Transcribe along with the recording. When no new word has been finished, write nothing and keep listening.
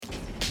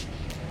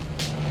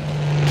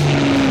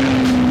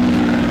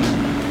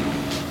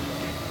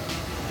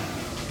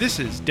This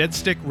is Dead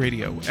Stick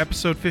Radio,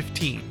 episode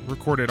 15,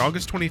 recorded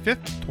August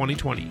 25th,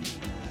 2020.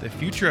 The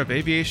Future of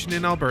Aviation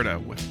in Alberta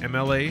with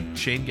MLA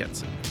Shane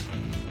Getson.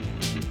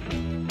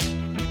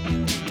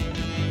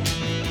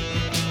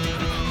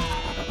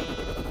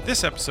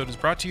 This episode is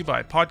brought to you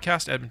by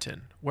Podcast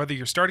Edmonton. Whether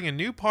you're starting a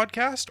new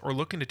podcast or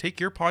looking to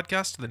take your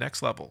podcast to the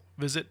next level,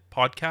 visit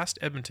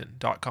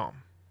podcastedmonton.com.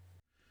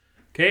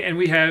 Okay, and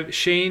we have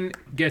Shane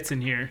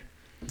Getson here,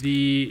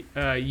 the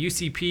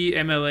UCP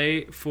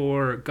MLA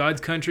for God's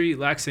Country,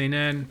 Lac St.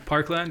 Anne,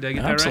 Parkland. Did I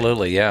get that right?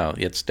 Absolutely, yeah.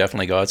 It's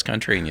definitely God's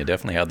Country, and you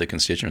definitely have the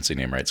constituency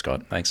name right,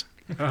 Scott. Thanks.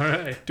 All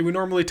right. Do we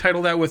normally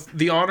title that with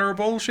the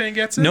Honorable Shane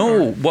Getson?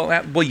 No,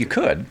 well, you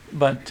could,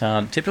 but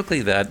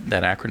typically that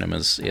acronym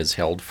is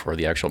held for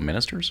the actual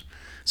ministers.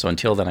 So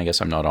until then, I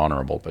guess I'm not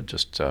honorable, but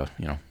just,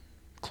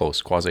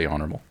 close,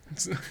 quasi-honorable.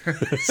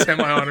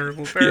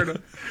 Semi-honorable, fair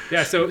enough.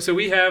 Yeah, so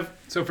we have,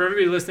 so for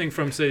everybody listening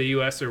from, say, the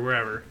U.S. or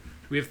wherever,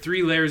 we have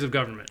 3 layers of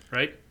government,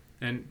 right?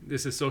 And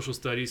this is social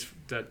studies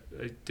that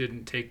I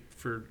didn't take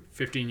for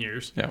 15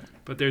 years. Yeah.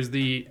 But there's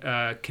the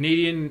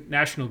Canadian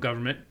national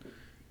government,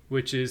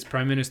 which is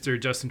Prime Minister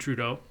Justin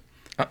Trudeau.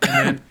 And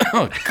then,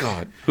 oh,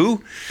 God.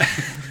 Who?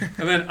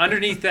 And then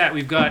underneath that,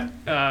 we've got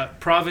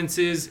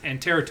provinces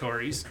and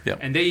territories. Yep.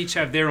 And they each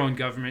have their own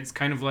governments,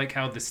 kind of like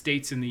how the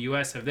states in the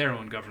U.S. have their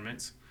own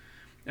governments.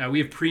 We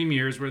have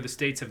premiers where the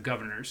states have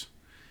governors.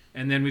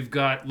 And then we've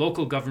got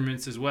local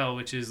governments as well,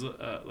 which is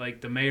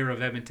like the mayor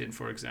of Edmonton,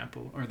 for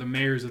example, or the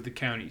mayors of the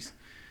counties.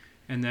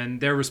 And then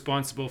they're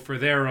responsible for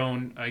their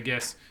own, I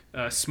guess,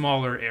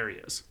 smaller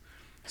areas.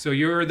 So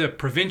you're the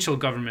provincial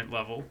government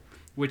level,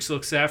 which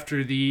looks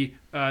after the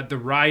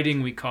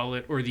riding, we call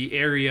it, or the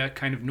area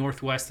kind of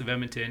northwest of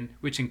Edmonton,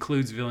 which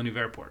includes Villeneuve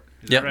Airport.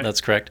 Yeah, right? That's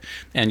correct.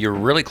 And you're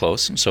really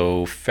close.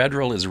 So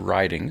federal is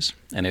ridings,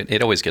 and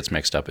it always gets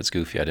mixed up. It's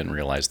goofy. I didn't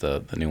realize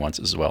the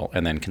nuances as well.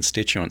 And then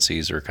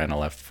constituencies are kind of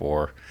left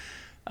for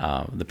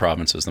the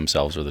provinces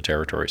themselves or the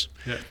territories.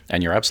 Yeah.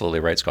 And you're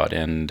absolutely right, Scott.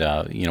 And,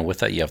 with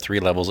that, you have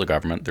 3 levels of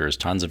government. There's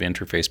tons of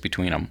interface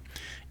between them.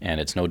 And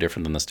it's no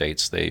different than the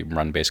states. They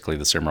run basically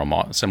the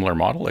similar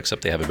model,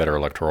 except they have a better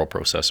electoral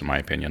process, in my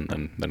opinion,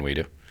 than we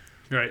do.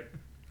 Right.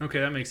 Okay,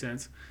 that makes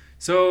sense.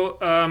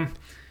 So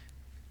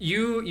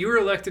you were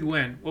elected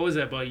when? What was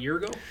that, about a year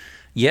ago?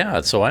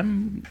 Yeah, so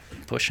I'm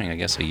pushing, I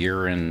guess, a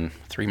year and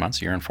 3 months,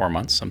 a year and 4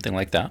 months, something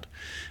like that.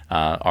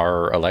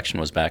 Our election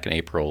was back in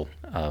April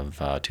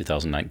of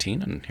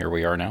 2019, and here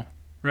we are now.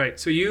 Right.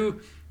 So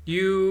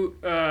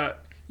you've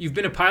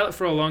been a pilot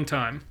for a long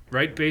time,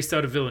 right? Based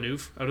out of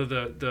Villeneuve, out of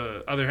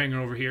the other hangar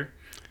over here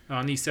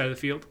on the east side of the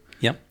field.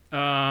 Yep.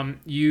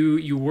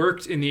 You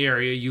worked in the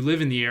area, you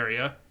live in the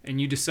area, and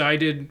you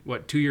decided,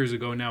 2 years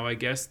ago now, I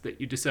guess,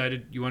 that you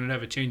decided you wanted to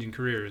have a change in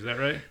career. Is that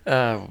right?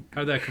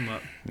 How'd that come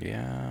up?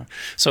 Yeah.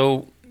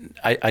 So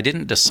I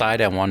didn't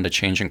decide I wanted to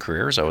change in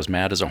careers. I was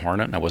mad as a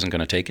hornet, and I wasn't going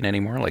to take it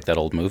anymore, like that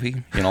old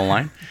movie,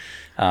 line.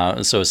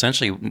 So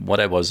essentially what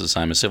I was is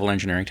I'm a civil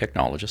engineering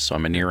technologist, so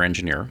I'm a near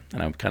engineer,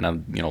 and I kind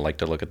of, like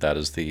to look at that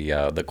as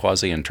the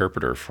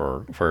quasi-interpreter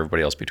for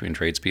everybody else between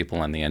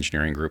tradespeople and the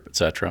engineering group, et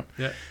cetera.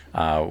 Yeah.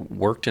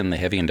 Worked in the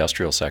heavy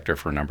industrial sector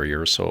for a number of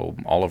years, so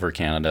all over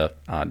Canada,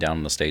 down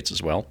in the States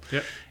as well.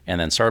 Yeah. And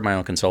then started my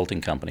own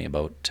consulting company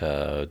about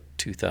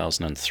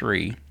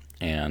 2003.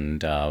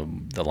 And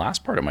the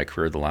last part of my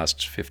career, the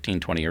last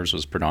 15, 20 years,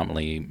 was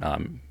predominantly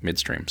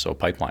midstream, so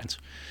pipelines.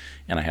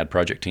 And I had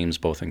project teams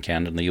both in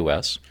Canada and the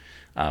U.S.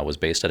 Was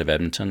based out of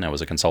Edmonton. I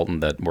was a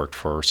consultant that worked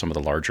for some of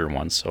the larger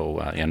ones, so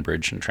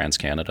Enbridge and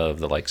TransCanada, of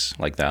the likes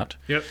like that.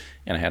 Yep.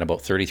 And I had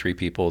about 33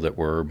 people that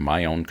were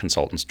my own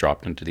consultants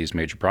dropped into these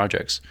major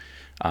projects.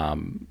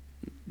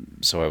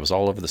 So I was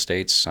all over the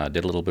States,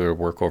 did a little bit of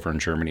work over in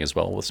Germany as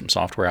well with some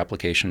software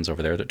applications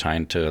over there that tie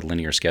into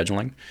linear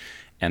scheduling,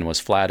 and was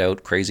flat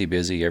out crazy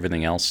busy,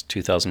 everything else.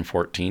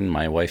 2014,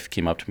 my wife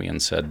came up to me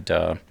and said,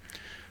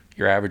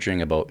 you're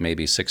averaging about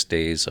maybe 6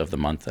 days of the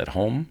month at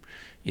home.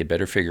 You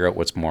better figure out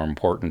what's more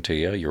important to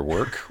you, your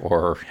work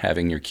or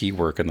having your key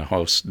work in the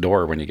house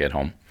door when you get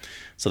home.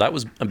 So that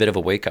was a bit of a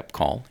wake-up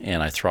call,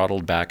 and I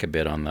throttled back a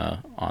bit on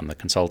the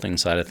consulting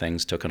side of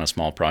things, took on a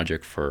small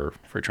project for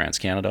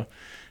TransCanada,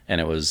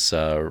 and it was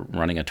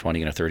running a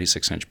 20 and a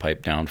 36-inch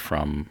pipe down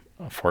from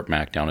Fort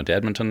Mac down into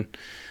Edmonton,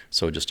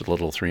 so just a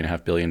little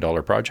 $3.5 billion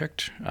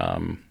project.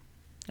 And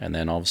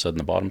then all of a sudden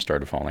the bottom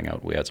started falling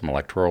out. We had some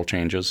electoral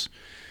changes.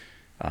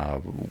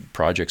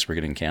 Projects were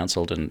getting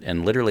canceled,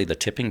 and literally the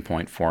tipping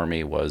point for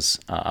me was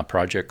a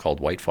project called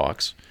White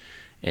Fox,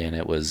 and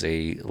it was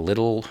a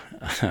little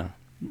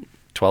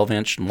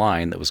 12-inch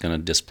line that was going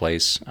to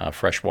displace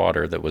fresh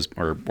water that was,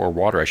 or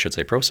water, I should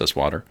say, processed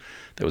water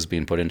that was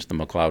being put into the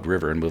McLeod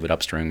River and move it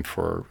upstream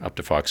up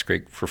to Fox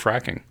Creek for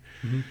fracking.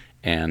 Mm-hmm.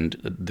 And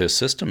the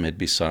system had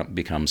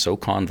become so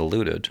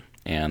convoluted,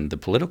 and the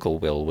political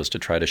will was to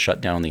try to shut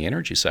down the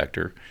energy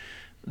sector,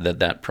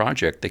 that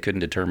project, they couldn't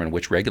determine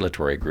which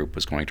regulatory group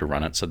was going to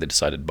run it, so they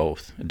decided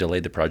both. It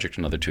delayed the project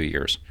another 2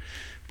 years.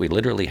 We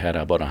literally had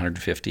about $150,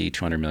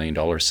 $200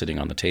 million sitting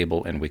on the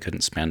table, and we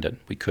couldn't spend it.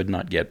 We could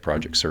not get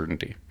project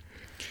certainty.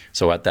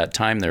 So at that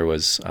time, there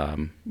was,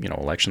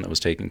 election that was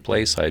taking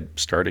place. I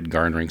started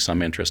garnering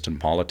some interest in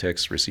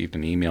politics, received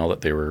an email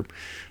that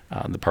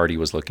the party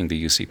was looking,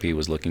 the UCP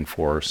was looking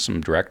for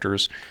some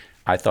directors.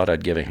 I thought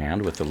I'd give a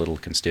hand with the little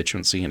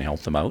constituency and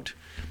help them out.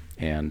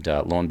 And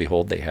lo and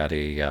behold, they had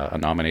a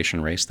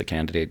nomination race. The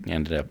candidate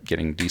ended up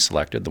getting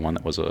deselected, the one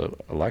that was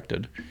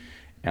elected.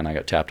 And I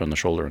got tapped on the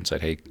shoulder and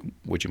said, hey,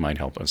 would you mind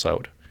helping us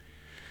out?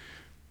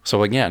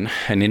 So again,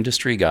 an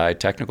industry guy,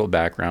 technical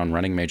background,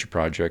 running major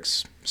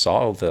projects,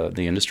 saw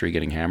the industry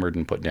getting hammered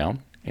and put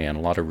down, and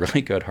a lot of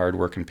really good,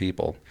 hardworking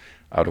people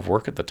out of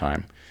work at the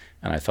time.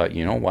 And I thought,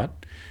 you know what?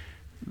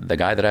 The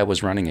guy that I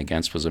was running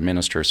against was a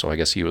minister, so I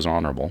guess he was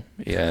honorable.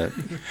 Yeah.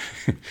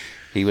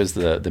 He was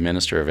the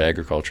Minister of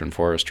Agriculture and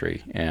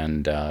Forestry,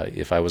 and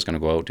if I was going to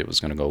go out, it was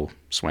going to go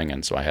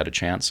swinging. So I had a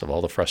chance of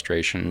all the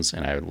frustrations,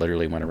 and I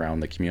literally went around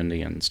the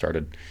community and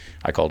started,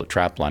 I called it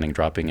trap lining,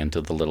 dropping into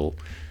the little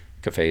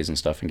cafes and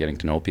stuff and getting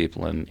to know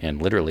people,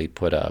 and literally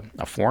put a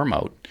form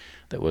out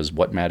that was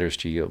what matters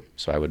to you.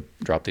 So I would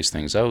drop these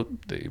things out.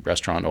 The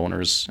restaurant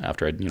owners,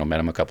 after I'd met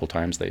them a couple of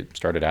times, they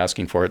started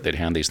asking for it. They'd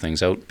hand these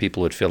things out.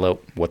 People would fill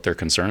out what their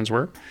concerns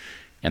were,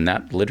 and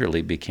that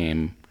literally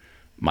became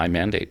my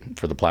mandate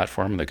for the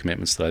platform, the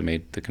commitments that I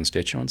made to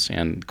constituents,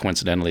 and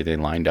coincidentally they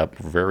lined up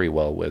very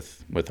well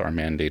with our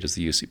mandate as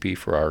the UCP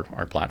for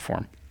our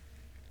platform.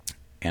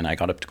 And I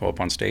got to go up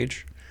on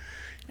stage,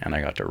 and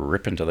I got to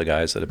rip into the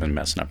guys that have been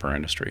messing up our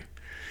industry.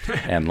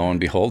 And lo and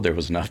behold, there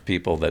was enough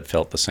people that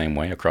felt the same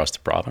way across the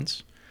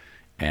province.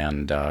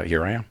 And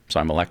here I am.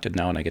 So I'm elected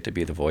now, and I get to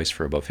be the voice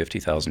for about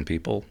 50,000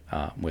 people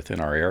within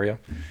our area.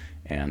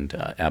 And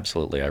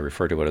absolutely, I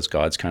refer to it as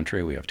God's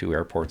country. We have 2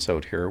 airports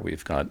out here.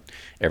 We've got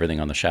everything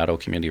on the shadow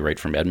community right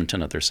from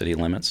Edmonton at their city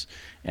limits.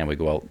 And we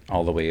go out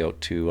all the way out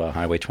to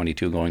Highway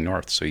 22 going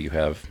north. So you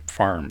have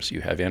farms,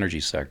 you have energy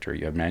sector,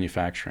 you have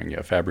manufacturing, you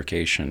have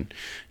fabrication,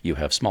 you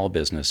have small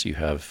business, you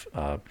have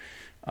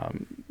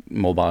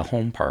mobile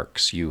home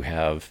parks, you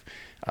have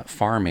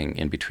farming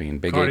in between,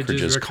 big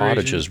acreages,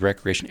 cottages,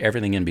 recreation,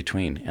 everything in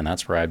between. And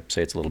that's where I'd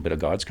say it's a little bit of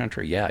God's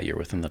country. Yeah, you're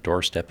within the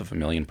doorstep of a 1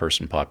 million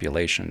person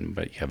population,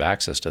 but you have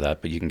access to that,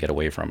 but you can get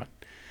away from it.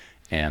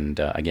 And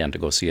again, to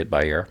go see it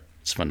by air,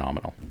 it's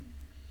phenomenal.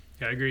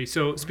 Yeah, I agree.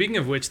 So speaking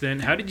of which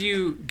then, how did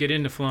you get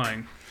into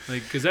flying?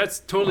 Because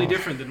that's totally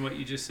different than what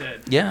you just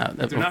said. Yeah.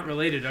 They're not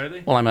related, are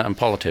they? Well, I'm a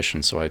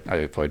politician, so I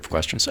avoid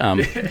questions.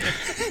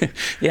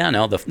 Yeah,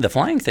 no, the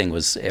flying thing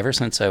was, ever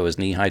since I was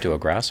knee-high to a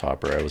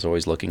grasshopper, I was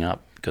always looking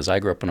up, because I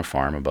grew up on a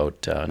farm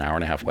about an hour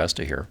and a half west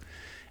of here,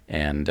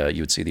 and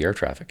you would see the air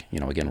traffic.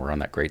 Again, we're on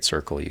that great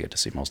circle. You get to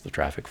see most of the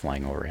traffic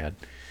flying overhead.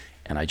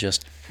 And I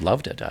just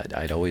loved it.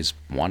 I'd always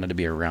wanted to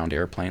be around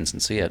airplanes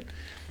and see it.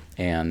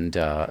 And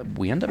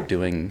we ended up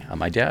doing,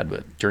 my dad,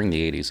 but during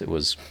the 80s, it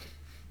was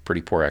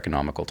pretty poor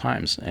economical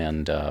times,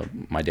 and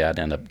my dad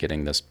ended up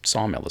getting this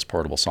sawmill, this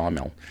portable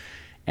sawmill.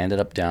 Ended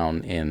up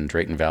down in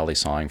Drayton Valley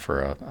sawing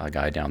for a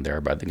guy down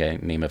there by the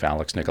name of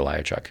Alex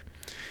Nikolajchuk.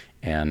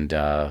 And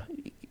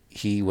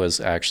he was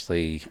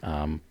actually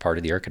part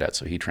of the Air Cadets,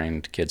 so he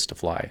trained kids to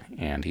fly.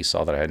 And he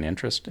saw that I had an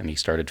interest, and he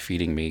started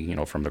feeding me,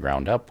 from the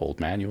ground up, old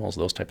manuals,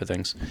 those type of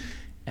things.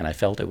 And I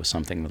felt it was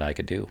something that I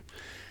could do.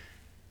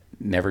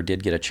 Never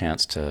did get a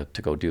chance to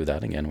go do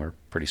that. Again, we're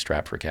pretty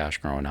strapped for cash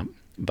growing up.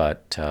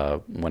 But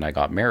when I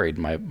got married,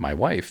 my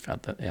wife,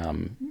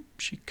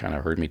 she kind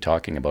of heard me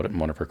talking about it, and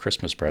one of her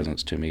Christmas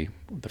presents to me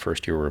the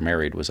first year we were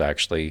married was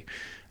actually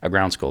a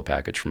ground school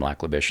package from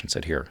Lac La Biche, and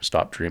said, here,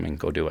 stop dreaming,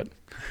 go do it.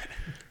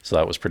 So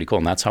that was pretty cool,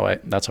 and that's how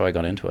I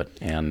got into it.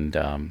 And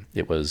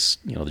it was,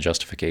 the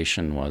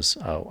justification was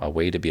a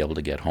way to be able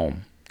to get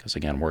home. Because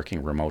again,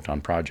 working remote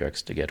on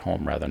projects, to get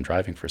home rather than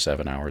driving for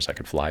 7 hours, I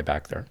could fly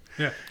back there.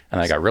 Yeah.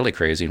 And I got really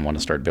crazy and wanted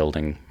to start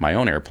building my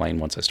own airplane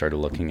once I started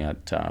looking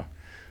at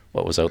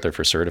what was out there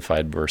for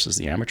certified versus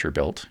the amateur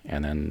built.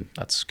 And then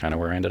that's kind of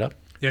where I ended up.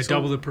 Yeah,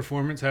 double the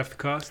performance, half the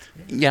cost?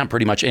 Yeah,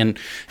 pretty much. And,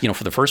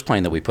 for the first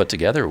plane that we put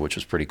together, which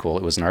was pretty cool,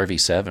 it was an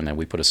RV-7, and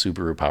we put a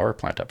Subaru power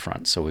plant up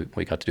front. So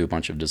we got to do a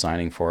bunch of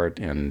designing for it.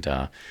 And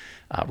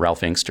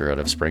Ralph Inkster out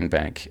of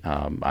Springbank,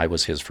 I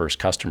was his first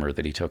customer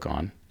that he took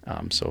on.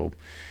 So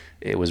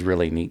it was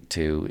really neat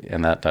to,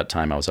 and at that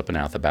time I was up in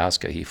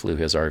Athabasca. He flew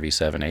his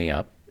RV-7A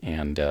up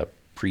and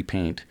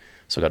pre-paint.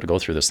 So I got to go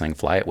through this thing,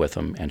 fly it with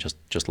him, and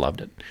just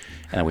loved it.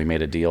 And then we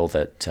made a deal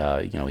that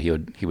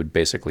he would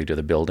basically do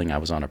the building. I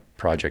was on a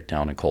project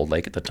down in Cold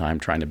Lake at the time,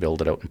 trying to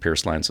build it out in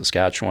Pierceland,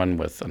 Saskatchewan,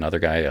 with another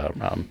guy,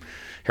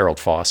 Harold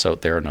Foss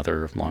out there,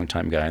 another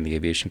longtime guy in the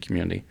aviation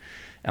community.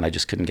 And I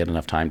just couldn't get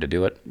enough time to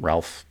do it.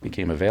 Ralph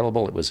became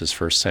available. It was his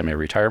first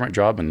semi-retirement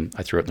job, and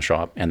I threw it in the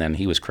shop. And then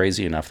he was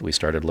crazy enough that we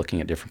started looking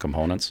at different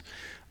components.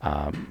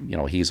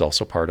 He's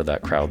also part of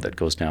that crowd that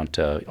goes down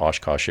to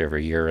Oshkosh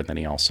every year. And then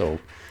he also,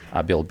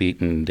 Bill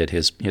Beaton did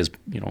his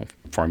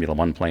Formula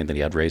One plane that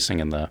he had racing,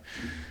 and the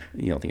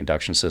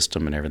induction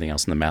system and everything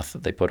else, and the meth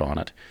that they put on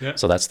it. Yeah.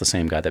 So that's the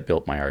same guy that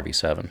built my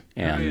RV-7.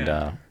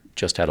 And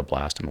just had a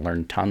blast and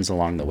learned tons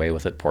along the way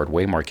with it. Poured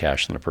way more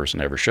cash than a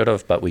person ever should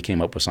have, but we came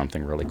up with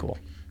something really cool.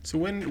 So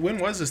when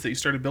was this that you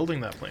started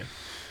building that plane?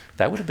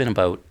 That would have been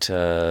about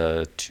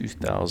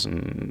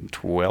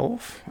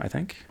 2012, I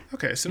think.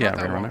 Okay, so not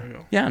that right long around there.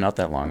 ago. Yeah, not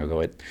that long ago.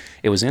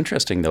 It was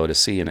interesting though to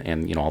see,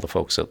 and you know, all the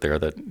folks out there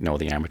that know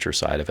the amateur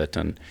side of it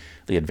and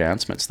the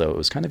advancements. Though it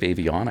was kind of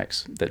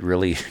avionics that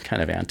really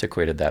kind of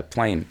antiquated that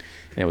plane.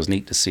 And it was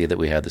neat to see that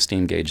we had the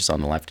steam gauges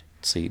on the left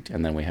seat,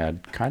 and then we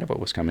had kind of what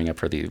was coming up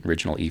for the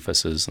original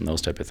EFISs and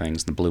those type of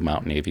things. The Blue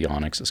Mountain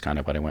Avionics is kind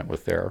of what I went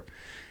with there.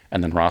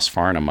 And then Ross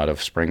Farnham out of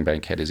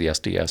Springbank had his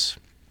SDS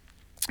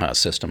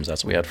systems.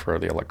 That's what we had for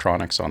the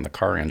electronics on the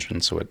car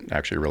engine, so it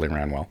actually really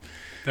ran well.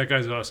 That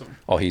guy's awesome.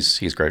 Oh, he's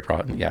great.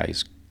 Yeah,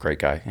 he's a great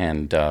guy.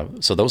 And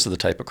so those are the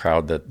type of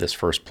crowd that this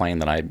first plane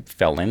that I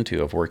fell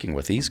into of working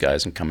with these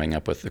guys and coming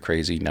up with the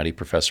crazy, nutty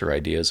professor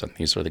ideas. And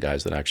these are the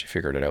guys that actually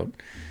figured it out.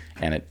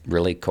 And it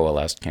really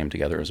coalesced, came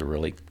together as a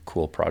really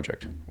cool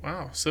project.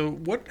 Wow. So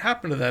what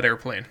happened to that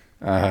airplane?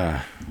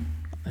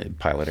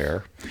 Pilot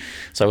error.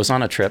 So I was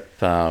on a trip,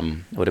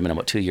 it would have been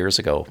about 2 years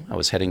ago. I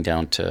was heading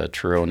down to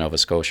Truro, Nova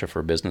Scotia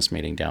for a business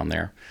meeting down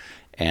there.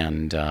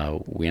 And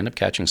we ended up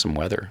catching some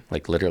weather.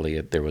 Like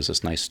literally, there was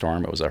this nice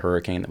storm. It was a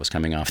hurricane that was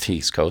coming off the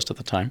East Coast at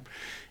the time.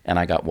 And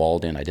I got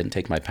walled in. I didn't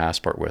take my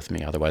passport with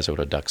me. Otherwise, I would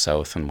have ducked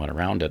south and went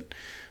around it.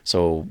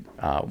 So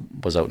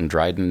was out in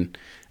Dryden,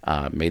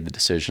 made the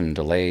decision,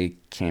 delay,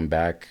 came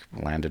back,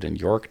 landed in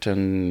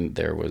Yorkton.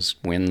 There was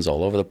winds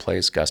all over the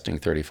place, gusting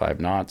 35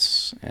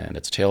 knots, and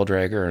it's a tail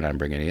dragger, and I'm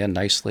bringing it in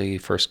nicely.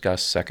 First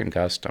gust, second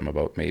gust, I'm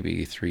about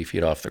maybe 3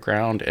 feet off the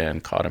ground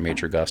and caught a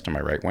major gust on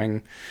my right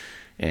wing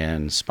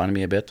and spun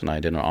me a bit, and I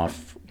did an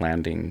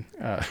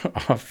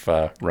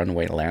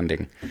runway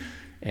landing.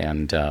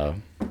 And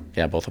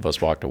both of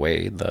us walked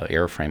away. The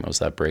airframe was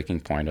that breaking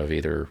point of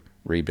either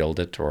rebuild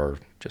it or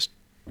just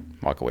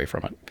walk away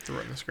from it. Throw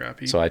it in the scrap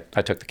heap. So I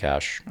took the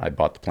cash. I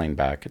bought the plane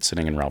back. It's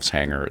sitting in Ralph's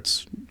hangar.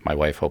 My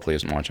wife hopefully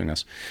isn't watching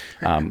this.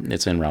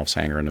 It's in Ralph's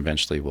hangar, and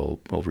eventually we'll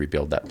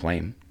rebuild that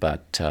plane.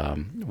 But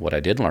what I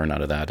did learn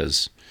out of that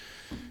is,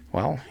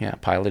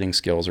 piloting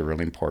skills are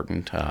really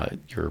important.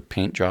 Your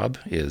paint job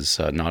is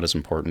not as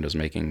important as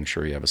making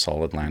sure you have a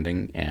solid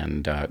landing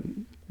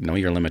and know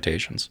your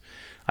limitations.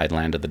 I'd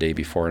landed the day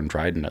before in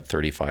Dryden at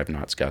 35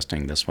 knots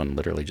gusting. This one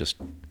literally just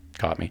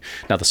caught me.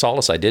 Now, the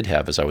solace I did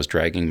have is I was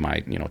dragging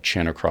my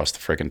chin across the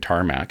friggin'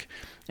 tarmac,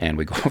 and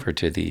we go over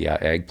to the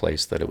ag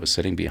place that it was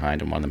sitting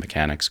behind, and one of the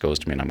mechanics goes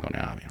to me, and I'm going,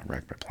 I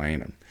wrecked my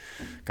plane, and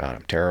God,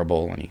 I'm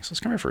terrible. And he says,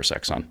 come here for a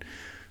sec, son.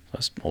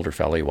 This older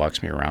fella, he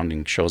walks me around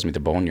and shows me the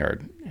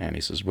boneyard, and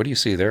he says, what do you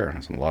see there? And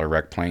I said, a lot of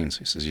wrecked planes.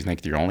 He says, you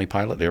think you're the only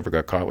pilot that ever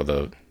got caught with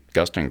a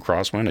gusting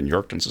crosswind in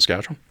Yorkton,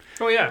 Saskatchewan?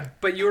 Oh yeah,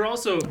 but you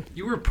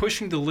were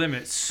pushing the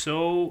limit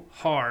so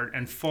hard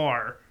and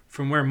far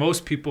from where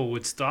most people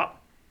would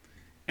stop.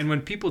 And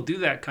when people do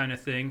that kind of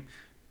thing,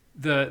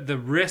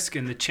 the risk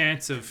and the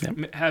chance of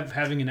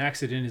having an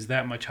accident is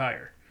that much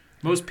higher.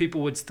 Most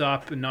people would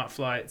stop and not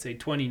fly at, say,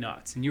 20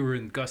 knots, and you were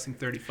gusting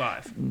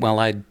 35. Well,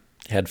 I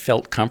had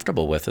felt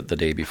comfortable with it the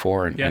day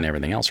before and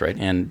everything else, right?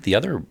 And the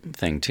other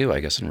thing, too, I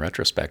guess in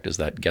retrospect, is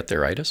that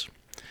get-there-itis.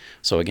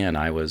 So, again,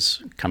 I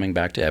was coming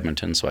back to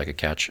Edmonton so I could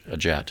catch a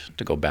jet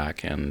to go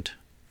back and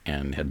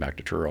head back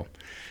to Truro.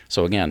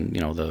 So, again,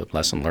 the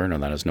lesson learned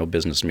on that is no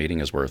business meeting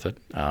is worth it.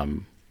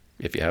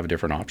 If you have a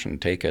different option,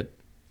 take it.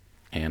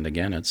 And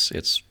again, it's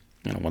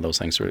one of those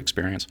things through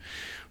experience.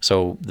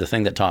 So the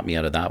thing that taught me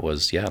out of that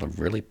was, to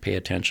really pay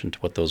attention to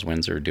what those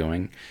winds are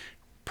doing.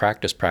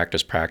 Practice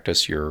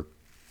your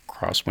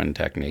crosswind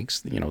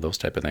techniques, those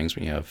type of things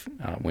when you have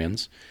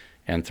winds.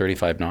 And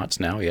 35 knots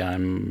now,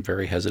 I'm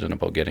very hesitant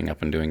about getting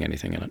up and doing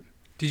anything in it.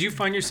 Did you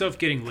find yourself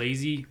getting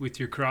lazy with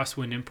your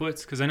crosswind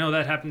inputs? Because I know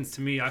that happens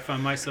to me. I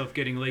found myself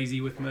getting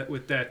lazy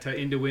with that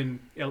into-wind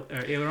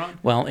aileron.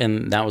 Well,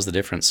 and that was the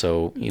difference.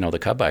 So, the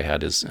Cub I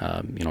had is,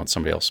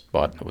 somebody else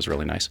bought that was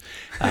really nice.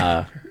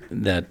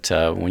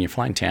 That when you're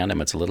flying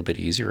tandem, it's a little bit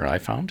easier, I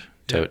found,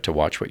 to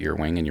watch what your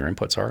wing and your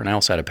inputs are. And I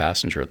also had a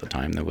passenger at the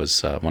time. There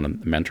was one of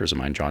the mentors of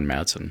mine, John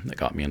Madsen, that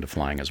got me into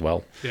flying as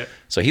well. Yeah.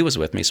 So he was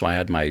with me, so I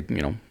had my,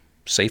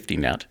 safety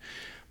net.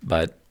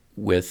 But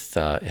with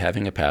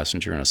having a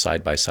passenger in a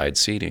side-by-side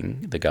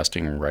seating, the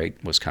gusting right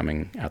was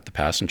coming at the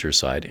passenger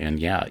side.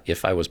 And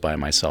if I was by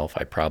myself,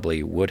 I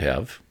probably would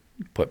have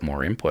put more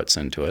inputs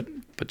into it.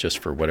 But just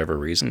for whatever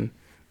reason,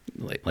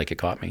 like it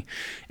caught me.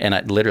 And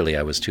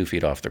I was 2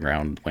 feet off the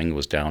ground, wing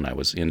was down, I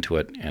was into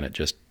it, and it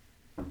just,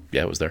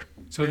 it was there.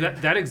 So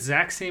that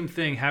exact same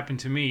thing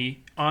happened to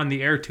me on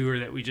the air tour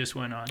that we just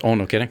went on. Oh,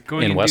 no kidding?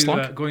 In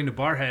Westlock? Going to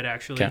Barrhead,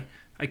 actually. Okay.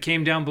 I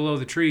came down below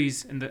the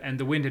trees, and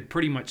the wind had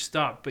pretty much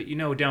stopped. But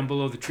down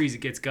below the trees, it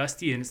gets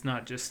gusty, and it's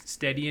not just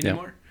steady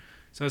anymore. Yeah.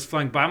 So I was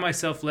flying by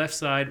myself, left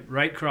side,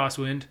 right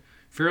crosswind,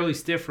 fairly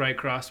stiff right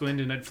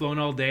crosswind, and I'd flown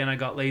all day, and I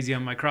got lazy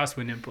on my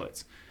crosswind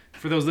inputs.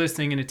 For those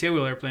listening in a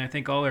tailwheel airplane, I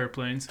think all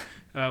airplanes,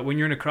 when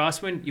you're in a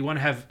crosswind, you want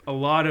to have a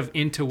lot of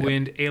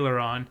into-wind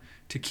aileron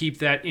to keep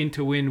that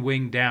into-wind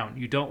wing down.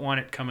 You don't want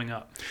it coming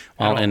up.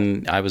 Well,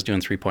 and I was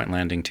doing three-point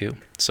landing too.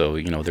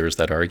 So, there's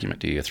that argument.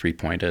 Do you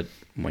three-point it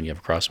when you have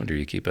a crosswind, or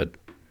you keep it,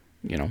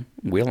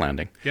 wheel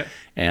landing? Yeah.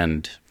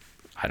 And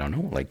I don't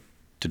know, like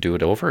to do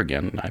it over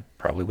again, I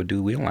probably would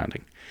do wheel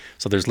landing.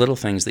 So there's little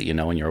things that you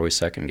know, and you're always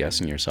second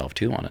guessing yourself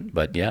too on it.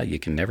 But yeah, you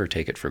can never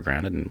take it for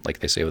granted. And like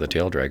they say with the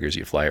tail draggers,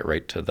 you fly it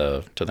right to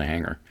the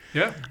hangar.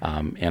 Yeah.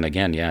 And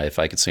again, yeah, if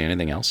I could say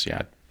anything else,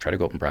 yeah, try to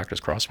go up and practice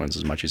crosswinds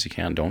as much as you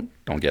can. Don't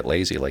get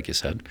lazy, like you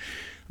said.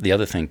 The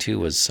other thing too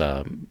was,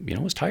 I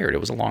was tired. It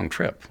was a long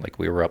trip. Like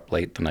we were up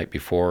late the night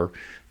before,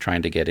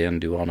 trying to get in,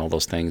 do all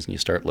those things, and you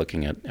start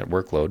looking at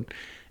workload.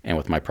 And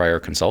with my prior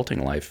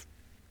consulting life,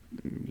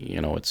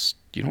 you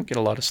don't get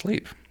a lot of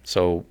sleep.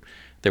 So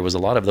there was a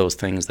lot of those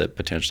things that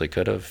potentially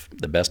could have,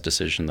 the best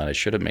decision that I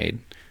should have made,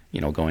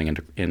 going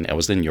I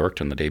was in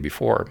Yorkton the day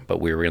before,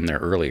 but we were in there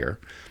earlier.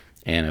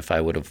 And if I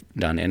would have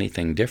done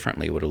anything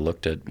differently, would have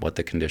looked at what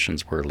the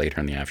conditions were later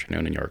in the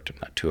afternoon in Yorkton.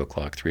 At 2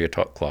 o'clock, 3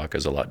 o'clock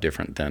is a lot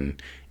different than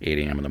 8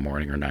 a.m. in the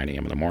morning or 9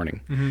 a.m. in the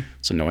morning. Mm-hmm.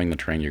 So knowing the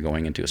terrain you're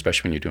going into,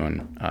 especially when you're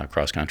doing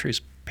cross countries,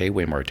 pay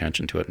way more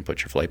attention to it and put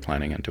your flight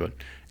planning into it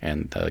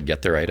and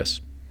get there itis.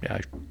 Yeah,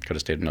 I could have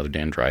stayed another day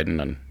in Dryden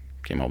and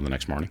came home the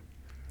next morning.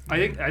 I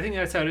think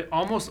that's how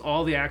almost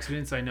all the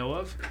accidents I know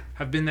of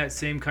have been that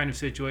same kind of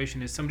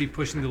situation, is somebody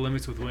pushing the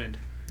limits with wind.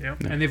 Yeah.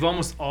 And they've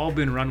almost all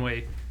been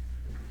runway.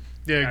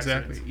 Yeah,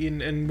 exactly.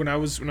 And when I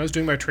was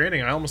doing my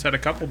training, I almost had a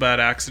couple bad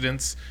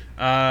accidents.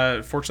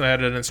 Fortunately, I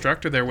had an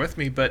instructor there with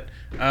me, but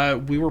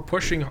we were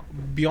pushing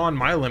beyond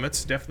my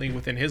limits, definitely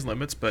within his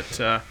limits, but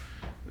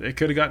it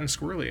could have gotten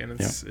squirrely. And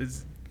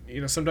it's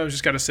sometimes you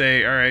just got to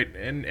say, all right.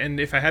 And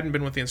if I hadn't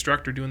been with the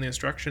instructor doing the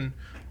instruction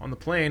on the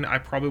plane, I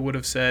probably would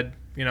have said,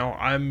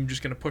 I'm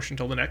just going to push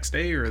until the next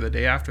day or the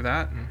day after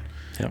that. And,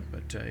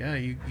 But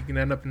you can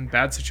end up in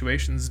bad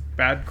situations,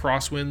 bad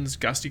crosswinds,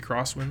 gusty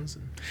crosswinds.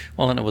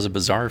 Well, and it was a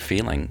bizarre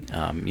feeling,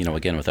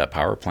 again, with that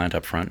power plant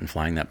up front and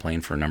flying that plane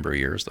for a number of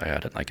years. I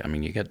had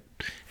it.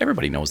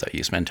 Everybody knows that.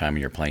 You spend time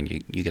in your plane,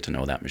 you get to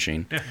know that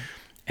machine. Yeah.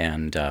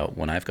 And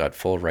when I've got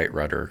full right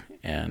rudder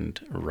and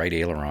right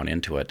aileron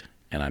into it,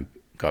 and I've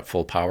got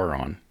full power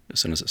on, as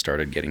soon as it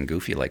started getting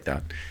goofy like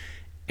that,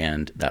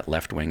 and that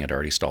left wing had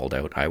already stalled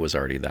out, I was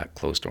already that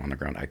close to on the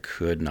ground. I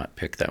could not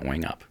pick that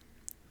wing up.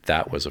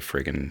 That was a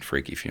friggin'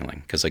 freaky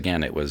feeling. Because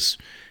again, it was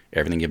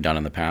everything you've done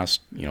in the past.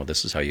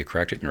 This is how you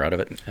correct it, and you're out of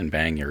it, and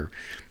bang, your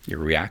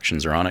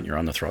reactions are on it. You're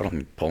on the throttle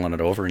and pulling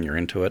it over, and you're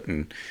into it,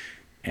 and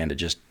it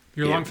just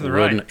you're along for the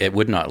ride. It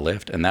would not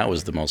lift, and that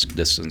was the most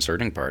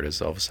disconcerting part.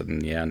 Is all of a sudden,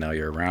 now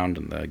you're around,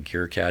 and the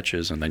gear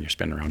catches, and then you're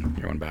spinning around,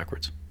 you're going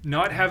backwards.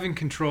 Not having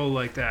control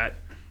like that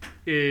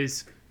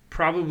is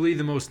probably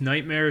the most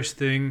nightmarish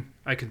thing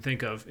I can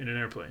think of in an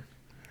airplane.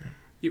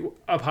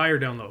 Up high or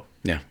down low?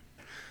 Yeah.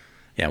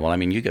 Yeah, well,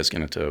 you guys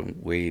get into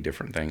way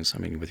different things.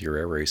 With your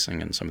air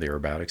racing and some of the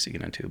aerobatics you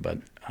get into. But,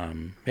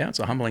 it's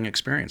a humbling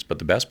experience. But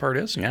the best part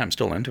is, I'm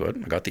still into it.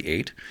 I got the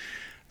 8.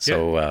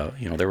 So,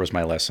 there was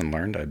my lesson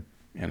learned. I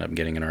ended up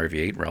getting an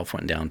RV-8. Ralph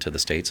went down to the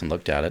States and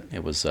looked at it.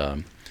 It was,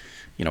 a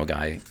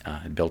guy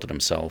had built it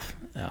himself.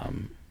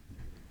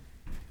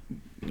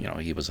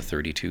 He was a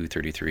 32,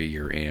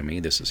 33-year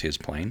AME. This is his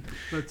plane.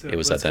 It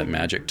was at that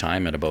magic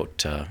time at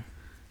about... I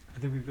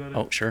think we've got it.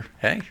 Oh, sure.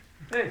 Hey.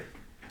 Hey.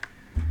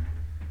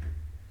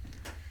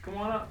 Come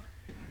on up.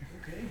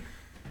 Okay.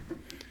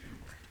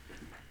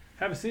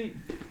 Have a seat.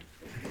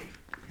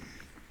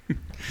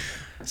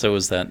 So it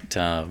was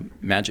that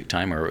magic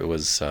time where it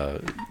was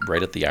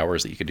right at the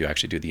hours that you could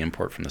actually do the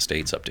import from the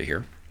States up to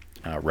here.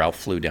 Ralph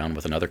flew down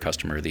with another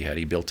customer that he had.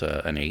 He built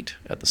an 8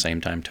 at the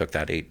same time, took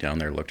that 8 down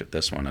there, looked at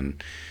this one,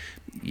 and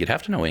you'd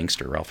have to know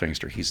Inkster, Ralph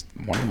Inkster. He's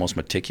one of the most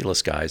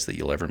meticulous guys that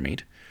you'll ever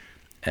meet.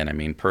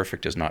 And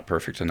perfect is not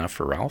perfect enough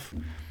for Ralph.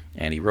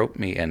 And he wrote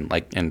me, and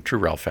like in true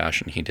Ralph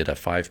fashion, he did a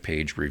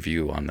 5-page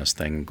review on this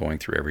thing, going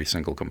through every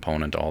single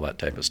component, all that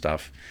type of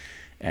stuff.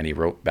 And he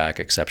wrote back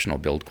exceptional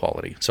build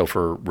quality. So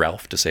for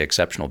Ralph to say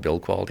exceptional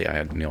build quality, I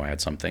had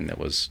something that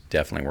was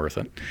definitely worth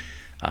it.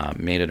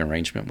 Made an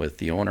arrangement with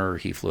the owner.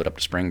 He flew it up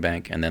to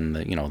Springbank, and then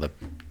the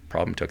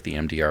problem took the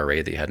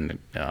MDRA. They hadn't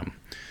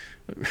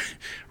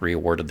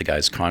re-awarded the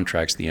guys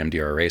contracts, the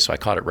MDRA, so I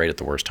caught it right at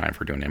the worst time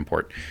for doing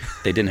import.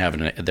 They didn't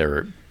have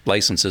their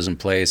licenses in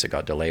place. It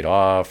got delayed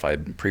off. I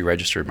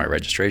pre-registered my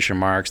registration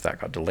marks. That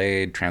got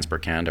delayed.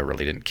 Transport Canada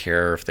really didn't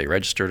care if they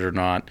registered or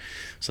not,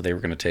 so they were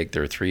going to take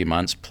their 3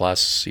 months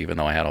plus, even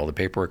though I had all the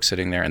paperwork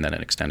sitting there, and then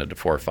it extended to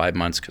 4 or 5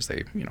 months because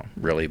they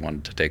really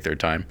wanted to take their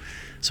time.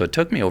 So it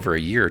took me over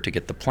a year to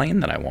get the plane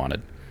that I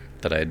wanted,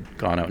 that I'd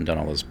gone out and done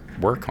all this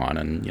work on,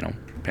 and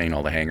paying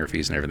all the hangar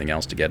fees and everything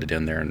else to get it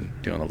in there and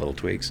doing the little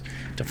tweaks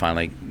to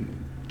finally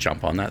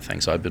jump on that thing.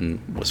 So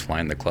was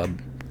flying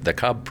the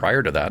Cub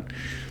prior to that,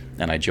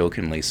 and I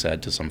jokingly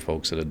said to some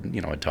folks that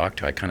I'd talked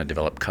to, I kind of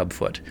developed Cub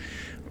foot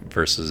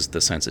versus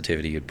the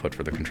sensitivity you'd put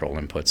for the control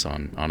inputs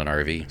on an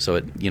RV. So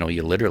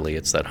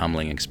it's that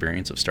humbling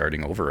experience of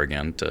starting over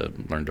again to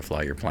learn to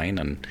fly your plane.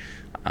 And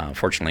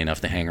fortunately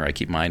enough, the hangar I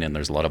keep mine in,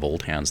 there's a lot of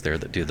old hands there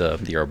that do the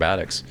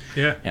aerobatics.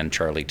 Yeah. And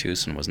Charlie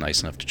Tucson was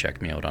nice enough to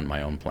check me out on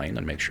my own plane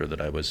and make sure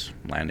that I was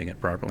landing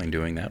it properly and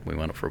doing that. We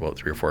went up for about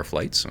 3 or 4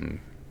 flights, and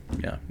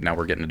now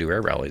we're getting to do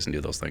air rallies and do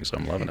those things, so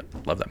I'm loving it.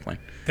 Love that plane.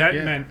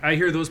 Man, I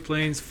hear those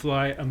planes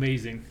fly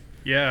amazing.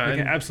 Yeah. Like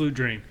an absolute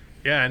dream.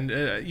 Yeah,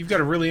 and you've got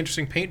a really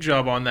interesting paint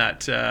job on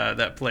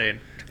that plane.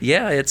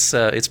 Yeah,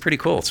 it's pretty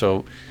cool.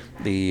 So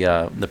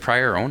the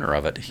prior owner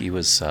of it, he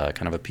was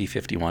kind of a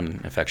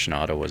P-51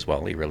 aficionado as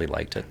well. He really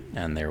liked it,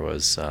 and there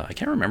was I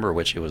can't remember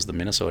which, it was the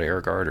Minnesota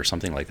Air Guard or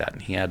something like that,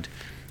 and he had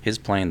his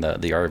plane, the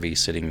RV,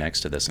 sitting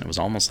next to this, and it was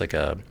almost like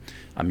a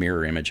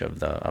mirror image of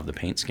the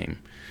paint scheme.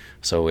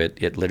 So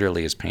it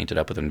literally is painted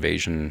up with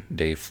Invasion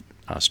Day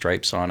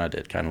stripes on it.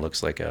 It kind of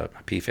looks like a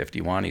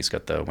P-51. He's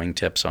got the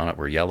wingtips on it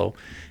were yellow,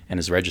 and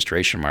his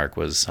registration mark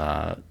was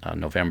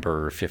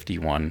November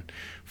 51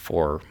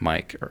 for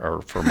Mike,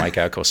 or for Mike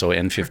Echo. So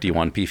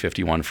N51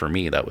 P-51 for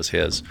me, that was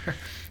his,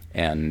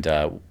 and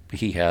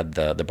he had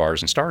the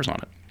bars and stars on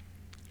it.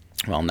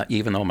 Well,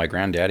 even though my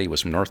granddaddy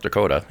was from North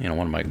Dakota,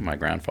 one of my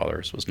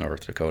grandfathers was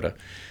North Dakota,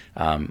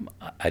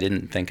 I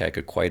didn't think I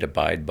could quite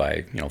abide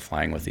by,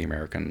 flying with the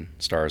American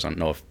stars. I don't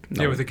know if...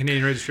 No, with the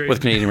Canadian registration.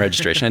 With Canadian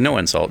registration. And no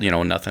insult,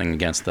 nothing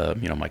against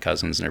my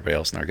cousins and everybody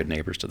else and our good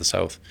neighbors to the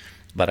south.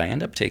 But I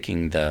ended up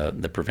taking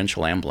the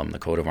provincial emblem, the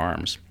coat of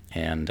arms,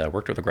 and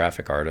worked with a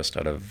graphic artist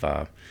out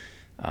of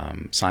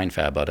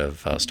Signfab out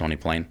of Stony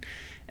Plain.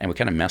 And we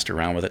kind of messed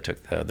around with it,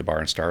 took the Bar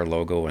and Star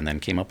logo, and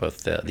then came up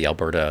with the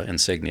Alberta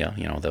insignia,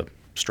 the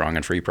strong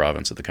and free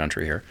province of the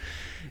country here.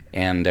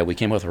 And we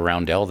came up with a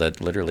roundel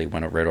that literally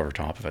went right over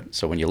top of it.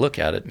 So when you look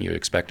at it, you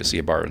expect to see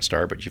a Bar and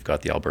Star, but you've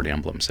got the Alberta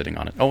emblem sitting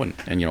on it. Oh,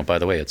 and by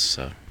the way, it's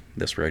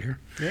this right here.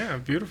 Yeah,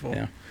 beautiful.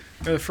 Yeah.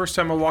 The first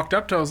time I walked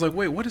up to it, I was like,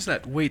 wait, what is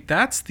that? Wait,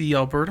 that's the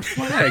Alberta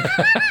flag.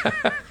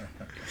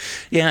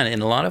 Yeah,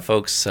 and a lot of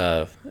folks,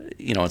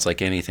 it's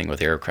like anything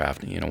with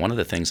aircraft. One of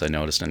the things I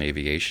noticed in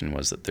aviation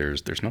was that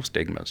there's no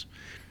stigmas.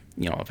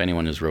 If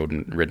anyone who's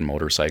ridden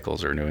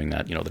motorcycles or doing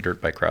that, the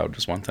dirt bike crowd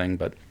was one thing,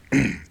 but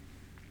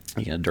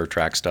dirt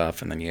track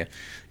stuff, and then you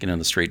get into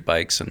the street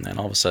bikes, and then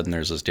all of a sudden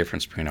there's this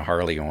difference between a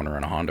Harley owner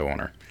and a Honda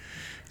owner.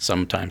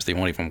 Sometimes they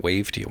won't even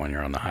wave to you when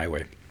you're on the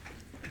highway.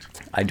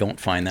 I don't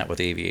find that with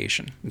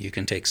aviation. You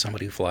can take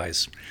somebody who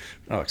flies,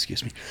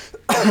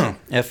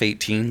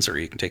 F-18s, or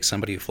you can take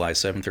somebody who flies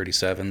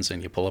 737s,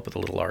 and you pull up with a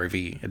little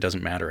RV. It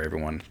doesn't matter.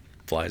 Everyone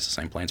flies the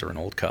same planes, or an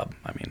old Cub.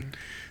 I mean,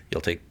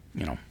 you'll take,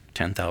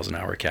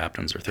 10,000-hour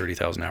captains or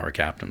 30,000-hour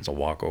captains will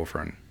walk over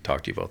and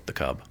talk to you about the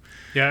Cub.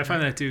 Yeah, I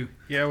find that too.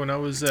 Yeah, when I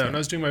was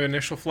doing my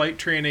initial flight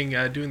training,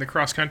 doing the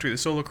cross country, the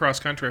solo cross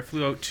country, I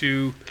flew out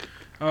to,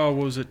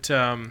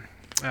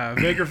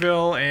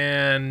 Vegreville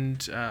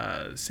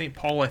and St.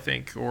 Paul, I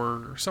think,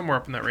 or somewhere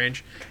up in that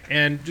range,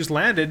 and just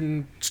landed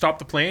and stopped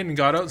the plane and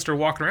got out and started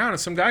walking around. And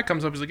some guy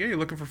comes up, he's like, "Hey, you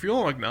looking for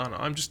fuel?" I'm like, "No,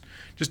 I'm just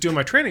doing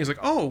my training." He's like,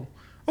 "Oh,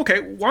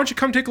 okay, why don't you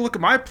come take a look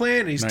at my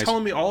plane?" And he's Nice.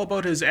 telling me all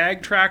about his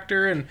ag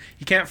tractor, and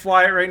he can't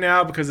fly it right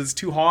now because it's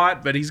too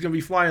hot, but he's going to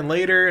be flying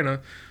later. And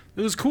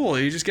it was cool.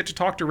 You just get to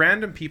talk to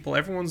random people.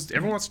 Everyone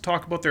wants to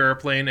talk about their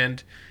airplane,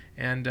 and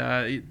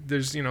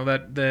there's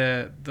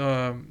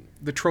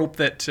the trope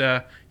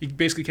that you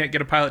basically can't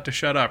get a pilot to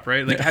shut up,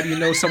 right? Like, how do you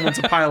know someone's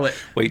a pilot?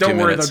 Wait Don't 2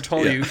 worry, minutes.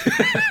 they'll tell you.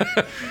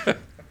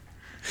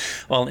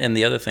 Well, and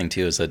the other thing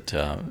too is that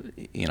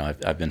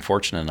I've been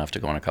fortunate enough to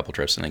go on a couple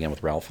trips, and again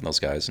with Ralph and those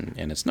guys,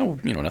 and it's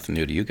nothing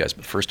new to you guys.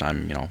 But the first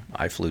time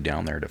I flew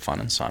down there to Fun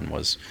and Sun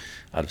was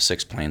out of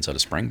 6 planes out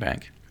of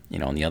Springbank.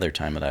 And the other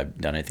time that I've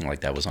done anything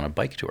like that was on a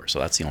bike tour. So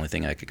that's the only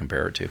thing I could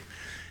compare it to.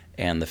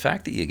 And the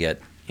fact that you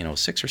get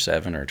 6 or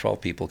 7 or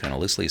 12 people kind of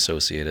loosely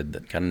associated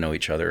that kind of know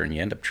each other, and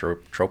you end up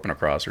tripping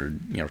across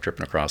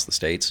the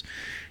states,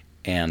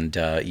 and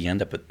you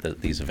end up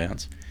at these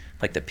events.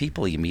 Like, the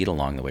people you meet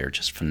along the way are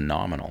just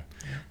phenomenal.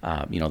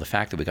 Yeah. The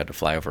fact that we got to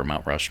fly over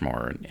Mount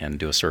Rushmore and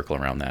do a circle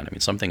around that. I mean,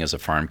 something as a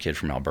farm kid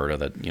from Alberta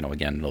that,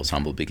 again, those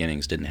humble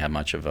beginnings, didn't have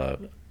much of a,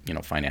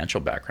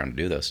 financial background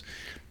to do this.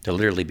 To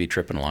literally be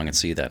tripping along and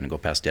see that and go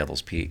past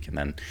Devil's Peak. And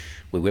then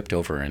we whipped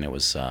over, and it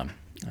was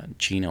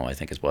Chino, I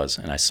think it was.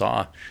 And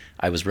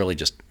I was really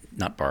just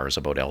nut bars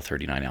about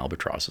L-39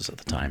 albatrosses at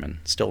the time, and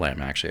still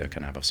am, actually. I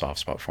kind of have a soft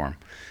spot for them.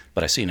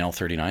 But I see an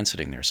L-39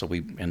 sitting there, so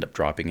we end up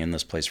dropping in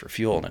this place for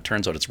fuel, and it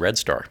turns out it's Red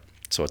Star.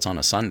 So it's on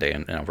a Sunday,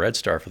 and Red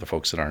Star, for the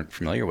folks that aren't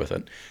familiar with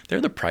it,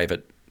 they're the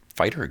private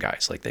fighter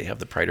guys. Like, they have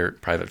the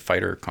private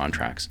fighter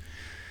contracts.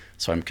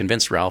 So I'm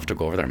convinced Ralph to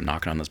go over there. I'm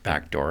knocking on this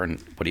back door, and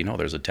what do you know?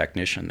 There's a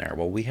technician there.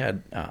 Well, we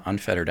had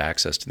unfettered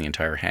access to the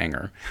entire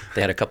hangar.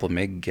 They had a couple of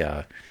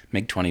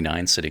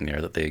MiG-29 sitting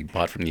there that they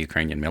bought from the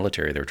Ukrainian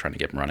military. They were trying to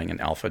get running,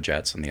 and Alpha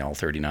jets and the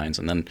L-39s,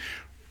 and then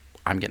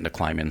I'm getting to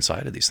climb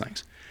inside of these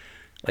things.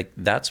 Like,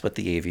 that's what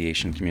the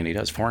aviation community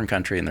does. Foreign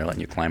country, and they're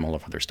letting you climb all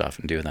over their stuff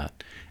and do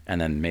that.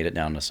 And then made it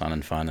down to Sun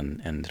and Fun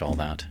and did all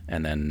that.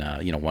 And then,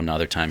 one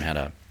other time had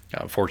a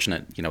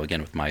fortunate,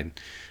 again, with my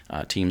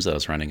teams that I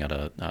was running out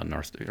of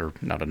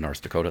not of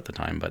North Dakota at the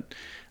time, but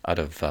out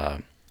of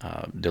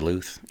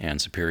Duluth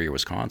and Superior,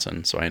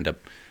 Wisconsin. So I ended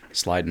up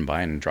sliding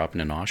by and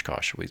dropping in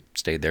Oshkosh. We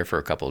stayed there for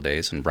a couple of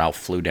days, and Ralph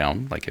flew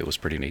down. Like, it was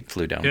pretty neat.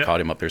 Flew down, yeah.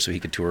 Caught him up there so he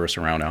could tour us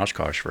around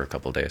Oshkosh for a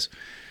couple of days.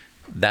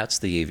 That's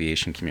the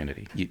aviation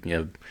community.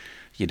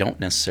 You don't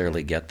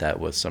necessarily get that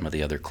with some of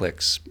the other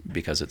cliques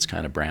because it's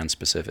kind of brand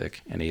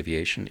specific. In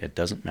aviation, it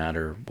doesn't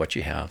matter what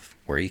you have,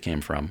 where you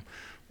came from,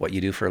 what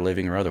you do for a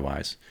living or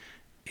otherwise.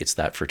 it's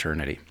that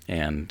fraternity,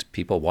 and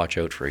people watch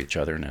out for each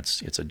other, and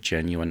it's a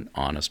genuine,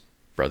 honest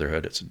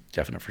brotherhood. It's a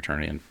definite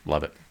fraternity, and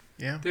love it.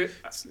 Yeah.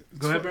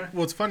 Go ahead, Brian.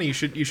 Well, it's funny you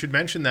should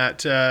mention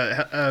that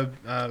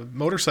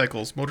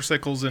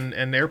motorcycles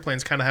and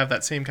airplanes kind of have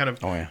that same kind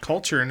of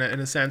culture in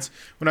a sense.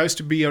 When I used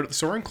to be out at the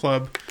Soaring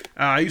Club,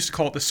 I used to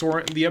call it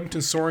the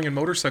Edmonton Soaring and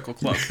Motorcycle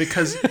Club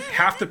because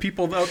half the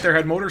people out there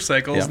had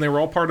motorcycles and they were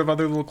all part of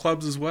other little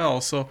clubs as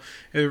well. So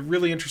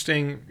really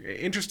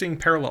interesting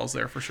parallels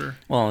there for sure.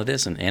 Well, it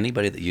isn't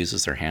anybody that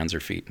uses their hands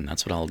or feet, and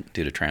that's what I'll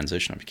do to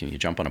transition. Can you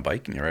jump on a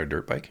bike? Can you ride a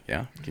dirt bike?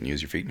 Yeah. Can you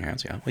use your feet and your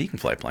hands? Yeah. Well, you can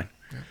fly a plane.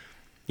 Yeah.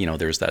 You know,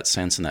 there's that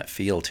sense and that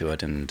feel to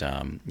it, and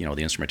you know,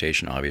 the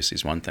instrumentation obviously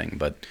is one thing,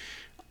 but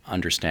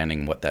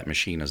understanding what that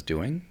machine is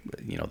doing,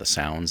 you know, the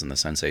sounds and the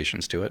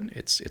sensations to it,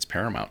 it's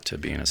paramount to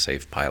being a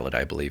safe pilot,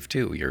 I believe,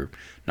 too. You're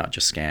not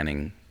just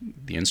scanning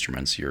the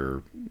instruments,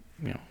 you're,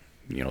 you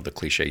know, the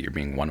cliche, you're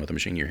being one with the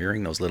machine. You're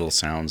hearing those little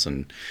sounds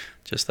and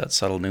just that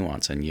subtle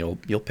nuance, and you'll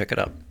pick it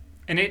up.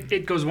 And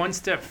it goes one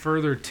step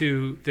further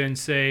too than,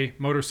 say,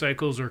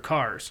 motorcycles or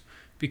cars,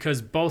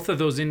 because both of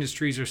those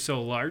industries are so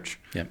large.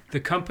 Yep. The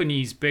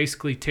companies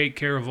basically take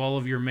care of all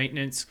of your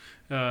maintenance,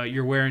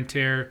 your wear and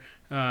tear.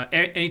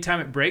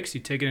 Anytime it breaks,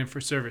 you take it in for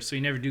service, so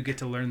you never do get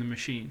to learn the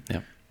machine.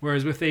 Yep.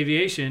 Whereas with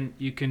aviation,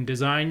 you can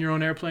design your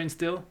own airplane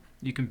still.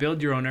 You can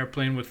build your own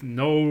airplane with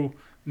no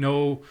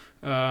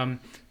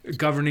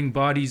governing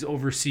bodies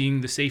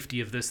overseeing the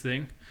safety of this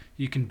thing.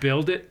 You can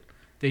build it.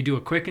 They do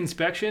a quick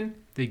inspection.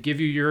 They give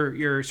you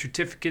your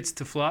certificates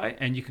to fly,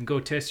 and you can go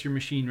test your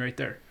machine right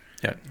there.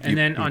 Yeah, and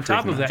then on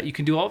top of that, you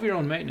can do all of your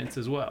own maintenance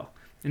as well.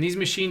 And these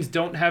machines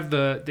don't have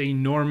the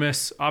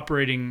enormous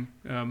operating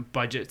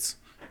budgets,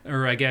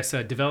 or I guess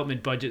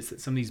development budgets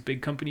that some of these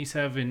big companies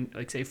have in,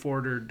 like, say,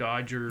 Ford or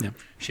Dodge or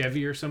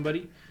Chevy or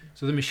somebody.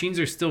 So the machines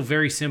are still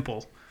very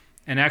simple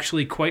and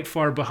actually quite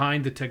far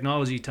behind the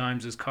technology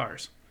times as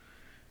cars.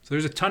 So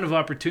there's a ton of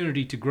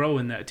opportunity to grow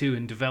in that too,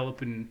 and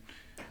develop and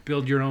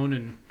build your own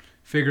and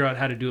figure out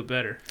how to do it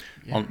better.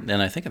 Yeah. Well,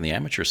 and I think on the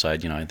amateur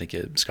side, you know, I think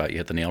Scott, you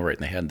hit the nail right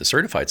in the head. The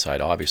certified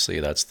side, obviously,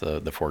 that's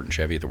the Ford and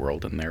Chevy of the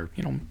world, and they're,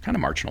 you know, kind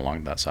of marching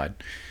along that side.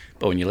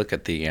 But when you look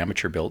at the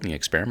amateur build and the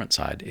experiment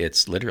side,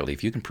 it's literally,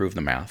 if you can prove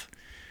the math,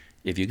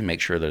 if you can make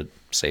sure that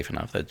it's safe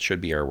enough, that it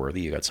should be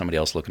airworthy, you got somebody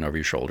else looking over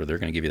your shoulder, they're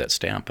going to give you that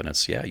stamp, and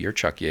it's, yeah, you're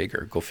Chuck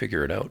Yeager, go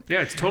figure it out.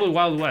 Yeah, it's totally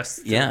Wild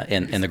West. Yeah,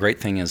 and the great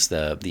thing is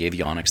the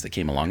avionics that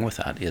came along with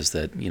that is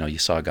that, you know, you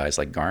saw guys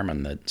like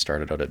Garmin that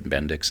started out at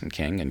Bendix and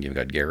King, and you've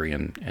got Gary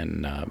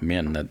and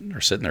Min that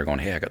are sitting there going,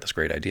 hey, I got this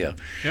great idea.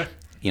 Yeah.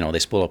 You know, they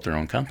split up their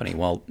own company.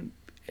 Well,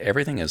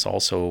 everything is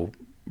also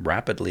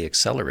rapidly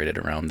accelerated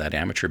around that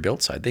amateur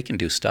build side. They can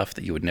do stuff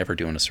that you would never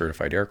do in a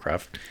certified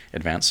aircraft,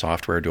 advanced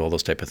software, do all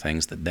those type of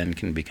things that then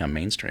can become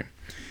mainstream.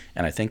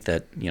 And I think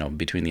that, you know,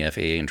 between the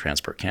FAA and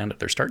Transport Canada,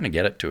 they're starting to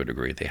get it to a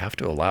degree. They have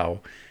to allow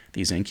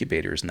these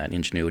incubators and that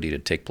ingenuity to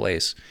take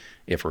place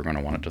if we're going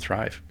to want it to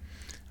thrive.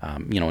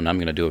 You know, and I'm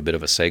going to do a bit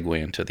of a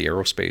segue into the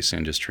aerospace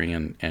industry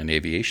and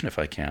aviation if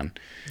I can.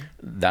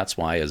 That's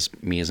why, as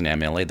an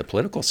MLA, the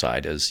political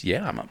side is,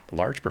 yeah, I'm a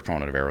large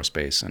proponent of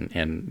aerospace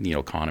and you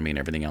know, economy and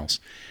everything else.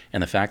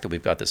 And the fact that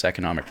we've got this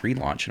economic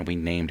relaunch and we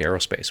named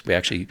aerospace. We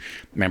actually,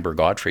 Member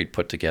Gottfried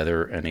put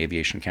together an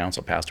aviation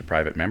council, passed a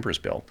private members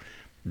bill.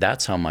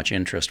 That's how much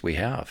interest we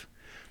have.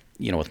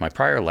 You know, with my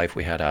prior life,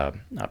 we had a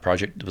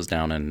project that was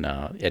down in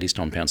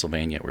Eddystone,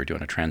 Pennsylvania. We were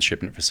doing a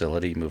transshipment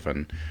facility,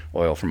 moving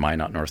oil from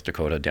Minot, North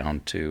Dakota, down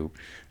to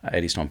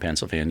Eddystone,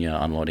 Pennsylvania,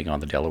 unloading on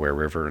the Delaware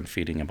River and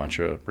feeding a bunch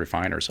of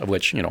refiners, of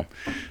which, you know,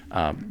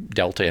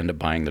 Delta ended up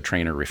buying the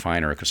Trainer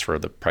refiner because for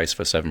the price of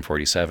a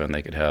 747,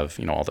 they could have,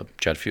 you know, all the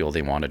jet fuel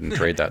they wanted and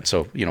trade that.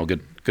 So, you know,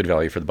 good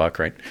value for the buck,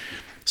 right?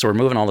 So we're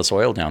moving all this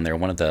oil down there.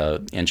 One of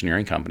the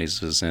engineering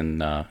companies is in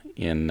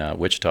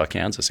Wichita,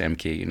 Kansas,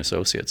 MK and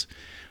Associates.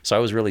 So I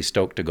was really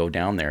stoked to go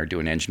down there, do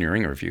an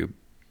engineering review.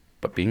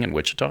 But being in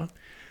Wichita,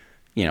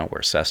 you know,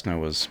 where Cessna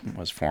was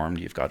formed,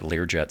 you've got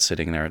Learjet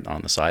sitting there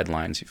on the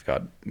sidelines, you've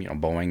got, you know,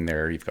 Boeing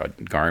there, you've got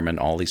Garmin,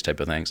 all these type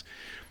of things.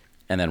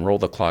 And then roll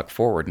the clock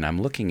forward, and I'm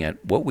looking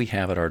at what we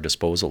have at our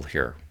disposal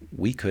here.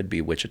 We could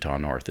be Wichita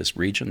North, this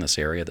region, this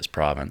area, this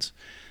province.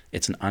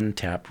 It's an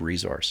untapped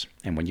resource.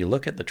 And when you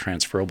look at the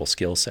transferable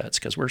skill sets,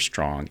 because we're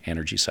strong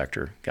energy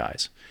sector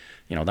guys,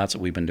 you know, that's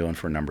what we've been doing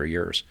for a number of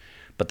years.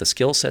 But the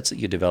skill sets that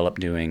you develop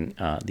doing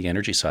the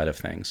energy side of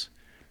things,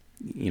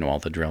 you know, all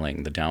the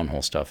drilling, the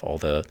downhole stuff, all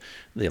the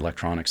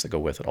electronics that go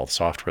with it, all the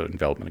software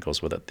development that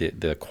goes with it,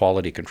 the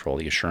quality control,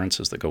 the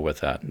assurances that go with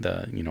that,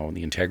 the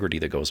integrity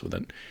that goes with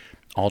it,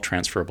 all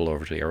transferable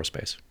over to the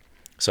aerospace.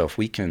 So if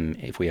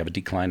we have a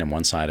decline in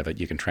one side of it,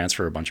 you can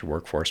transfer a bunch of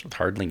workforce with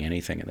hardly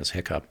anything in this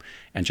hiccup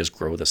and just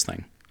grow this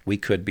thing. We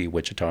could be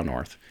Wichita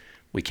North.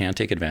 We can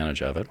take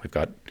advantage of it. We've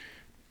got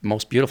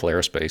most beautiful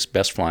airspace,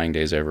 best flying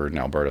days ever in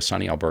Alberta.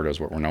 Sunny Alberta is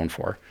what we're known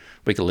for.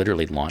 We could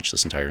literally launch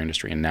this entire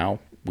industry. And now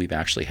we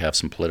actually have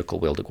some political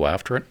will to go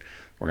after it.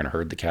 We're going to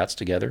herd the cats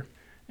together,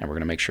 and we're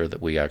going to make sure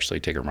that we actually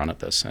take a run at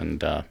this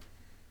and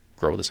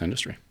grow this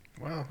industry.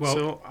 Wow. Well-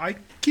 So I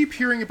keep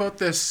hearing about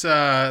this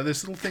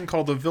this little thing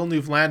called the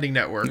Villeneuve Landing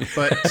Network,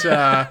 but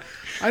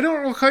I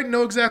don't quite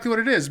know exactly what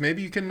it is.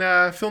 Maybe you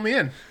can fill me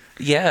in.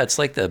 Yeah, it's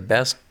like the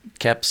best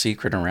kept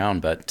secret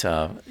around. But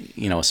so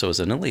as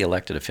a newly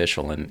elected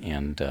official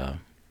and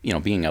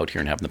being out here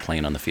and having the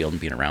plane on the field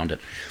and being around it,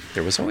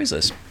 there was always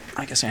this,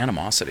 I guess,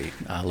 animosity,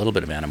 a little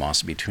bit of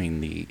animosity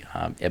between the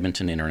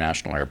Edmonton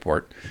International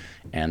Airport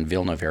and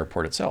Villeneuve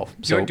Airport itself.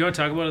 Do you want to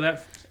talk about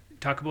that?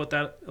 Talk about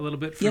that a little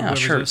bit. For Yeah, whoever's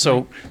sure.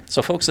 listening?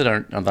 So folks that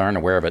aren't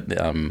aware of it,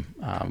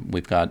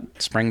 we've got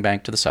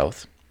Springbank to the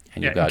south,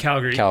 and you've in got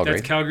Calgary.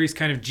 That's Calgary's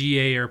kind of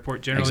GA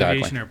airport, General Exactly.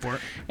 Aviation Airport.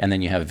 And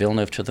then you have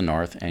Villeneuve to the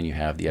north, and you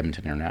have the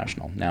Edmonton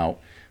International. Now,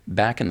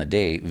 back in the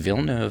day,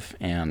 Villeneuve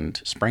and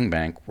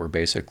Springbank were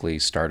basically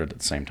started at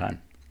the same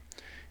time.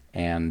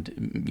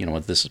 And,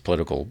 this is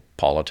political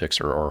politics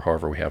or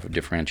however we have a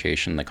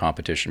differentiation, the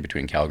competition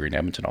between Calgary and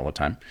Edmonton all the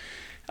time.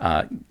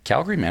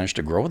 Calgary managed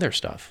to grow their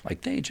stuff.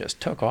 Like, they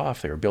just took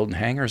off. They were building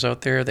hangars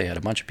out there. They had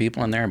a bunch of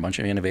people in there, a bunch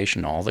of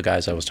innovation. All the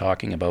guys I was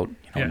talking about,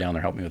 down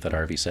there helped me with that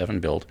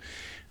RV7 build.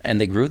 And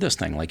they grew this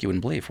thing like you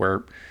wouldn't believe,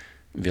 where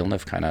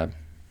Villeneuve kind of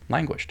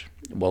languished.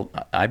 Well,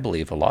 I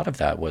believe a lot of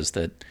that was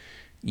that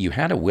you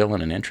had a will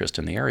and an interest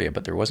in the area,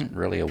 but there wasn't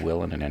really a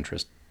will and an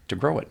interest to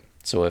grow it.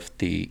 So if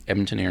the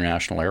Edmonton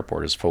International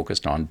Airport is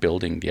focused on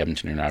building the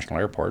Edmonton International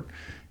Airport,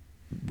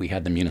 we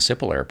had the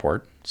municipal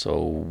airport,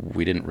 so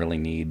we didn't really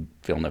need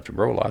Villeneuve to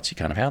grow lots. You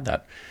kind of had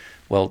that.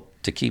 Well,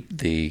 to keep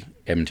the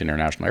Edmonton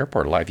International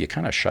Airport alive, you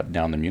kind of shut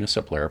down the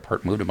municipal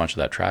airport, moved a bunch of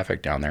that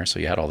traffic down there, so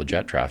you had all the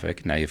jet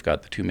traffic. Now you've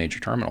got the two major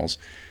terminals,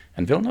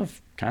 and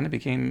Villeneuve kind of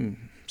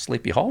became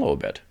Sleepy Hollow a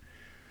bit.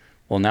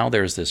 Well, now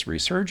there's this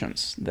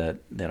resurgence that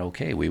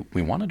okay, we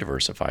want to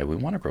diversify, we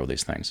want to grow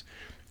these things.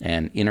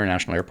 And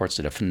international airports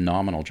did a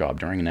phenomenal job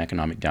during an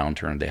economic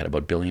downturn. They had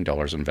about $1 billion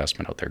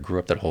investment out there, grew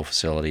up that whole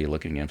facility,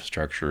 looking at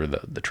infrastructure,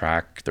 the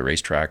track, the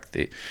racetrack,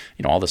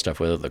 all the stuff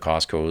with it, the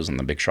Costco's and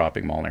the big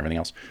shopping mall and everything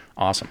else.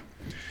 Awesome.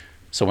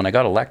 So when I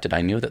got elected,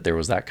 I knew that there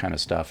was that kind of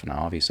stuff, and I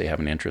obviously have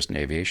an interest in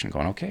aviation,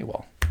 going, okay,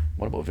 well,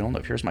 what about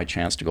Villeneuve? Here's my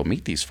chance to go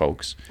meet these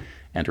folks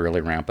and to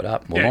really ramp it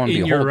up. Well, lo and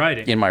in behold, your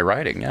riding. In my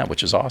riding, yeah,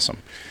 which is awesome.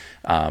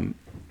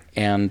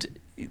 And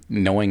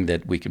knowing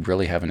that we could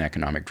really have an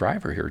economic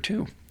driver here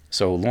too.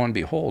 So lo and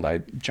behold, I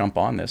jump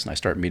on this and I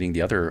start meeting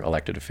the other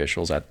elected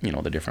officials at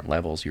the different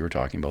levels you were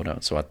talking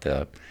about. So at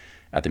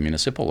the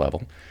municipal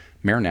level,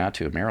 Mayor Lana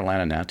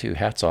Natu,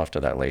 hats off to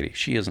that lady.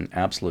 She is an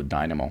absolute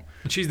dynamo.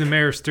 And she's the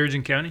mayor of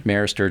Sturgeon County?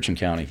 Mayor of Sturgeon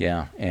County,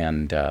 yeah.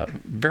 And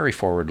very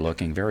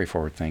forward-looking, very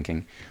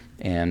forward-thinking.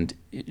 And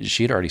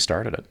she'd already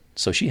started it.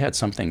 So she had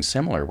something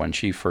similar when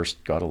she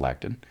first got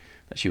elected,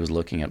 that she was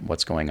looking at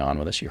what's going on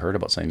with us. She heard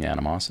about some of the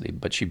animosity,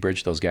 but she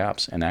bridged those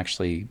gaps, and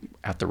actually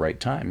at the right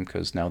time,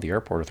 because now the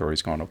airport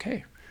authority's going,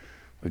 okay,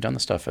 we've done the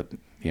stuff at the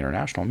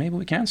international, maybe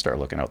we can start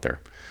looking out there.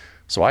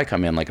 So I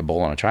come in like a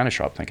bull in a china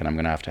shop thinking I'm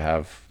going to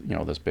have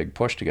this big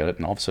push to get it,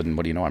 and all of a sudden,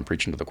 what do you know, I'm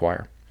preaching to the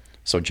choir.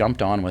 So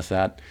jumped on with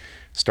that,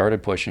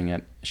 started pushing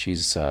it.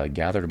 She's herding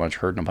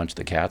a bunch of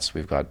the cats.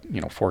 We've got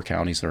 4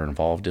 counties that are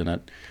involved in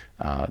it.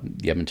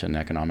 The Edmonton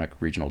Economic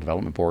Regional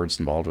Development Board's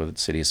involved with it,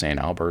 City of St.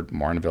 Albert,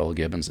 Marnville,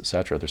 Gibbons,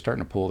 etc. They're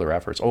starting to pool their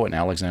efforts. Oh, and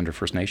Alexander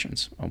First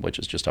Nations, which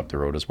is just up the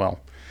road as well.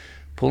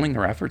 Pulling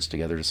their efforts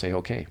together to say,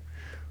 okay,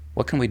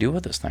 what can we do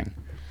with this thing?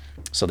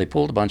 So they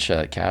pulled a bunch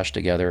of cash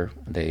together.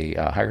 They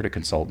hired a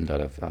consultant out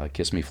of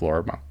Kissimmee,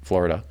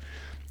 Florida,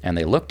 and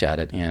they looked at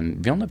it, and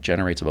Villeneuve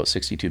generates about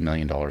 $62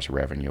 million of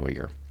revenue a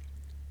year.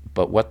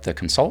 But what the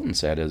consultant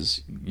said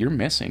is, you're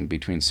missing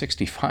between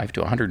 $65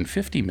 to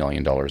 $150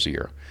 million a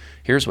year.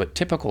 Here's what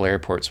typical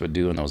airports would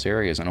do in those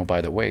areas. And oh, by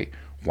the way,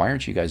 why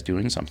aren't you guys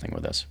doing something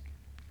with this?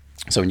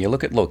 So when you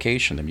look at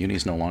location, the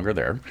Muni's no longer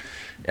there.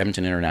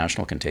 Edmonton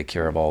International can take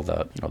care of all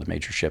the the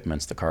major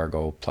shipments, the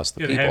cargo, plus the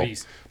people. The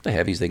heavies. The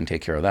heavies, they can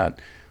take care of that.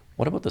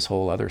 What about this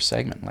whole other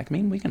segment?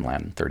 We can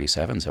land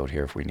 37s out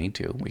here if we need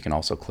to. We can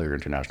also clear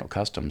international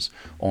customs.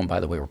 Oh, and by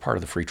the way, we're part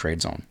of the free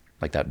trade zone.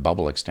 Like, that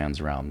bubble extends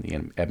around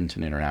the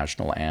Edmonton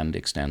International and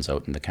extends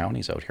out in the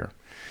counties out here.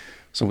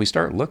 So we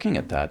start looking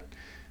at that.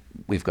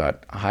 We've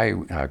got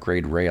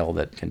high-grade rail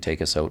that can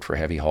take us out for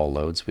heavy haul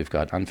loads. We've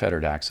got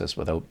unfettered access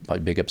without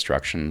big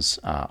obstructions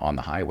on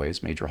the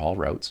highways, major haul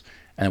routes.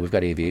 And then we've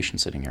got aviation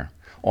sitting here.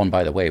 Oh, and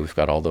by the way, we've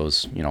got all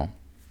those,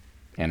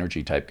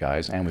 energy type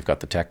guys, and we've got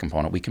the tech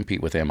component. We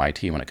compete with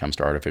MIT when it comes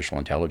to artificial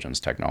intelligence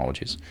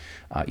technologies.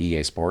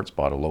 EA Sports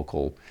bought a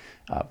local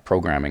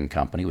programming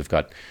company. We've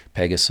got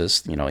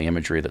Pegasus,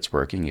 imagery that's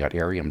working. You got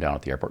Arium down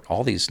at the airport.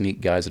 All these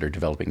neat guys that are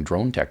developing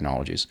drone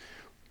technologies.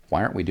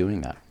 Why aren't we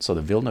doing that? So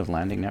the Villeneuve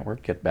Landing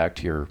Network, get back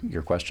to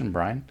your question,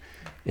 Brian,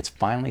 it's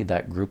finally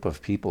that group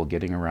of people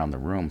getting around the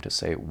room to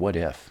say, what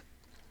if?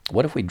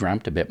 What if we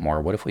dreamt a bit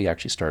more? What if we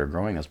actually started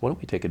growing this? What if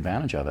we take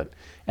advantage of it?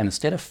 And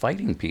instead of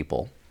fighting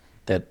people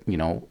that,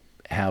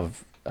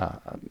 have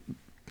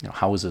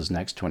houses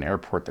next to an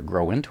airport that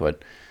grow into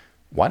it,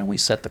 why don't we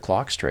set the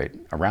clock straight?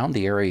 Around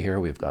the area here,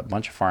 we've got a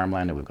bunch of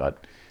farmland, and we've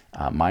got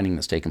mining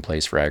that's taking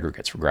place for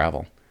aggregates, for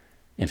gravel.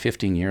 In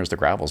 15 years, the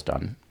gravel's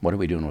done. What are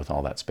we doing with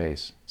all that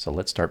space? So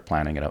let's start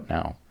planning it out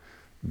now.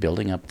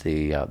 building up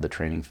the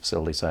training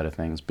facility side of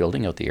things,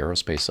 building out the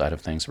aerospace side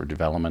of things for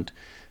development,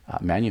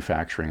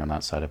 manufacturing on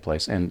that side of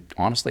place. And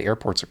honestly,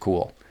 airports are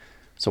cool.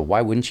 So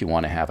why wouldn't you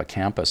want to have a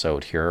campus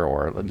out here,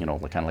 or kind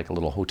of like a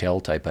little hotel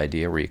type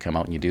idea where you come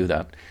out and you do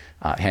that?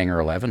 Hangar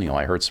 11,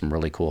 I heard some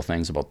really cool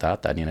things about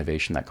that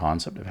innovation, that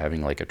concept of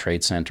having like a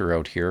trade center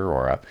out here,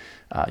 or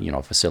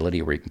a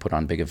facility where you can put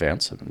on big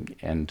events.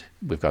 And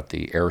we've got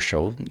the air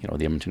show,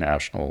 the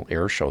International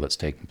Air Show that's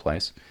taking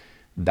place.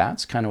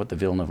 That's kind of what the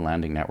Villeneuve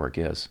Landing Network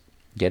is.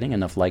 Getting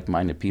enough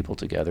like-minded people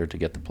together to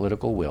get the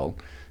political will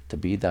to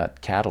be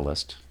that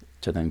catalyst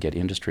to then get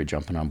industry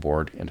jumping on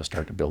board and to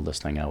start to build this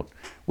thing out,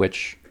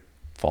 which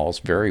falls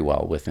very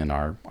well within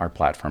our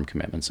platform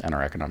commitments and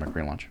our economic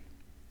relaunch.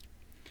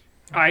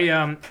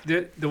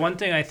 The one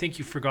thing I think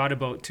you forgot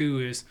about too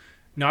is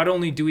not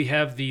only do we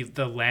have the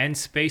land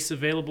space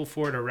available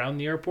for it around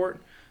the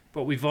airport,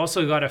 but we've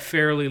also got a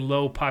fairly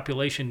low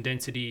population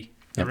density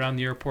around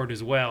the airport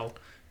as well.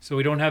 So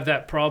we don't have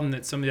that problem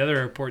that some of the other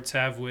airports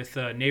have with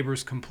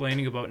neighbors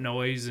complaining about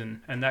noise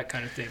and that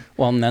kind of thing.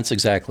 Well, and that's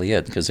exactly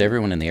it, because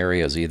everyone in the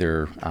area is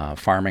either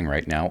farming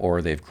right now,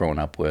 or they've grown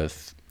up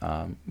with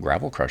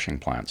gravel crushing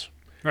plants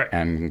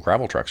and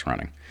gravel trucks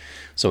running.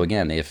 So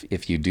again,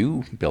 if you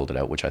do build it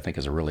out, which I think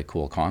is a really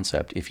cool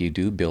concept, if you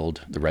do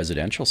build the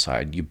residential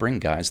side, you bring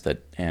guys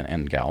that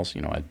and gals,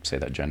 I'd say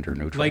that gender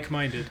neutral.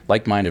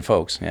 Like-minded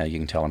folks. Yeah, you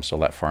can tell I'm still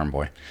that farm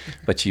boy.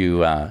 But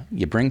you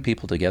bring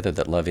people together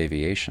that love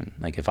aviation.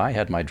 Like if I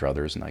had my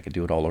druthers and I could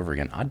do it all over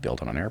again, I'd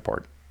build it on an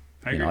airport.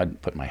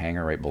 I'd put my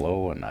hangar right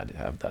below, and I'd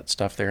have that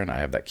stuff there, and I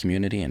have that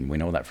community, and we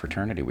know that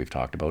fraternity we've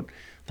talked about.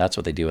 That's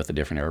what they do at the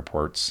different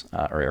airports,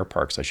 or air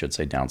parks, I should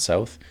say, down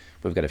south.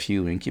 We've got a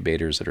few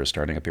incubators that are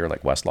starting up here,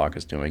 like Westlock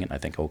is doing it, and I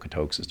think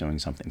Okotoks is doing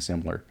something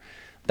similar.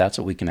 That's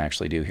what we can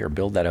actually do here.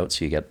 Build that out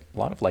so you get a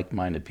lot of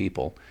like-minded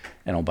people,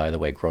 and oh, by the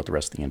way, grow out the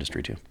rest of the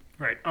industry too.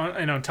 Right,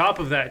 and on top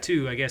of that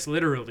too, I guess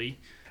literally,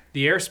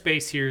 the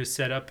airspace here is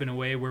set up in a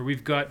way where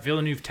we've got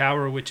Villeneuve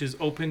Tower, which is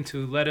open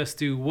to let us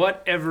do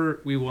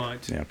whatever we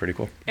want. Yeah, pretty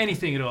cool.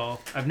 Anything at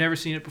all. I've never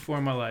seen it before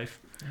in my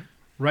life.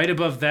 Right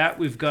above that,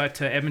 we've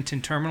got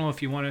Edmonton Terminal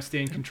if you want to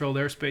stay in controlled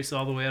airspace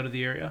all the way out of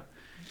the area.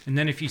 And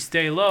then if you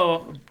stay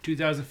low,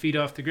 2,000 feet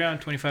off the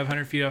ground,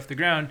 2,500 feet off the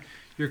ground,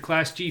 you're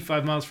Class G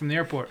 5 miles from the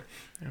airport.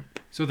 Yep.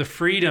 So the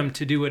freedom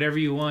to do whatever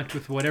you want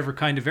with whatever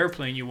kind of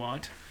airplane you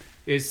want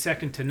is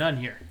second to none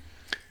here.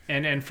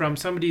 And from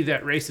somebody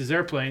that races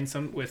airplanes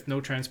with no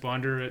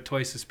transponder at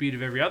twice the speed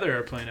of every other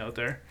airplane out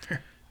there,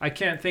 I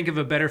can't think of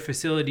a better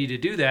facility to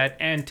do that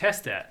and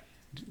test that,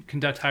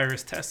 conduct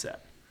high-risk tests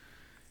at.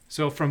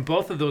 So from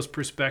both of those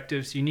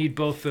perspectives, you need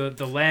both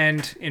the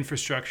land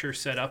infrastructure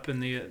set up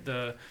and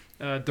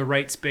the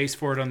right space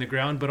for it on the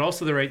ground, but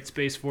also the right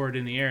space for it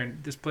in the air.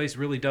 And this place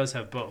really does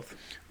have both.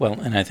 Well,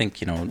 and I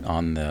think,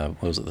 on the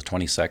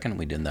 22nd,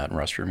 we did that in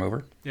Rust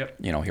Remover.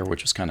 Yep. Here,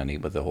 which was kind of neat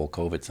with the whole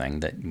COVID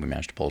thing, that we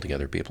managed to pull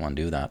together people and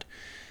do that.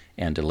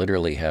 And to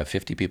literally have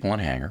 50 people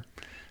in a hangar,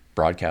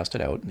 broadcast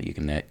it out, you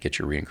can get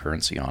your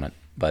recurrency on it.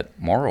 But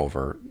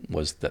moreover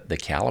was the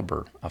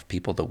caliber of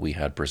people that we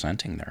had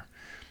presenting there.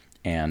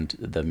 And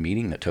the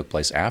meeting that took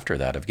place after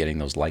that of getting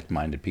those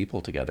like-minded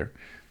people together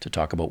to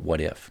talk about what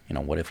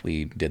if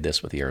we did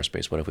this with the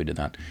aerospace, what if we did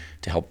that,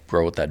 to help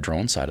grow with that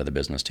drone side of the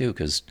business too.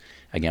 Because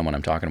again, when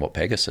I'm talking about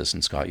Pegasus,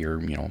 and Scott, you're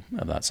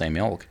of that same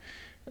ilk,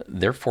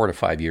 they're 4 to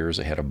 5 years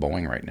ahead of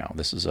Boeing right now.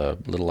 This is a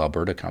little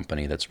Alberta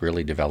company that's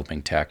really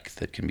developing tech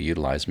that can be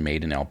utilized,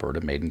 made in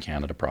Alberta, made in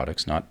Canada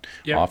products, not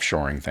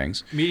offshoring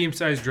things.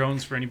 Medium-sized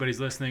drones for anybody's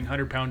listening,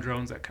 100-pound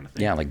drones, that kind of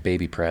thing. Yeah, like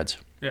baby Preds.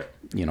 Yeah.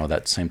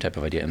 That same type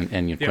of idea. And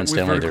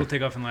coincidentally, with vertical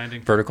takeoff and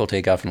landing. Vertical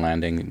takeoff and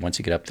landing. Once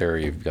you get up there,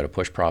 you've got a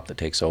push prop that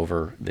takes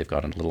over. They've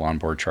got a little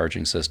onboard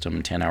charging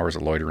system, 10 hours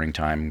of loitering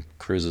time,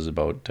 cruises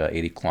about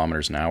 80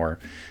 kilometers an hour,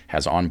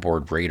 has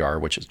onboard radar,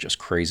 which is just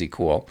crazy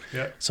cool.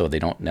 Yeah. So they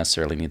don't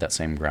necessarily need that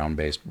same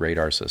ground-based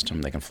radar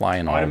system. They can fly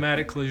in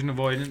automatic collision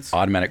avoidance,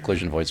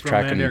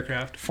 tracking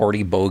aircraft.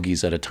 40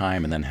 bogies at a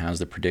time, and then has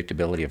the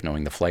predictability of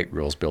knowing the flight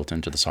rules built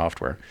into the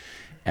software.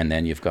 And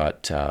then you've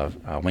got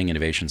Wing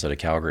Innovations out of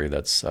Calgary,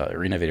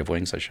 or Innovative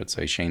Wings, I should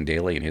say, Shane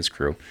Daly and his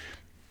crew,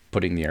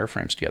 putting the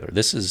airframes together.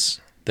 This is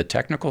the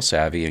technical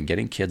savvy and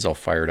getting kids all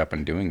fired up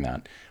and doing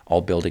that, all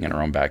building in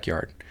our own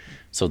backyard.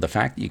 So the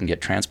fact that you can get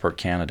Transport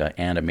Canada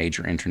and a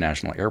major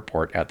international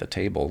airport at the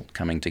table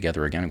coming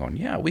together again and going,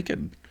 yeah, we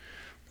could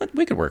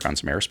work on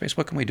some airspace.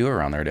 What can we do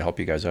around there to help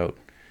you guys out?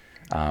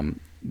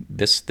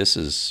 This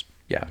is...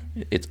 Yeah,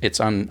 it's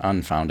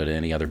unfounded in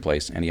any other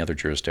place, any other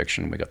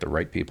jurisdiction. We got the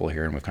right people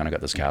here, and we've kind of got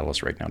this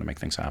catalyst right now to make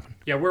things happen.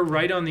 Yeah, we're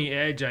right on the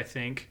edge, I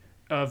think,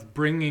 of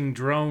bringing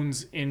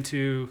drones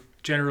into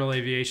general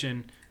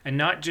aviation, and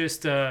not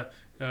just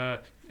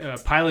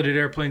piloted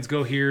airplanes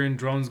go here and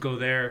drones go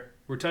there.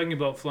 We're talking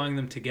about flying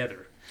them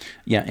together.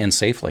 Yeah, and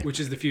safely.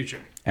 Which is the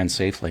future. And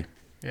safely.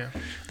 Yeah.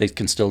 They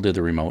can still do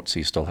the remote, so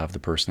you still have the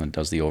person that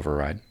does the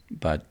override.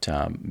 But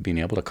being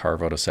able to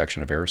carve out a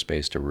section of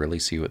airspace to really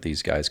see what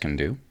these guys can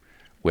do,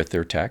 with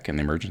their tech and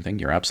the emergent thing.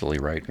 You're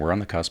absolutely right. We're on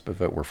the cusp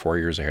of it. We're 4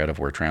 years ahead of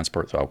where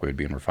transport thought we would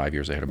be, and we're 5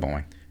 years ahead of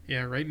Boeing.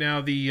 Yeah, right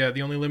now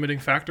the only limiting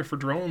factor for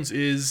drones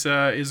is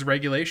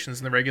regulations,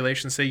 and the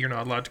regulations say you're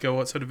not allowed to go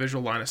outside a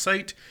visual line of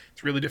sight.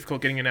 It's really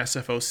difficult getting an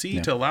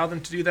SFOC to allow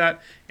them to do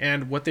that,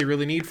 and what they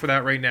really need for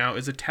that right now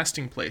is a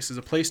testing place, is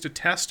a place to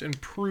test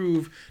and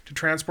prove to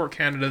Transport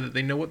Canada that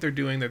they know what they're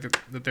doing,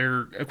 that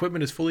their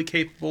equipment is fully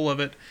capable of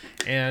it,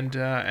 and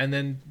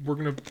then we're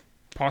going to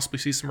possibly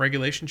see some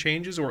regulation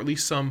changes, or at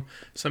least some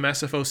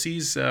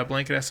SFOCs,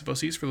 blanket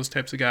SFOCs for those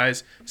types of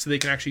guys, so they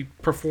can actually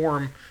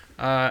perform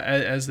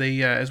as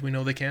we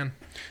know they can.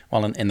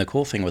 Well, and the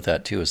cool thing with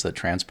that too is that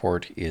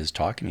Transport is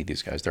talking to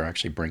these guys. They're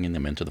actually bringing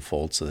them into the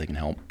fold so they can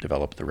help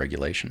develop the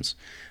regulations.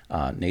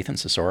 Nathan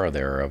Sisora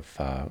there of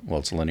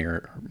it's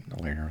Linear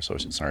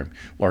Associates,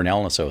 Lornell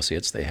and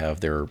Associates. They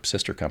have their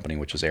sister company,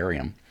 which is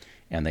Arium,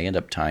 and they end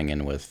up tying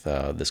in with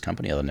this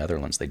company out of the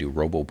Netherlands. They do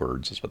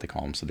robo-birds, is what they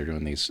call them. So they're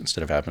doing these,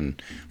 instead of having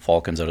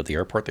falcons out at the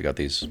airport, they got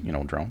these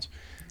drones.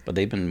 But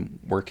they've been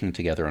working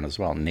together on it as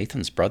well.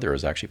 Nathan's brother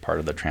is actually part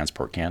of the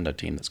Transport Canada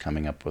team that's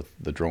coming up with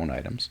the drone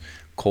items.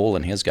 Cole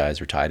and his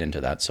guys are tied into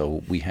that.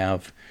 So we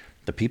have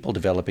the people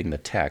developing the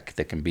tech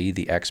that can be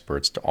the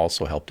experts to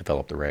also help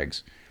develop the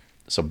regs.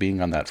 So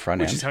being on that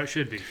front end. Which is how it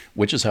should be.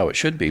 Which is how it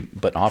should be,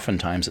 but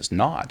oftentimes it's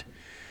not.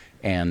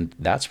 And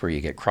that's where you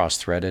get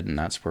cross-threaded, and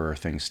that's where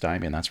things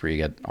stymie, and that's where you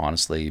get,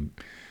 honestly,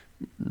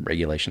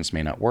 regulations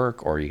may not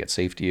work, or you get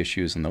safety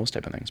issues and those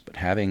type of things. But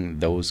having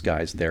those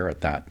guys there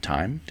at that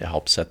time to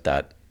help set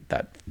that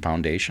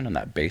foundation and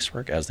that base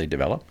work as they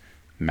develop,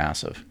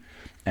 massive.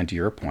 And to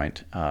your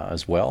point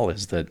as well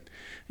is that,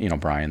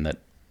 Brian, that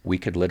we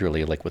could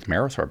literally, like with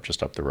Marathorpe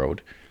just up the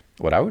road,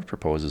 what I would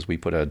propose is we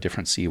put a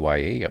different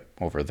CYA up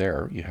over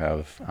there. You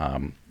have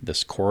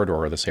this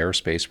corridor, this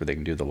airspace where they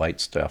can do the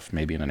light stuff,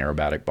 maybe in an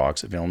aerobatic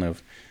box at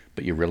Villeneuve,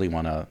 but you really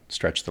want to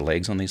stretch the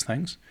legs on these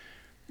things.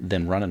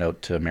 Then run it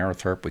out to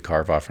Marathorpe. We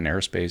carve off an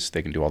airspace.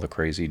 They can do all the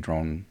crazy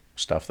drone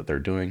stuff that they're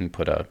doing,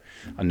 put a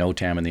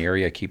NOTAM in the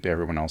area, keep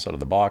everyone else out of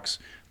the box.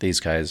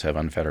 These guys have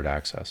unfettered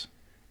access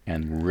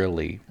and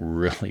really,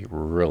 really,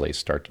 really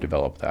start to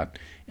develop that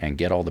and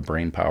get all the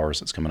brain powers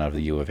that's coming out of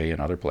the U of A and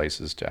other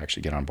places to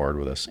actually get on board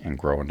with us and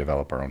grow and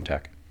develop our own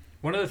tech.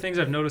 One of the things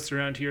I've noticed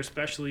around here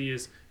especially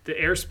is the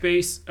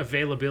airspace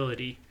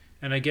availability,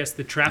 and I guess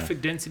the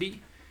traffic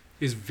density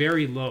is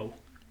very low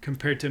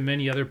compared to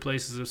many other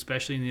places,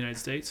 especially in the United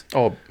States.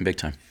 Oh, big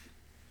time.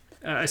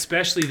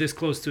 Especially this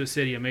close to a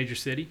city, a major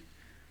city.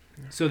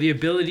 So the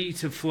ability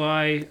to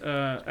fly,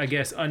 I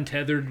guess,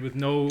 untethered with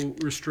no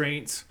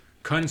restraints,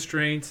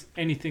 constraints,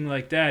 anything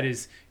like that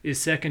is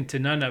second to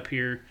none up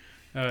here.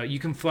 You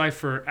can fly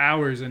for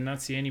hours and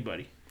not see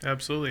anybody.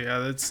 Absolutely,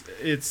 yeah.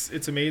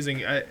 It's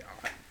amazing.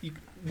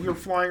 We're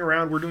flying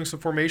around. We're doing some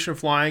formation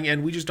flying,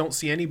 and we just don't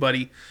see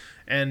anybody.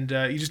 And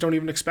you just don't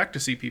even expect to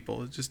see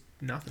people. It's just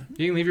nothing.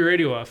 You can leave your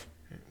radio off.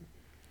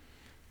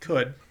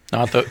 Could.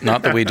 Not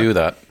that we do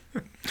that.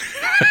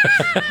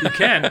 You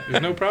can.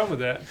 There's no problem with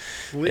that.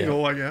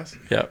 Legal, I guess.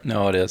 Yeah,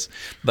 no, it is.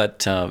 But,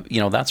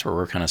 that's where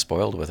we're kind of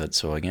spoiled with it.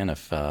 So, again,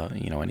 if,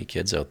 any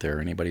kids out there,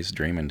 anybody's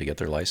dreaming to get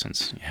their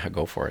license, yeah,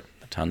 go for it.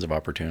 Tons of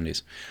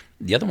opportunities.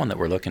 The other one that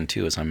we're looking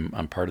to is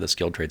I'm part of the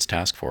Skilled Trades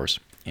Task Force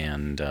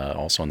and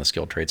also in the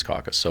Skilled Trades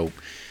Caucus. So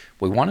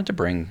we wanted to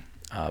bring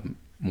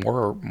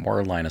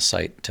more line of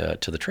sight to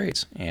the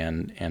trades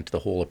and to the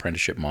whole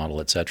apprenticeship model,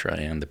 et cetera,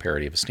 and the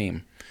parity of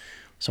esteem.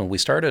 So we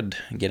started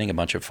getting a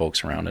bunch of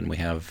folks around, and we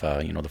have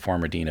the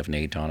former dean of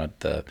NAIT on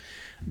it, the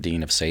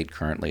dean of SAIT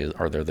currently,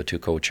 are there the two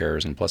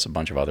co-chairs, and plus a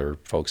bunch of other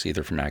folks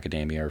either from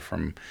academia or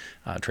from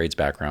trades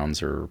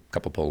backgrounds, or a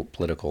couple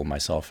political,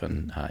 myself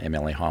and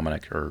MLA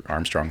Hominick or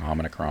Armstrong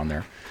Hominick are on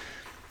there.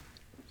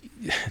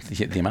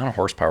 The amount of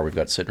horsepower we've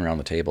got sitting around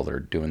the table that are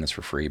doing this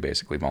for free,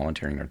 basically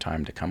volunteering their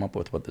time to come up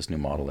with what this new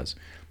model is.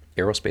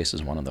 Aerospace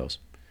is one of those.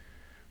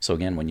 So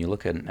again, when you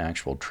look at an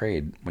actual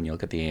trade, when you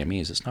look at the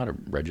AMEs, it's not a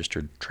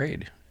registered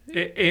trade.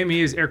 AME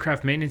is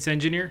aircraft maintenance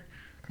engineer,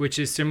 which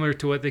is similar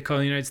to what they call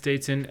in the United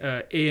States in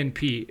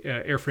A&P,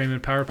 airframe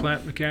and power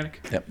plant mechanic.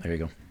 Yep, there you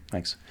go.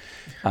 Thanks.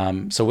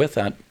 So with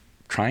that,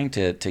 trying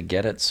to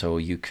get it so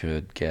you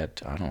could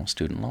get,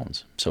 student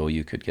loans, so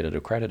you could get it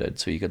accredited,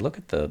 so you could look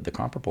at the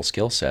comparable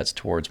skill sets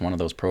towards one of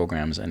those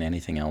programs and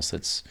anything else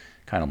that's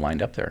kind of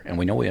lined up there. And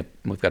we know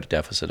we've got a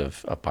deficit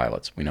of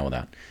pilots. We know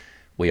that.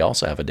 We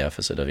also have a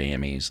deficit of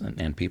AMEs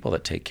and people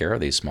that take care of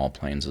these small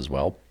planes as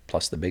well,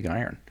 plus the big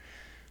iron.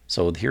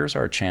 So here's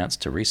our chance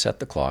to reset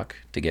the clock,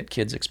 to get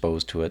kids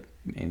exposed to it,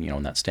 and,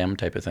 in that STEM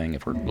type of thing.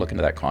 If we're looking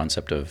at that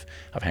concept of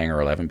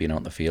Hangar 11 being out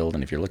in the field,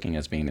 and if you're looking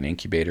as being an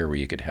incubator where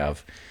you could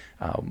have,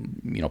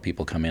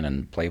 people come in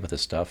and play with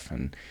this stuff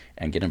and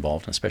get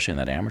involved, and especially in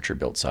that amateur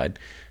built side,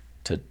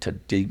 to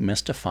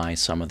demystify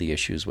some of the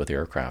issues with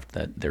aircraft,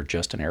 that they're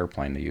just an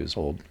airplane, to use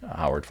old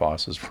Howard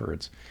Foss's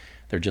words.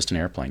 They're just an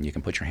airplane. You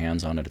can put your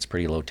hands on it. It's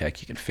pretty low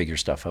tech. You can figure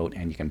stuff out,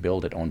 and you can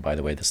build it. Oh, and by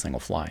the way, this thing will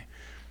fly.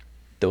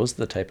 Those are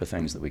the type of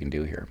things that we can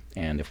do here.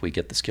 And if we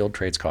get the Skilled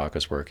Trades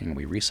Caucus working,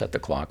 we reset the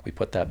clock, we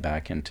put that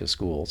back into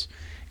schools,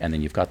 and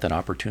then you've got that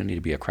opportunity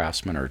to be a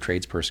craftsman or a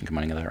tradesperson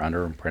coming together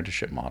under an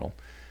apprenticeship model,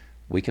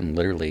 we can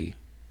literally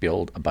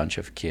build a bunch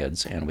of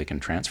kids and we can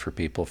transfer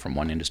people from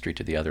one industry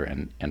to the other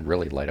and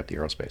really light up the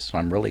aerospace. So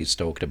I'm really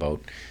stoked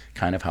about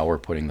kind of how we're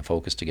putting the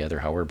focus together,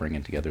 how we're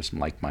bringing together some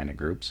like-minded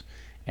groups,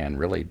 and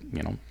really,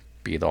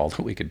 be all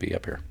that we could be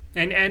up here.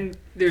 And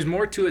there's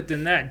more to it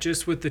than that,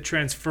 just with the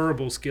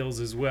transferable skills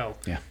as well.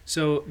 Yeah.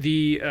 So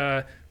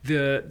the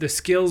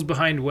skills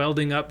behind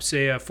welding up,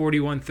 say, a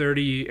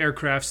 4130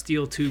 aircraft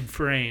steel tube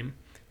frame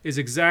is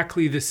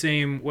exactly the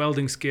same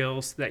welding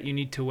skills that you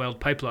need to weld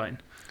pipeline.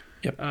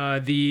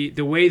 Yep.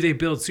 The way they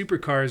build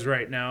supercars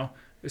right now,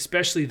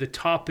 especially the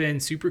top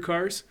end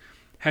supercars,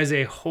 has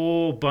a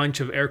whole bunch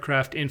of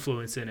aircraft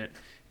influence in it,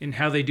 in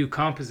how they do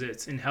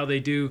composites, and how they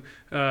do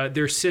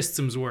their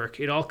systems work.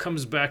 It all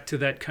comes back to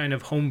that kind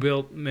of home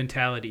built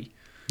mentality.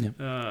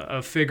 Yep.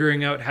 Of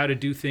figuring out how to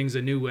do things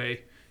a new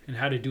way and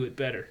how to do it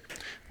better.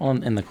 Well,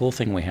 and the cool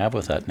thing we have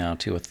with that now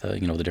too, with the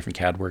the different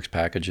CADWorks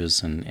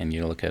packages, and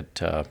you look at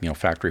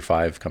Factory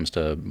 5 comes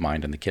to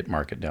mind in the kit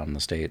market down in the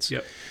States.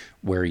 Yep.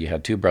 Where you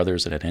had two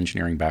brothers that had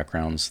engineering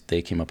backgrounds,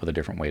 they came up with a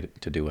different way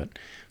to do it.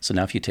 So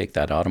now if you take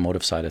that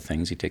automotive side of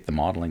things, you take the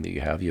modeling that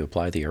you have, you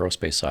apply the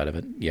aerospace side of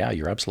it, yeah,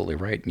 you're absolutely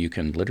right. You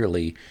can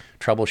literally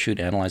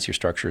troubleshoot, analyze your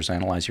structures,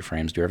 analyze your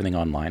frames, do everything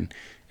online,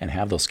 and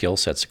have those skill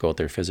sets to go out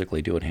there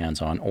physically, do it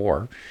hands-on.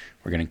 Or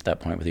we're getting to that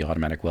point with the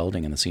automatic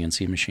welding and the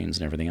CNC machines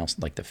and everything else,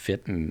 like the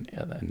fit and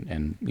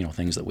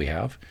things that we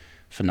have.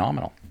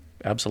 Phenomenal.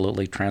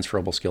 Absolutely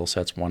transferable skill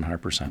sets,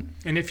 100%.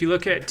 And if you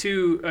look at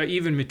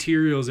even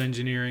materials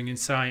engineering and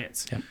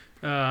science,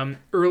 Yep.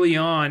 Early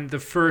on, the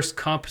first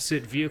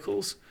composite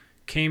vehicles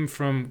came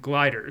from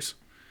gliders,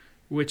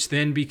 which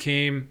then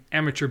became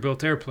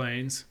amateur-built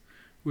airplanes,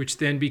 which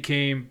then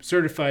became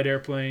certified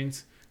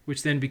airplanes,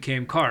 which then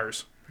became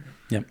cars.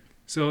 Yep.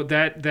 So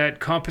that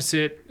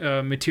composite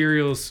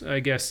materials,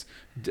 I guess,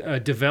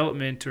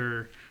 development,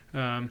 or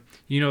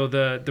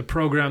the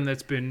program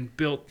that's been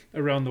built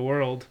around the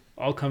world,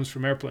 all comes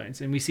from airplanes.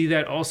 And we see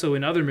that also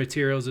in other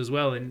materials as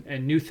well,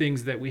 and new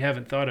things that we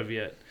haven't thought of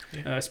yet,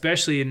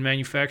 especially in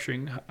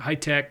manufacturing,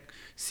 high-tech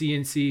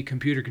CNC,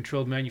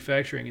 computer-controlled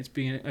manufacturing. It's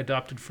being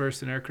adopted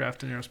first in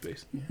aircraft and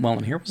aerospace. Well,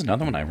 and here was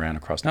another one I ran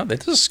across. Now,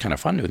 this is kind of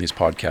fun doing these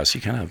podcasts.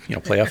 You kind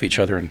of play off each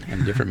other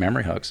in different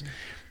memory hooks.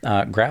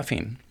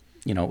 Graphene.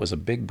 It was a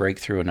big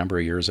breakthrough a number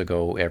of years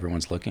ago.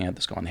 Everyone's looking at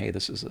this going, hey,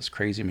 this is this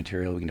crazy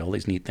material. We can do all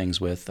these neat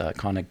things with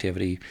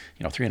connectivity,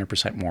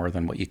 300% more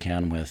than what you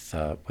can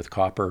with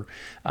copper.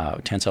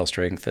 Tensile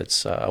strength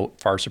that's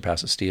far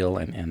surpasses steel,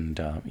 and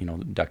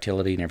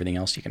ductility and everything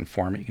else. You can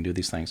form it, you can do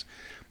these things.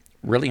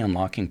 Really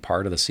unlocking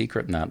part of the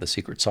secret in that. The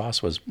secret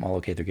sauce was, well,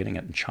 okay, they're getting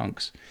it in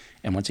chunks.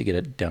 And once you get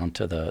it down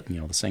to the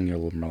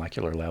singular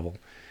molecular level,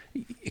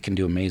 it can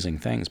do amazing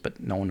things, but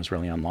no one was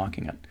really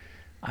unlocking it.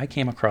 I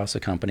came across a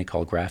company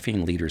called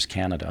Graphene Leaders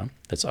Canada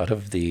that's out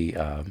of the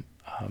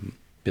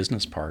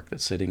business park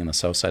that's sitting in the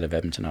south side of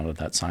Edmonton, out of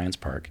that science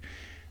park,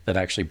 that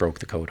actually broke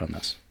the code on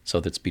this.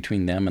 So that's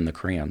between them and the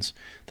Koreans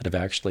that have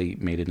actually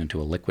made it into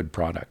a liquid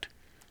product.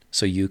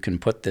 So you can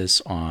put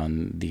this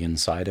on the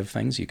inside of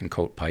things. You can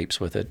coat pipes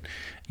with it.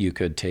 You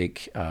could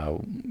take,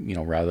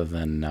 rather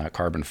than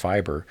carbon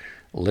fiber,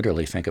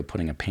 literally think of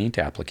putting a paint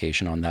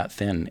application on that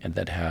thin and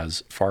that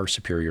has far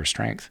superior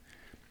strength.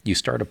 You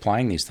start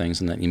applying these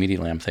things, and then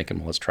immediately I'm thinking,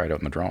 well, let's try it out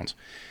in the drones.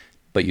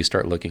 But you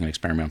start looking at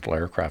experimental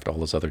aircraft, all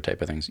those other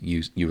type of things.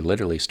 You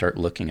literally start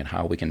looking at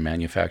how we can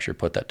manufacture,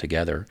 put that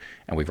together,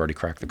 and we've already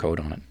cracked the code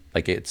on it.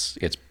 Like it's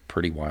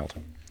pretty wild.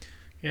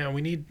 Yeah,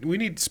 we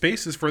need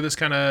spaces for this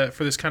kind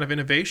of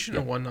innovation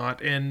and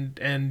whatnot,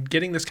 and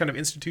getting this kind of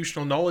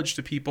institutional knowledge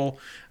to people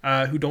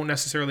who don't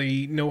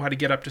necessarily know how to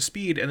get up to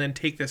speed, and then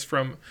take this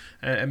from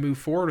and move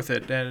forward with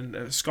it.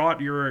 And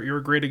Scott, you're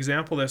a great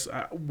example of this.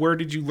 Where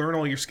did you learn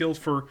all your skills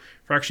for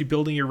actually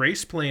building your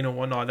race plane and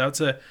whatnot?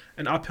 That's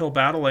an uphill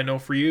battle, I know,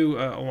 for you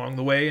along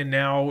the way, and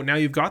now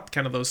you've got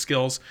kind of those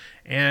skills.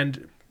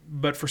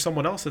 But for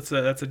someone else,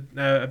 that's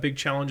a big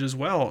challenge as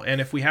well.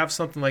 And if we have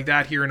something like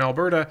that here in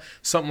Alberta,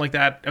 something like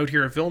that out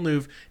here at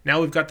Villeneuve,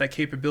 now we've got that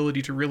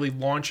capability to really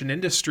launch an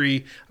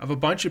industry of a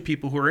bunch of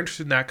people who are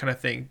interested in that kind of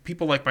thing.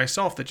 People like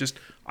myself that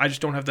I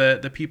just don't have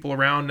the people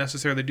around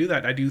necessarily to do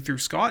that. I do through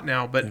Scott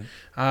now, but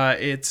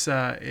it's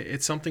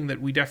something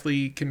that we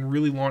definitely can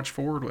really launch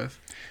forward with.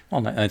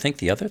 Well, I think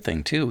the other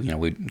thing too,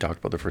 we talked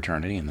about the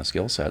fraternity and the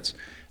skill sets.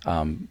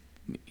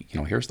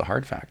 Here's the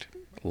hard fact.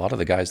 A lot of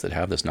the guys that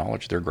have this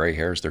knowledge, they're gray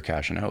hairs, they're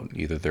cashing out.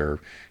 Either they're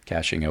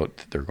cashing out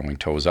that they're going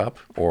toes up,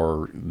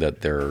 or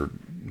that they're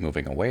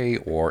moving away,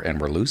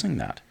 and we're losing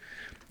that.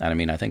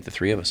 And I think the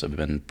three of us have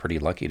been pretty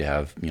lucky to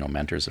have,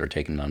 mentors that are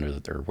taken under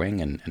their wing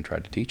and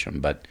tried to teach them.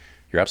 But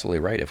you're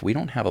absolutely right. If we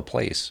don't have a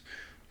place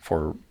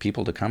for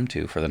people to come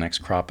to for the next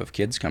crop of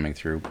kids coming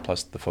through,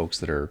 plus the folks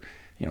that are,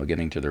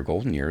 getting to their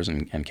golden years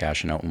and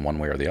cashing out in one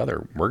way or the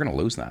other, we're going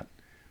to lose that.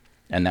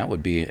 And that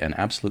would be an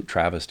absolute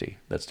travesty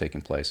that's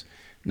taking place.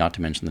 not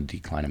to mention the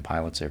decline in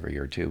pilots every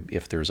year too.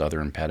 If there's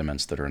other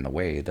impediments that are in the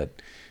way,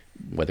 that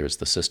whether it's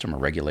the system or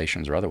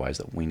regulations or otherwise,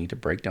 that we need to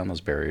break down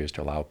those barriers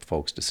to allow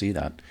folks to see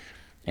that.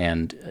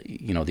 And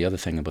the other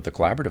thing about the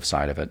collaborative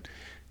side of it,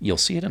 you'll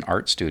see it in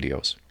art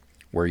studios,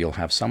 where you'll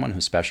have someone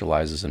who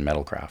specializes in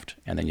metalcraft,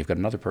 and then you've got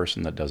another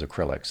person that does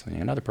acrylics, and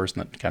another person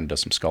that kind of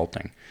does some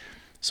sculpting.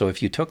 So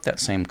if you took that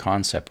same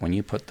concept, when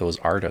you put those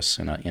artists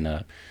in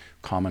a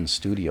common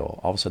studio,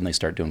 all of a sudden they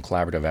start doing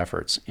collaborative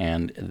efforts,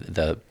 and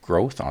the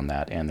growth on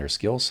that and their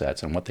skill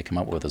sets and what they come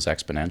up with is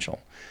exponential.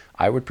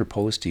 I would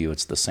propose to you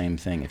it's the same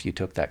thing. If you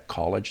took that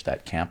college,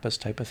 that campus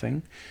type of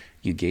thing,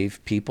 you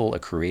gave people a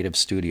creative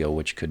studio,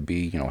 which could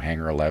be,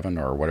 Hangar 11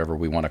 or whatever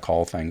we want to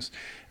call things,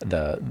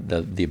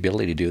 the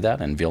ability to do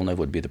that, and Villeneuve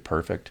would be the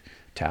perfect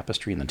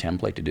tapestry and the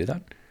template to do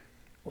that.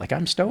 Like,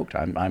 I'm stoked.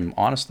 I'm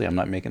honestly, I'm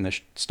not making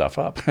this stuff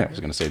up. I was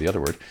going to say the other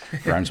word,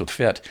 rhymes with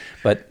fit.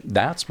 But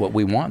that's what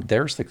we want.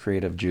 There's the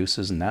creative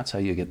juices, and that's how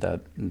you get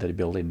the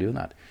ability to do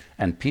that.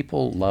 And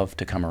people love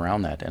to come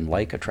around that, and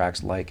like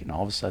attracts like, and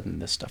all of a sudden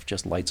this stuff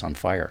just lights on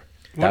fire.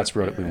 That's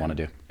what we want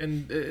to do.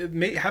 And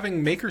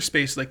having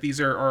makerspace like these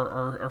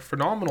are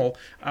phenomenal.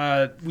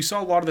 We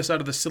saw a lot of this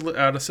out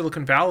of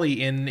Silicon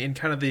Valley in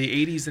kind of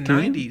the 80s and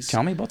 90s.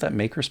 Tell me about that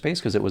makerspace,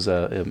 because it was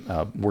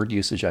a word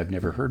usage I've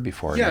never heard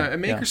before. Yeah, a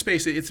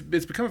makerspace,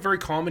 it's become very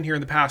common here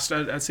in the past,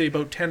 I'd say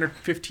about 10 or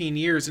 15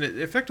 years, and it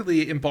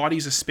effectively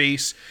embodies a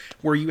space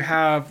where you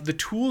have the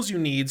tools you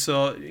need.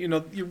 So,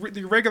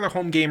 your regular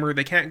home gamer,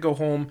 they can't go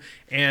home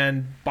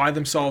and buy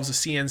themselves a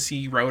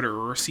CNC router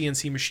or a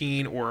CNC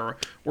machine or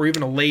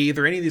even a lathe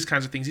or any of these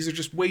kinds of things. These are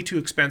just way too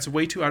expensive,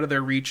 way too out of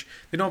their reach.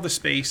 They don't have the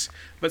space.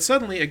 But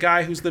suddenly, a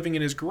guy who's living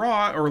in his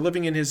garage or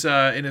living in his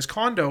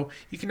condo,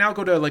 he can now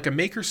go to like a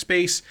maker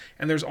space,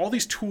 and there's all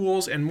these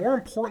tools, and more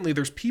importantly,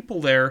 there's people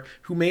there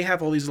who may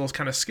have all these little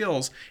kind of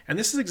skills. And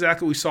this is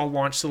exactly what we saw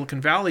launch Silicon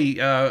Valley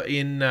back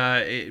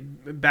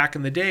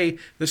in the day.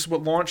 This is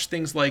what launched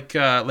things like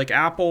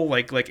Apple,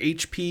 like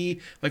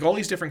HP, like all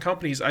these different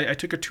companies. I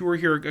took a tour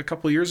here a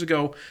couple of years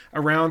ago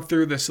around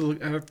through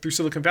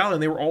Silicon Valley,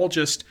 and they were all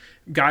just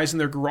guys in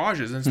their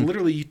garages, and it's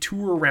literally, you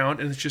tour around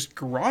and it's just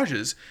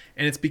garages,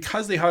 and it's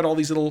because they had all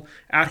these little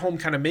at-home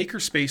kind of maker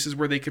spaces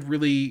where they could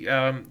really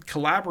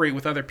collaborate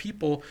with other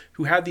people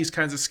who had these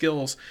kinds of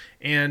skills.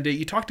 And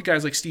you talk to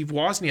guys like Steve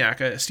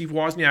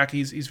Wozniak.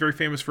 He's very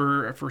famous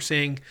for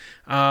saying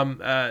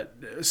some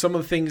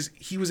of the things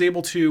he was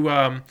able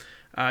to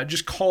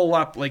just call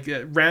up like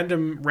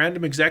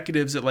random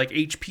executives at like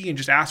HP and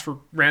just ask for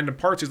random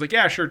parts. He's like,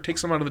 yeah, sure, take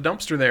some out of the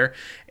dumpster there.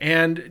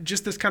 And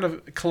just this kind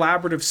of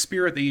collaborative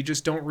spirit that you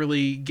just don't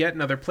really get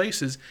in other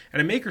places.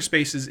 And a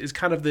makerspace is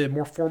kind of the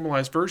more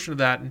formalized version of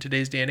that in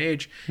today's day and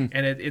age.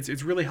 And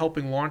it's really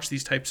helping launch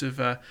these types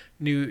of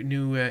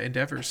new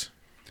endeavors.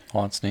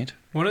 Well, that's neat.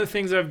 One of the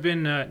things I've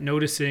been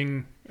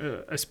noticing,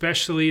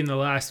 especially in the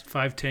last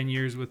 5-10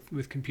 years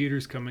with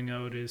computers coming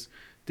out, is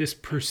this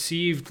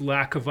perceived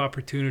lack of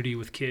opportunity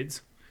with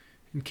kids,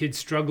 and kids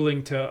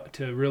struggling to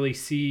really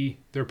see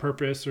their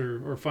purpose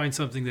or find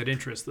something that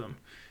interests them.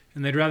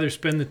 And they'd rather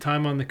spend the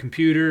time on the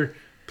computer,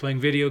 playing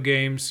video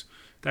games,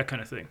 that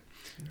kind of thing.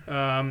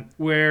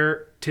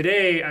 Where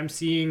today I'm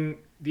seeing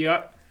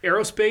the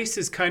aerospace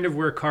is kind of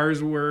where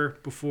cars were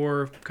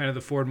before, kind of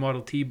the Ford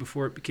Model T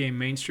before it became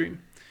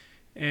mainstream.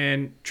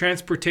 And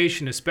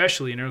transportation,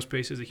 especially in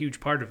aerospace, is a huge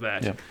part of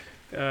that. Yep.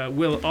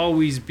 Will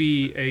always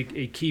be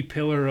a key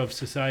pillar of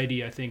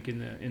society, I think,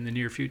 in the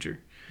near future.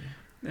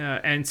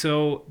 And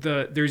so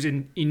there's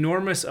an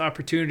enormous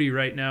opportunity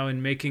right now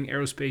in making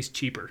aerospace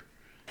cheaper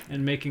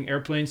and making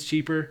airplanes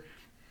cheaper,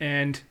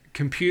 and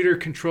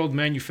computer-controlled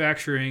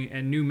manufacturing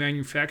and new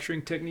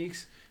manufacturing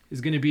techniques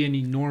is going to be an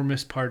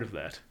enormous part of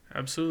that.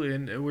 Absolutely,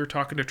 and we were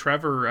talking to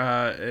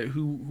Trevor,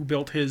 who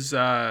built his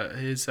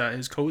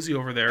cozy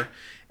over there,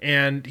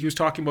 and he was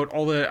talking about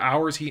all the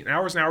hours and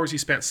hours he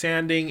spent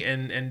sanding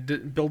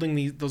and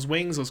building those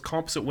wings, those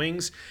composite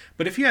wings.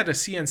 But if he had a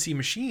CNC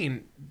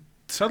machine,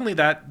 suddenly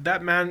that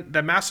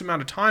massive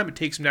amount of time it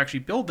takes him to actually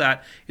build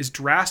that is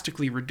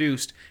drastically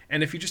reduced.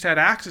 And if you just had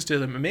access to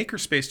them, a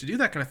makerspace to do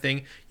that kind of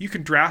thing, you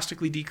can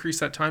drastically decrease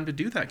that time to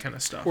do that kind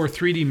of stuff. Or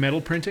 3D metal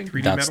printing.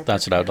 That's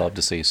what I'd love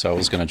to see. So I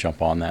was going to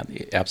jump on that.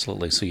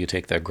 Absolutely. So you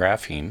take that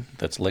graphene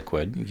that's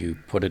liquid, you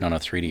put it on a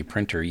 3D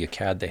printer, you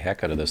CAD the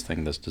heck out of this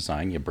thing, this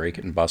design, you break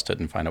it and bust it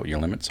and find out what your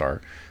limits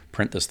are,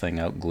 print this thing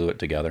out, glue it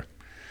together.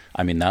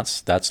 I mean,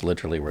 that's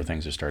literally where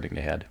things are starting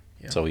to head.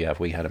 Yeah. So if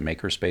we had a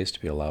makerspace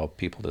to allow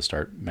people to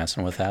start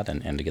messing with that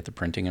and to get the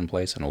printing in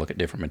place and look at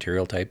different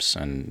material types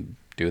and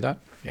do that,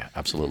 yeah,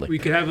 absolutely. We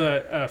could have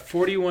a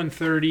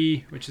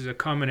 4130, which is a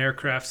common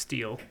aircraft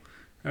steel,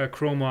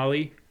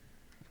 chromoly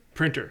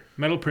printer,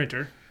 metal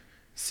printer,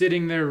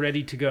 sitting there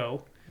ready to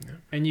go,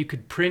 and you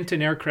could print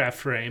an aircraft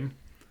frame,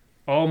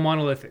 all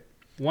monolithic,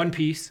 one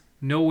piece,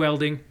 no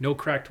welding, no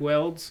cracked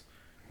welds,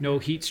 no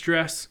heat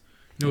stress,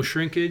 no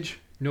shrinkage,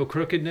 no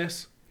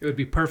crookedness. It would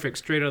be perfect,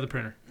 straight out of the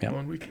printer. Yep. Well,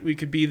 and we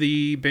could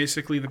be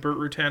basically the Burt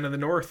Rutan of the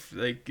North,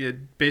 like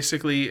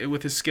basically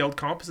with his scaled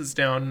composites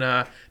down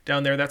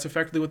there. That's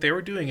effectively what they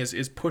were doing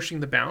is pushing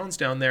the bounds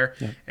down there.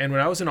 Yep. And when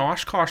I was in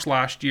Oshkosh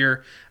last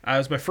year, it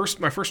was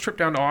my first trip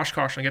down to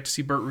Oshkosh, and I got to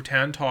see Burt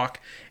Rutan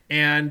talk.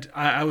 And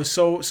I was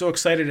so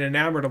excited and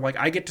enamored. I'm like,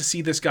 I get to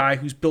see this guy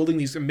who's building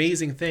these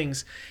amazing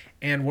things.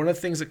 And one of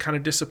the things that kind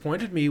of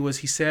disappointed me was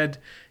he said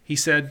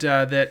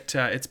that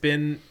it's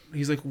been,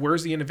 he's like,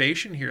 where's the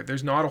innovation here?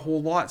 There's not a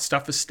whole lot.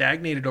 Stuff has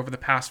stagnated over the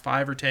past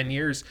 5 or 10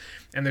 years,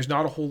 and there's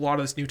not a whole lot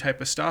of this new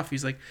type of stuff.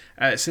 He's like,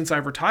 since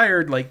I've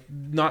retired, like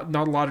not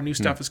a lot of new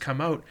stuff has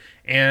come out.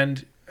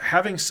 And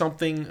having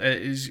something,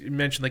 as you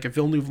mentioned, like a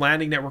Villeneuve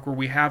Landing Network, where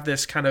we have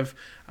this kind of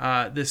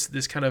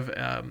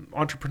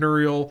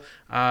entrepreneurial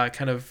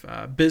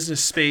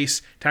business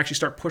space to actually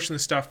start pushing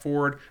this stuff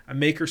forward, a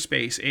maker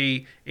space,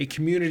 a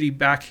community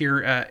back here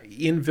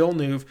in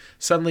Villeneuve.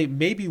 Suddenly,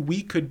 maybe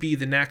we could be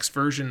the next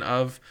version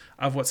of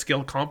what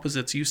Scaled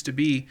Composites used to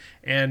be,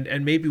 and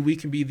maybe we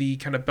can be the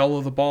kind of belle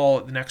of the ball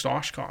at the next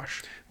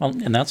Oshkosh. Well,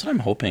 and that's what I'm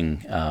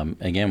hoping,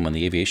 again, when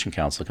the Aviation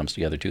Council comes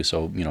together too.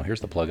 So,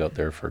 here's the plug out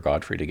there for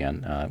Gottfried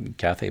again.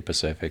 Cathay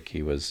Pacific,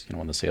 he was,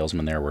 one of the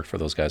salesmen there, worked for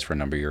those guys for a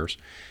number of years,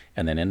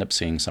 and then end up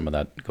seeing some of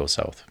that go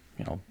south.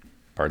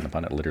 Pardon the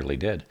pun, it literally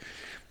did.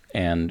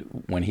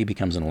 And when he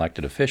becomes an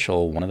elected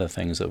official, one of the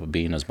things that would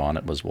be in his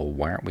bonnet was, well,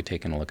 why aren't we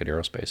taking a look at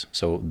aerospace?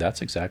 So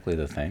that's exactly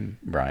the thing,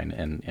 Brian,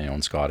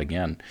 and Scott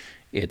again.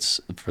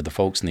 It's for the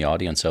folks in the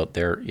audience out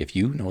there, if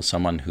you know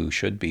someone who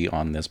should be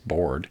on this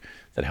board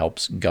that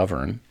helps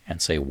govern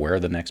and say where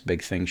the next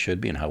big thing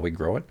should be and how we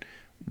grow it,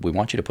 we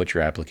want you to put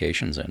your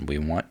applications in. We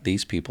want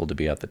these people to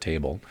be at the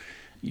table.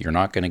 You're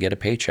not going to get a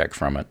paycheck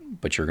from it,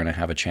 but you're going to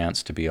have a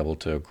chance to be able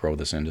to grow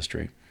this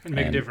industry. And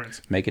make a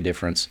difference. Make a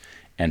difference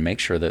and make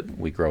sure that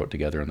we grow it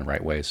together in the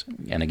right ways.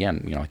 And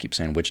again, I keep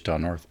saying Wichita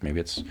North. Maybe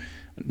it's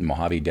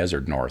Mojave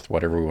Desert North,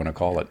 whatever we want to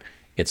call it.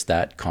 It's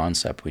that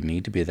concept. We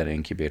need to be that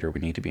incubator.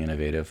 We need to be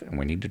innovative, and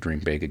we need to dream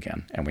big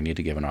again. And we need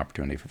to give an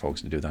opportunity for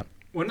folks to do that.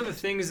 One of the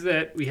things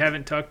that we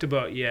haven't talked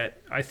about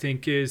yet, I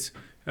think, is,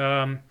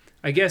 I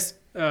guess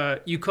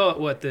you call it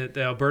what,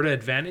 the Alberta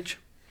Advantage?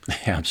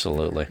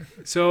 Absolutely.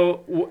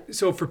 So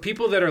for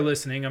people that are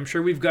listening, I'm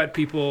sure we've got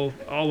people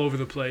all over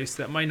the place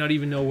that might not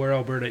even know where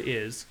Alberta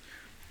is.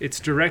 It's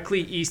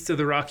directly east of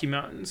the Rocky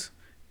Mountains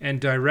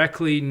and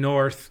directly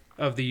north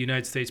of the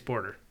United States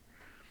border.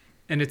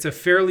 And it's a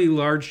fairly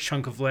large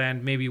chunk of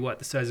land, maybe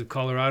the size of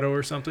Colorado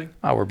or something?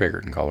 Oh, we're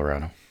bigger than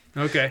Colorado.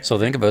 Okay. So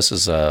think of us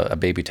as a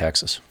baby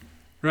Texas.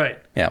 Right.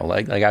 Yeah, well,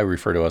 like I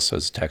refer to us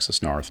as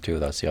Texas North too.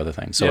 That's the other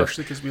thing. So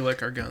especially because we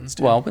like our guns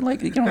too. Well, we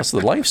like it's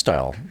the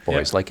lifestyle,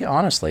 boys. Yeah. Like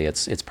honestly,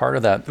 it's part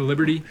of that the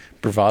liberty,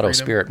 bravado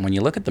freedom. Spirit. When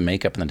you look at the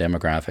makeup and the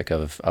demographic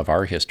of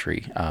our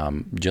history,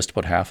 just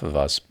about half of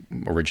us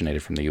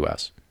originated from the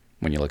U.S.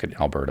 When you look at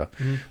Alberta,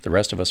 the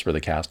rest of us were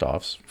the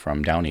cast-offs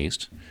from down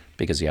east,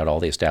 because you had all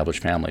the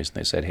established families, and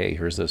they said, "Hey,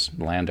 here's this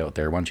land out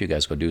there. Why don't you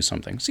guys go do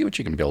something? See what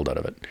you can build out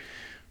of it."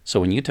 So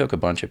when you took a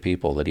bunch of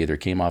people that either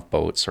came off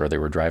boats or they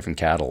were driving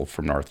cattle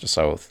from north to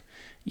south,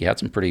 you had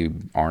some pretty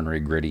ornery,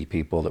 gritty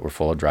people that were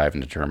full of drive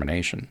and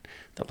determination,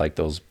 that liked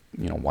those,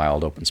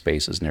 wild open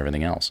spaces and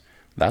everything else.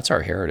 That's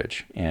our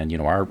heritage. And,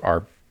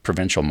 our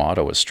provincial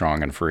motto is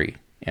strong and free.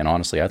 And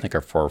honestly, I think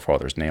our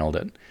forefathers nailed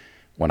it.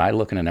 When I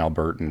look at an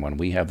Albertan, when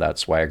we have that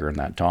swagger and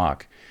that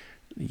talk,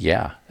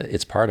 yeah,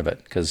 it's part of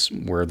it, because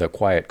we're the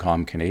quiet,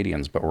 calm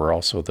Canadians, but we're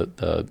also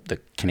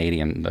the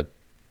Canadian, the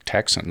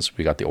Texans.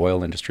 We got the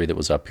oil industry that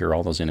was up here,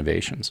 all those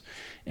innovations,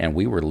 and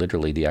we were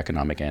literally the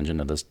economic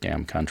engine of this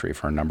damn country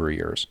for a number of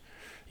years.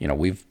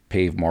 We've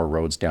paved more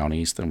roads down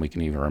east than we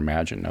can even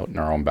imagine out in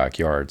our own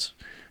backyards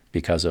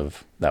because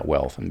of that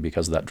wealth and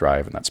because of that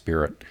drive and that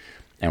spirit.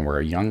 And we're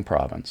a young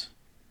province,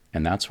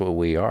 and that's what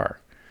we are.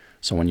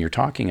 So when you're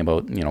talking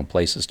about,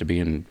 places to be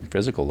in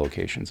physical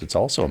locations, it's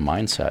also a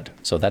mindset.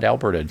 So that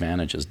Alberta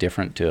Advantage is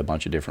different to a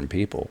bunch of different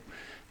people,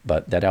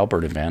 but that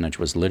Alberta Advantage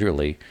was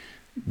literally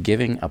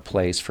giving a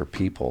place for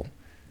people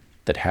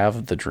that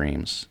have the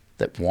dreams,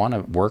 that want to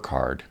work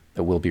hard,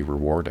 that will be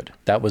rewarded.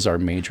 That was our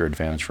major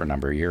advantage for a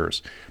number of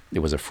years. It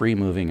was a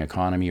free-moving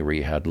economy where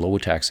you had low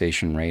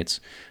taxation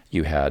rates,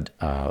 you had,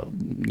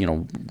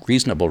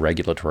 reasonable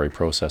regulatory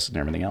process and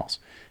everything else.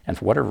 And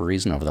for whatever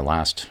reason, over the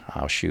last,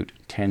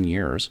 10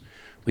 years,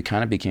 we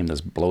kind of became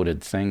this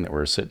bloated thing that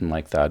we're sitting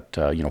like that,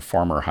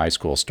 former high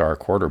school star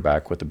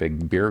quarterback with the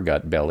big beer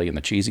gut belly and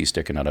the cheesy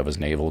sticking out of his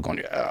navel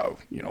going,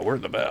 we're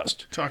the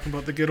best. Talking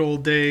about the good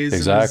old days.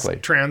 Exactly.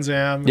 Trans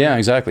Am. Yeah,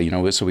 exactly.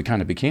 So we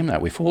kind of became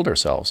that. We fooled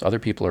ourselves. Other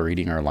people are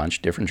eating our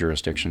lunch, different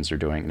jurisdictions are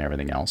doing it and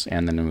everything else.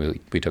 And then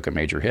we took a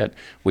major hit.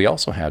 We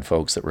also had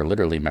folks that were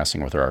literally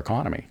messing with our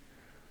economy.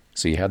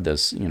 So you had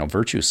this,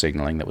 virtue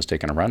signaling that was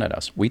taking a run at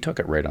us. We took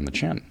it right on the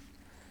chin.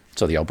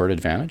 So the Alberta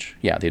Advantage?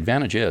 Yeah, the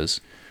advantage is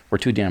we're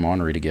too damn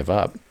ornery to give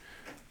up.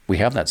 We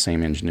have that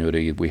same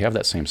ingenuity, we have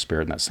that same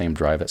spirit and that same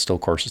drive that still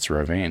courses through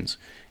our veins.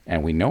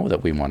 And we know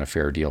that we want a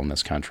fair deal in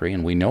this country,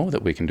 and we know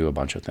that we can do a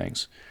bunch of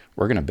things.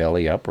 We're going to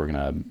belly up, we're going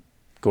to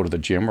go to the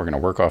gym. We're going to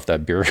work off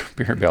that beer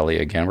belly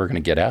again. We're going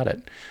to get at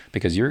it,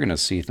 because you're going to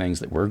see things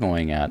that we're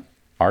going at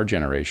our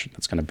generation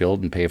that's going to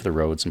build and pave the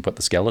roads and put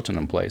the skeleton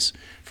in place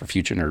for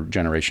future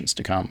generations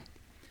to come.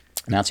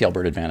 And that's the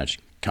Alberta advantage.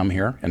 Come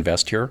here,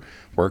 invest here,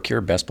 work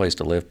here, best place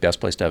to live, best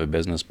place to have a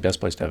business, best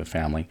place to have a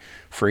family,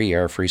 free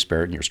air, free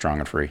spirit, and you're strong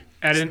and free.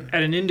 At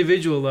an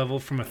individual level,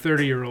 from a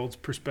 30-year-old's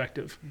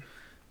perspective,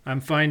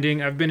 I'm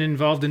finding I've been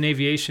involved in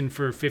aviation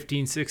for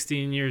 15,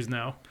 16 years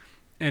now.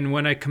 And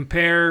when I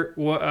compare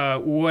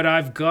what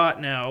I've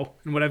got now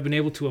and what I've been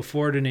able to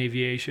afford in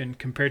aviation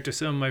compared to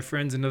some of my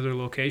friends in other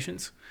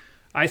locations,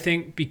 I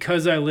think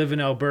because I live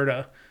in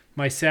Alberta,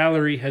 my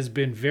salary has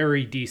been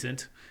very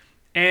decent,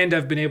 and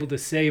I've been able to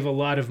save a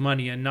lot of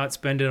money and not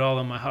spend it all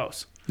on my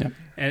house. Yep.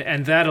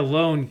 And that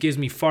alone gives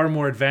me far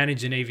more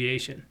advantage in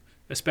aviation,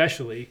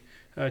 especially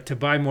to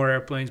buy more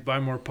airplanes, buy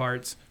more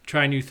parts,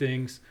 try new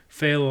things,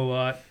 fail a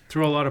lot,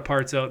 throw a lot of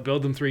parts out,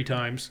 build them 3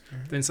 times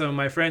than some of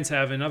my friends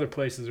have in other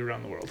places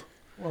around the world.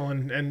 Well,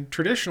 and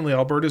traditionally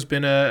Alberta's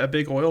been a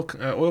big oil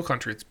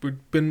country.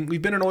 We've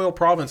been an oil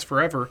province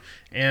forever,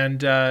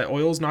 and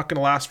oil's not going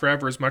to last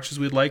forever as much as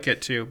we'd like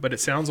it to. But it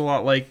sounds a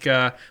lot like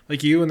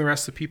you and the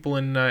rest of the people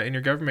in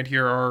your government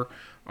here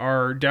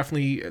are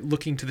definitely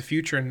looking to the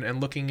future and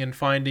looking and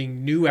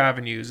finding new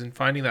avenues and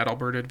finding that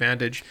Alberta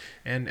advantage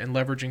and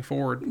leveraging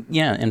forward.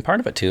 Yeah, and part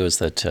of it too is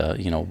that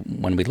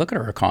when we look at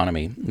our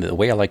economy, the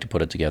way I like to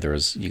put it together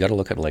is you got to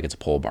look at it like it's a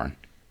pole barn.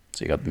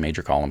 So you got the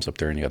major columns up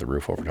there, and you got the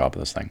roof over top of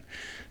this thing.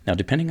 Now,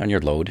 depending on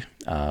your load,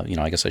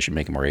 I guess I should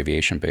make it more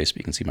aviation-based, but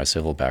you can see my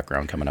civil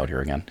background coming out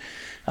here again.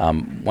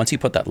 Once you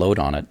put that load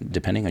on it,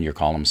 depending on your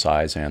column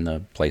size and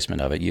the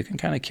placement of it, you can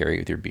kind of carry it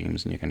with your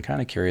beams, and you can kind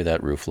of carry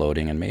that roof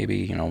loading, and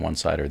maybe, one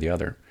side or the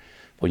other.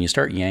 When you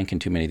start yanking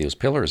too many of those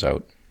pillars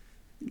out,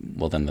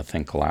 well, then the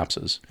thing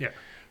collapses. Yeah.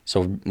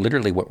 So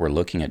literally what we're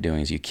looking at doing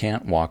is you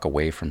can't walk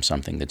away from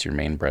something that's your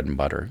main bread and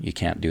butter. You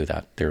can't do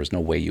that. There is no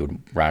way you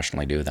would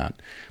rationally do that.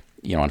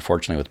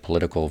 Unfortunately, with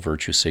political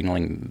virtue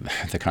signaling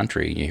the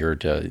country, you hear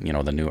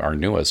our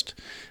newest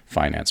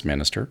finance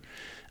minister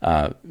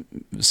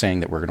saying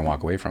that we're going to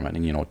walk away from it.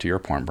 And, to your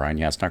point, Brian,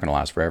 yeah, it's not going to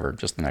last forever,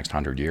 just the next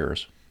 100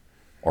 years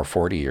or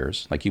 40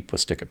 years. Like you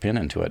stick a pin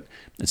into it.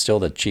 It's still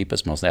the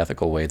cheapest, most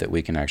ethical way that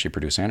we can actually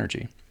produce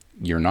energy.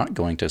 You're not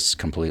going to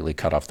completely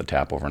cut off the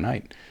tap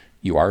overnight.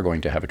 You are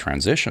going to have a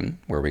transition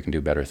where we can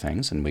do better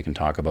things, and we can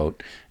talk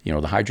about,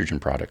 the hydrogen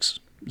products.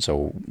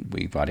 So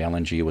we got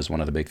LNG was one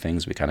of the big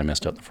things. We kind of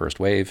missed out the first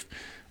wave.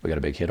 We got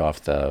a big hit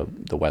off the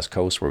West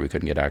Coast where we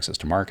couldn't get access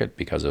to market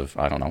because of,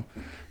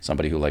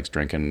 somebody who likes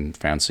drinking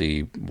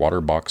fancy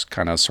water box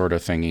kind of sort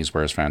of thingies,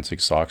 wears fancy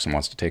socks and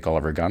wants to take all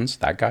of our guns.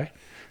 That guy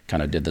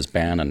kind of did this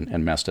ban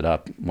and messed it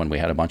up when we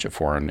had a bunch of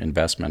foreign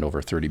investment,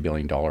 over $30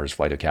 billion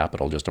flight of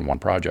capital just in one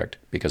project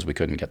because we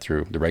couldn't get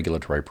through the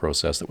regulatory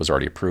process that was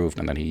already approved,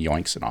 and then he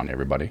yoinks it on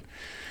everybody.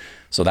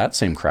 So that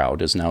same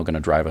crowd is now going to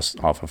drive us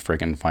off a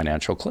friggin'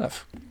 financial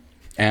cliff.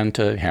 And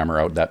to hammer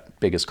out that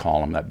biggest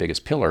column, that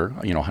biggest pillar,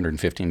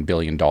 $115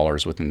 billion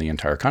within the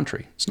entire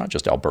country. It's not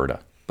just Alberta,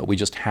 but we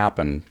just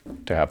happen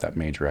to have that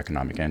major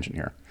economic engine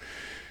here.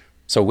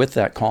 So with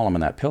that column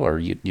and that pillar,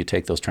 you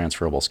take those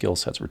transferable skill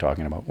sets we're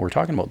talking about. We're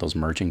talking about those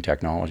merging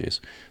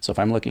technologies. So if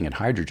I'm looking at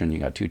hydrogen, you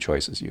got 2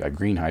 choices. You got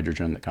green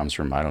hydrogen that comes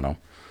from,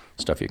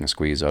 stuff you can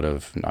squeeze out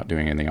of not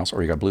doing anything else,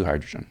 or you got blue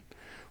hydrogen.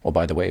 Well,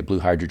 by the way, blue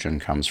hydrogen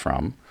comes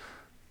from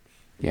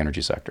the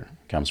energy sector,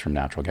 comes from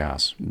natural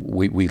gas.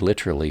 We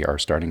literally are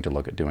starting to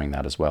look at doing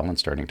that as well and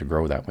starting to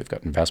grow that. We've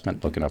got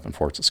investment looking up in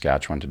Fort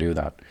Saskatchewan to do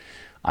that.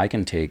 I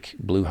can take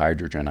blue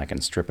hydrogen, I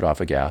can strip it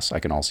off of gas, I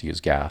can also use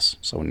gas,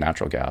 so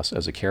natural gas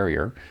as a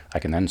carrier. I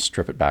can then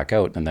strip it back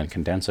out and then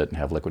condense it and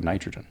have liquid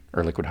nitrogen,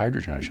 or liquid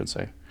hydrogen, I should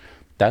say.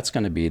 That's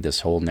going to be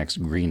this whole next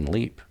green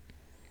leap.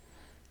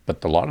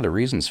 But a lot of the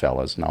reasons,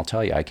 fellas, and I'll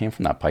tell you, I came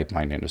from that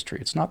pipeline industry.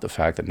 It's not the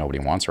fact that nobody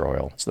wants our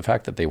oil, it's the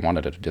fact that they want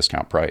it at a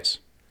discount price.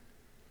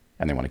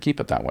 And they want to keep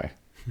it that way.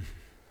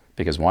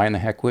 Because why in the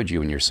heck would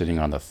you, when you're sitting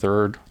on the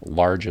 3rd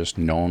largest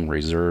known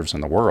reserves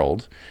in the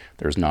world?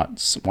 There's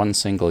not one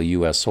single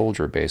U.S.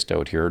 soldier based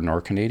out here,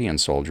 nor Canadian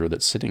soldier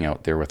that's sitting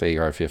out there with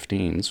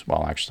AR-15s,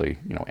 well, actually,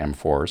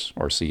 M4s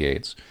or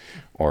C8s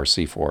or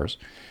C4s.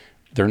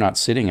 They're not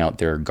sitting out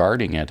there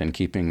guarding it and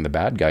keeping the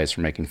bad guys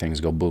from making things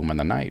go boom in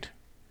the night.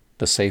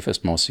 The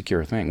safest, most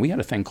secure thing. We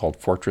had a thing called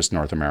Fortress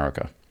North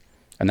America.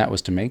 And that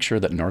was to make sure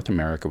that North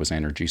America was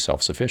energy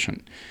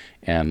self-sufficient.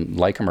 And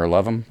like him or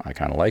love him, I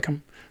kind of like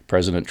him.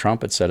 President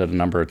Trump had said it a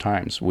number of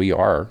times. We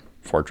are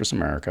Fortress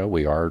America.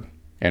 We are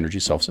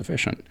energy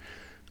self-sufficient.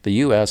 The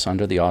U.S.,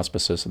 under the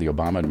auspices of the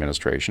Obama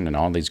administration and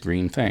all these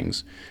green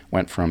things,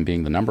 went from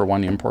being the number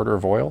 1 importer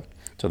of oil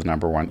to the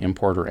number 1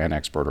 importer and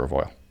exporter of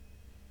oil.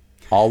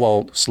 All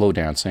while slow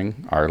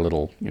dancing our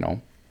little,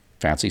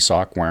 fancy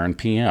sock wearing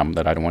PM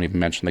that I don't want to even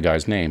mention the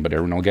guy's name, but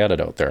everyone will get it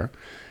out there,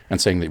 and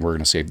saying that we're going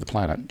to save the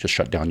planet. Just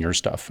shut down your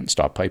stuff and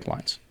stop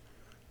pipelines.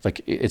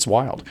 It's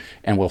wild.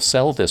 And we'll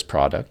sell this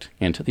product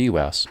into the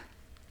U.S.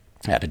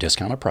 at a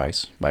discounted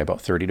price by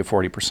about 30 to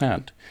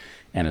 40%.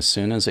 And as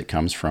soon as it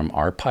comes from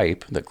our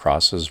pipe that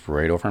crosses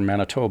right over in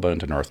Manitoba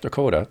into North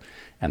Dakota,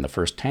 and the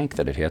first tank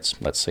that it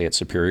hits, let's say it's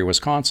Superior,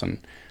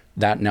 Wisconsin,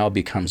 that now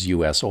becomes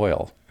U.S.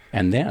 oil.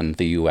 And then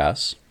the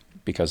U.S.,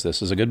 because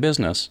this is a good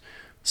business,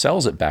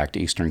 sells it back to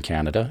Eastern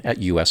Canada at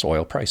U.S.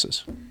 oil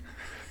prices.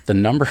 The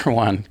number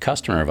one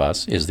customer of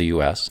us is the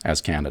U.S.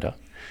 as Canada.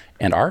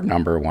 And our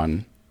number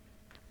one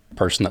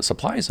person that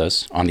supplies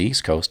us on the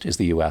East Coast is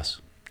the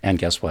U.S. And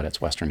guess what?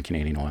 It's Western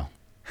Canadian oil.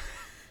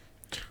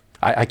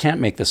 I can't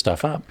make this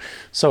stuff up.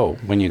 So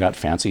when you got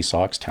fancy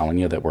socks telling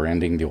you that we're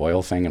ending the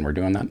oil thing and we're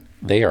doing that,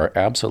 they are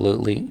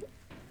absolutely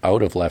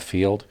out of left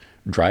field,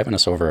 driving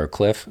us over a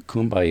cliff.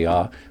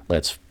 Kumbaya,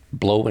 let's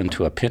blow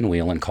into a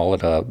pinwheel and call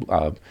it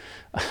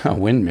a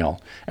windmill,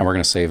 and we're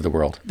going to save the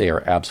world. They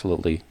are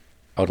absolutely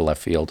out of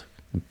left field,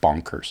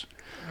 bonkers.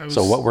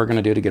 So what we're going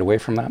to do to get away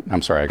from that,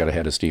 I'm sorry, I got a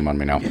head of steam on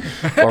me now.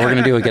 What we're going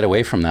to do to get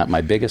away from that,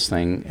 our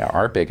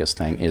biggest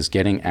thing is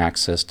getting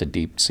access to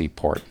deep sea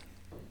port.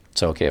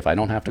 So, okay, if I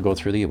don't have to go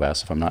through the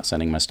U.S., if I'm not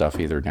sending my stuff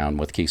either down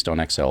with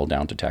Keystone XL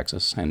down to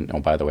Texas, and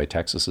oh, by the way,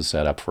 Texas is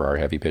set up for our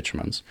heavy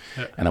bitumens,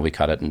 and then we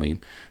cut it and we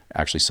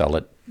actually sell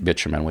it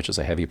bitumen, which is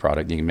a heavy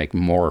product. You can make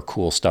more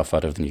cool stuff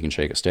out of than you can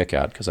shake a stick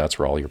at, because that's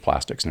where all your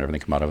plastics and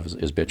everything come out of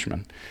is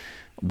bitumen.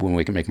 When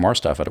we can make more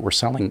stuff out of it, we're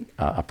selling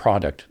a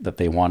product that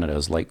they wanted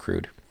as light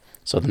crude.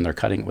 So then they're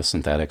cutting it with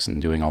synthetics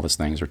and doing all these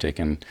things. They're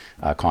taking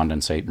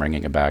condensate,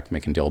 bringing it back,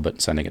 making dilbit,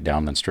 sending it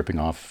down, then stripping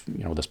off,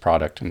 this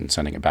product and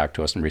sending it back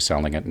to us and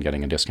reselling it and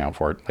getting a discount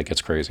for it. Like,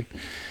 it's crazy.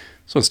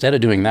 So instead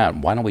of doing that,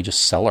 why don't we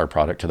just sell our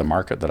product to the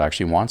market that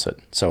actually wants it?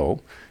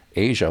 So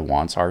Asia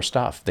wants our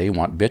stuff. They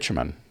want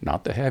bitumen,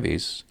 not the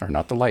heavies or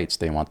not the lights.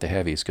 They want the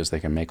heavies because they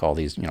can make all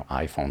these,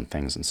 iPhone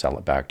things and sell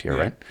it back to you,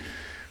 right?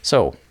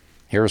 So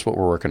here's what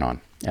we're working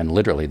on. And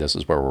literally, this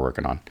is where we're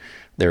working on.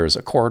 There's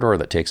a corridor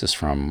that takes us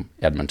from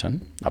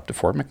Edmonton up to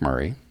Fort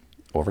McMurray,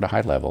 over to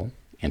High Level,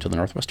 into the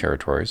Northwest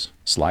Territories,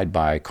 slide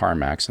by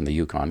CarMax and the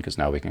Yukon, because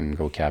now we can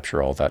go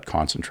capture all that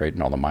concentrate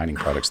and all the mining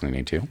products they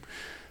need to,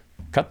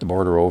 cut the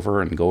border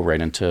over and go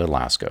right into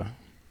Alaska.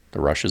 The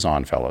rush is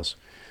on, fellas.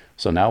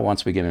 So now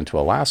once we get into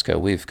Alaska,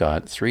 we've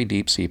got 3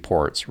 deep sea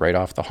ports right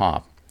off the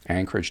hop,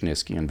 Anchorage,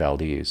 Nisku, and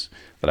Valdez,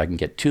 that I can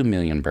get 2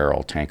 million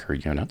barrel tanker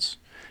units,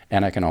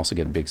 and I can also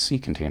get big sea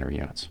container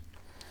units.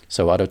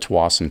 So out of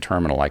Tsawwassen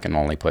Terminal, I can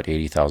only put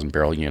 80,000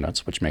 barrel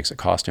units, which makes it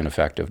cost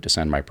ineffective to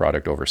send my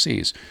product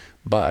overseas.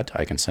 But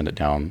I can send it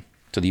down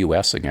to the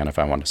U.S. again if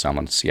I want to sell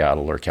in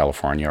Seattle or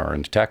California or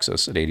into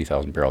Texas at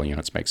 80,000 barrel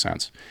units makes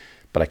sense.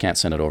 But I can't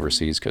send it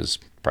overseas because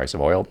price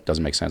of oil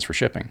doesn't make sense for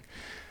shipping.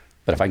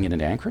 But if I can get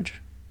into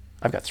Anchorage,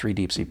 I've got 3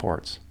 deep sea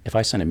ports. If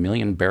I send 1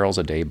 million barrels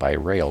a day by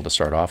rail to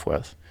start off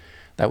with,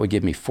 that would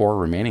give me 4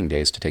 remaining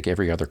days to take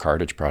every other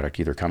cartage product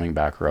either coming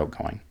back or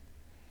outgoing.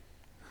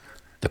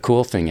 The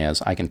cool thing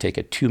is I can take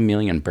a 2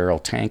 million barrel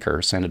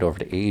tanker, send it over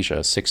to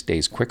Asia 6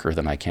 days quicker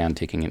than I can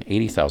taking an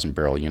 80,000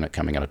 barrel unit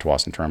coming out of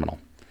Tsawwassen Terminal.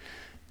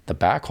 The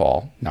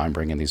backhaul, now I'm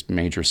bringing these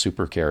major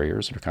super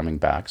carriers that are coming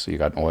back. So you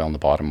got oil in the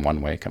bottom one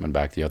way, coming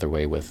back the other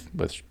way with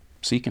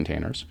sea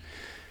containers.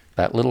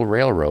 That little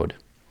railroad,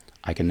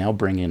 I can now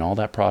bring in all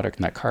that product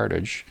and that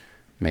cartage,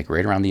 make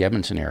right around the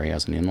Edmonton area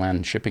as an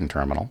inland shipping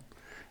terminal,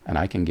 and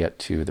I can get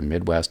to the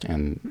Midwest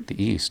and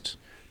the East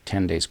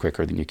 10 days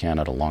quicker than you can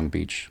out of Long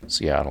Beach,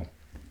 Seattle,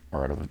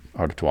 or out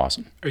of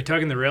Tsawwassen. Are you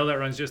talking the rail that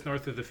runs just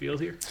north of the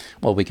field here?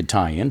 Well, we could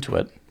tie into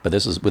it, but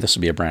this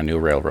would be a brand new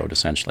railroad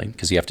essentially,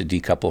 because you have to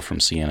decouple from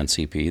CN and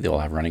CP. They'll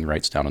have running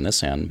rights down on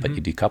this end, but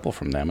you decouple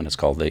from them, and it's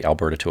called the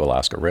Alberta to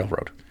Alaska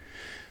Railroad.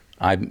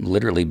 I've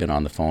literally been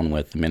on the phone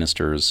with the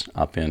ministers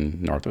up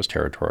in Northwest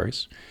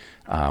Territories.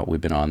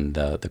 We've been on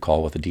the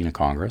call with the Dean of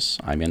Congress.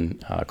 I'm in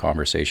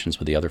conversations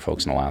with the other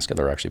folks in Alaska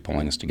that are actually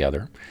pulling us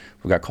together.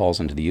 We've got calls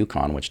into the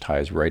Yukon, which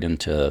ties right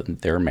into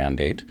their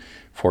mandate.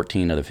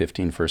 14 of the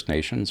 15 First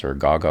Nations are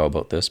gaga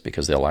about this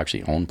because they'll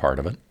actually own part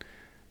of it.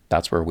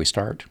 That's where we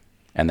start.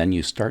 And then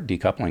you start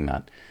decoupling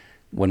that.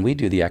 When we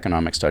do the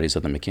economic studies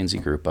of the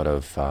McKinsey Group out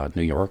of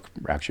New York,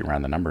 actually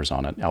ran the numbers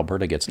on it,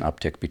 Alberta gets an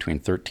uptick between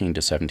 13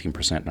 to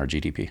 17% in our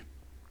GDP.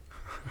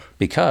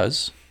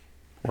 Because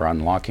we're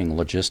unlocking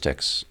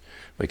logistics.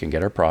 We can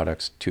get our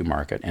products to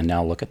market, and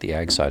now look at the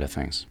ag side of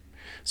things.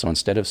 So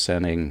instead of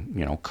sending,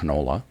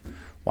 canola,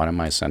 why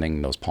am I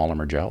sending those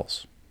polymer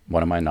gels?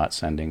 Why am I not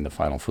sending the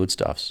final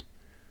foodstuffs?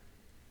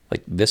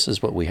 Like, this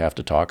is what we have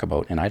to talk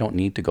about, and I don't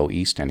need to go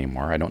east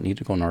anymore. I don't need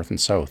to go north and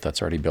south.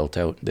 That's already built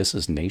out. This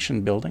is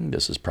nation building.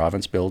 This is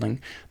province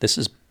building. This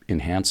is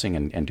enhancing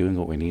and doing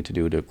what we need to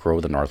do to grow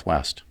the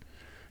Northwest.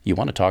 You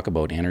want to talk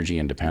about energy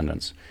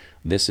independence.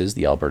 This is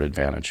the Alberta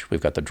advantage.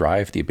 We've got the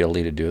drive, the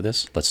ability to do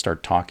this. Let's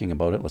start talking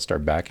about it. Let's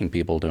start backing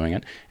people doing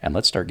it. And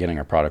let's start getting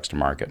our products to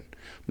market.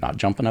 Not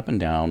jumping up and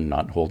down,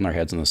 not holding our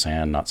heads in the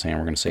sand, not saying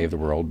we're going to save the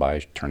world by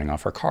turning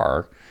off our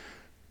car.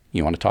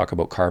 You want to talk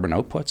about carbon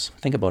outputs?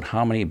 Think about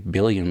how many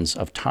billions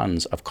of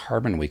tons of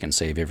carbon we can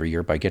save every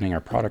year by getting our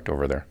product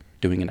over there,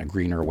 doing it in a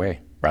greener way,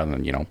 rather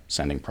than,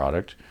 sending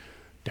product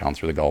down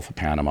through the Gulf of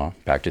Panama,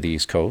 back to the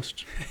East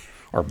Coast,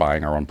 or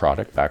buying our own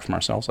product back from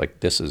ourselves.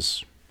 Like, this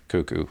is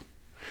cuckoo.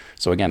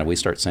 So again, if we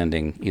start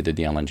sending either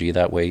the LNG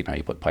that way, now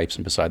you put pipes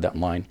in beside that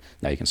line,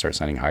 now you can start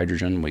sending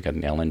hydrogen. We got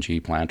an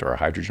LNG plant or a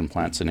hydrogen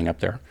plant sitting up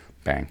there,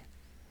 bang.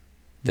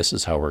 This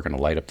is how we're going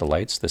to light up the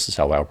lights. This is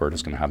how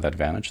Alberta's going to have that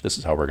advantage. This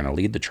is how we're going to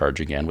lead the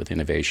charge again with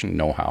innovation,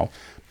 know-how,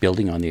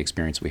 building on the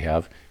experience we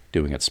have,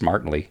 doing it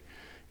smartly,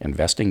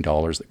 investing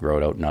dollars that grow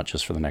it out not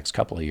just for the next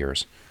couple of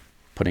years,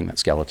 putting that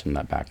skeleton,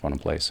 that backbone in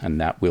place.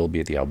 And that will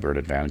be the Alberta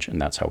advantage, and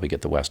that's how we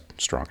get the West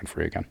strong and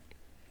free again.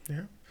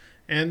 Yeah.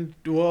 And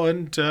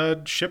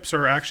ships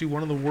are actually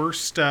one of the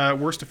worst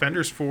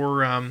offenders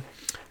for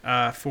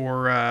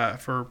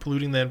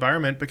polluting the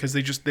environment, because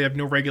they have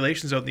no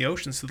regulations out in the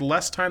ocean. So the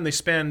less time they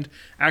spend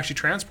actually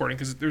transporting,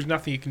 because there's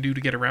nothing you can do to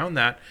get around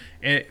that,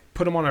 and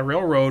put them on a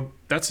railroad,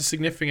 that's a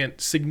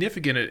significant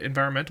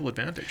environmental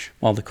advantage.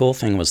 Well, the cool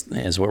thing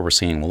is what we're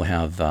seeing. We'll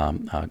have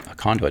a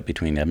conduit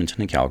between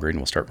Edmonton and Calgary, and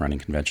we'll start running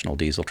conventional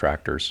diesel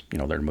tractors.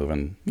 They're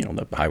moving,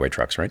 the highway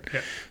trucks, right?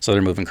 Yeah. So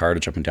they're moving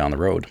cartage up and down the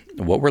road.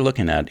 What we're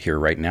looking at here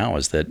right now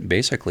is that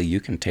basically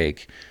you can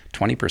take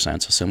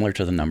 20%, so similar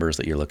to the numbers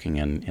that you're looking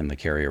in the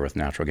carrier with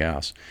natural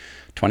gas,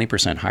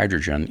 20%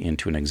 hydrogen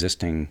into an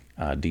existing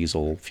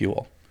diesel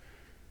fuel.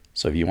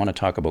 So if you want to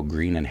talk about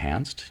green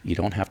enhanced, you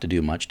don't have to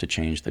do much to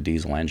change the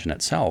diesel engine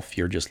itself.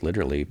 You're just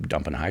literally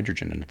dumping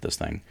hydrogen into this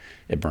thing.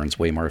 It burns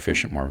way more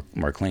efficient,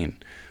 more clean.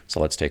 So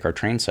let's take our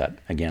train set.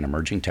 Again,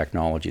 emerging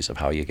technologies of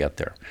how you get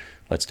there.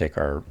 Let's take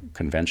our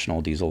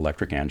conventional diesel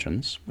electric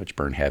engines, which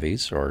burn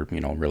heavies or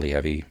really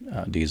heavy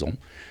diesel,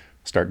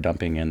 start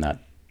dumping in that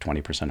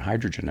 20%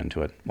 hydrogen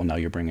into it. Well, now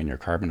you're bringing your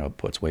carbon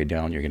outputs way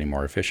down. You're getting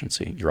more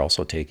efficiency. You're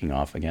also taking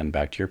off, again,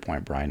 back to your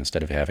point, Brian,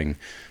 instead of having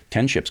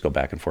 10 ships go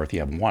back and forth,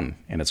 you have one,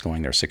 and it's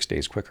going there 6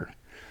 days quicker.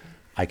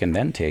 I can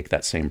then take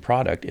that same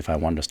product if I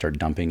wanted to start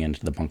dumping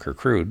into the bunker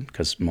crude,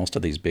 because most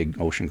of these big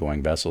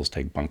ocean-going vessels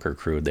take bunker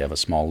crude. They have a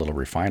small little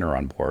refiner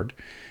on board,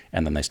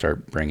 and then they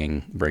start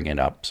bringing it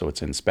up so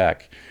it's in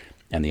spec.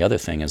 And the other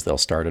thing is they'll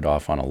start it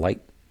off on a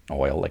light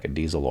oil, like a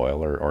diesel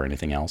oil or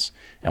anything else.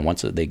 And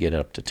once they get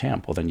up to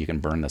temp, well, then you can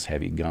burn this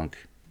heavy gunk.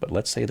 But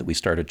let's say that we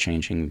started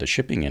changing the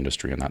shipping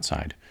industry on that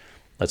side.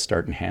 Let's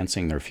start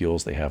enhancing their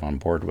fuels they have on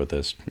board with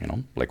this,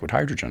 liquid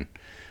hydrogen.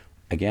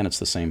 Again, it's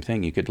the same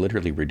thing. You could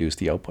literally reduce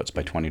the outputs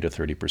by 20 to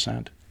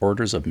 30%.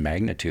 Orders of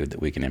magnitude that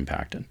we can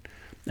impact it.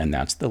 And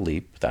that's the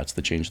leap. That's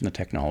the change in the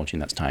technology,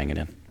 and that's tying it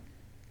in.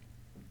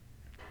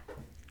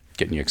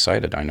 Getting you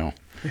excited, I know.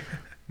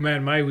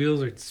 Man, my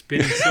wheels are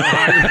spinning so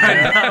hard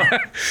right now.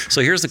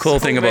 So here's the cool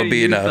thing about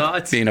being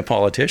a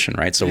politician,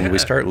 right? So when we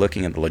Yeah. start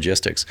looking at the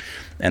logistics,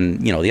 and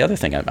the other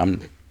thing,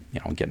 I'm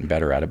getting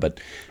better at it,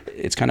 but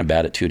it's kind of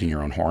bad at tooting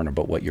your own horn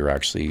about what you're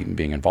actually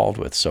being involved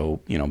with.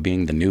 So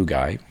being the new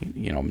guy,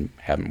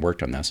 haven't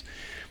worked on this,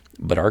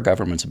 but our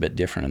government's a bit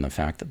different in the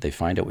fact that they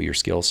find out what your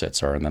skill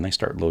sets are, and then they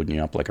start loading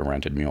you up like a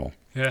rented mule.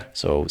 Yeah.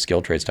 So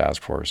Skilled Trades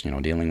Task Force,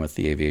 dealing with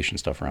the aviation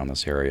stuff around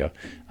this area,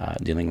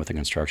 dealing with the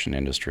construction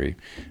industry.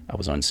 I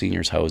was on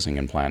seniors housing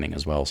and planning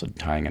as well, so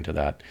tying into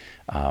that,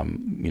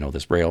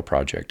 this rail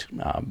project,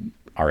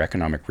 our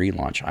economic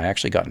relaunch. I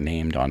actually got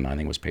named on, I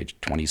think it was page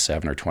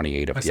 27 or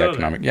 28 of the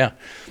economic. That. Yeah.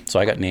 So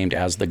I got named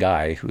as the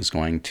guy who's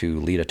going to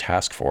lead a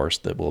task force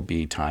that will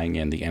be tying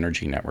in the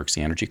energy networks,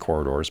 the energy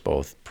corridors,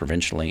 both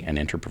provincially and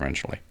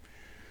interprovincially.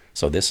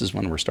 So this is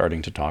when we're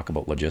starting to talk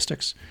about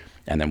logistics.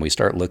 And then we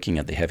start looking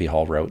at the heavy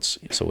haul routes.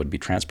 So it would be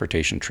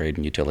transportation, trade,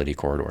 and utility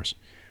corridors.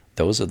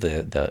 Those are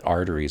the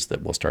arteries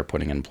that we'll start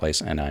putting in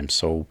place. And I'm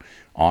so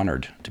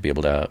honored to be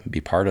able to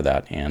be part of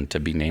that and to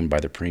be named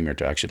by the Premier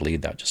to actually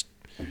lead that.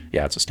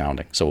 It's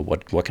astounding. So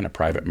what can a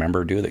private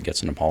member do that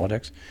gets into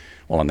politics?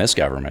 Well, in this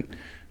government,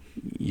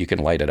 you can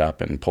light it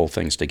up and pull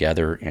things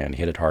together and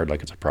hit it hard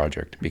like it's a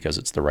project, because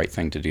it's the right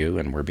thing to do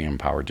and we're being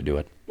empowered to do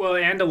it. Well,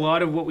 and a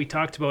lot of what we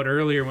talked about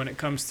earlier when it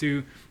comes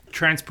to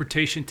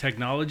transportation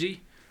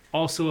technology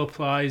also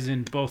applies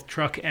in both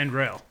truck and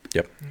rail.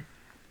 Yep.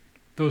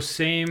 Those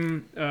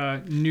same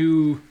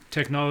new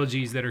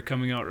technologies that are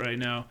coming out right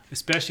now,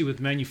 especially with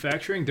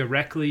manufacturing,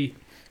 directly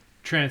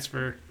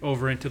transfer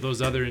over into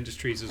those other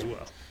industries as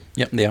well.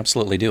 Yep, they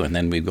absolutely do. And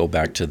then we go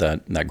back to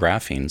that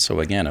graphene. So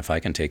again, if I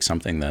can take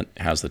something that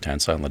has the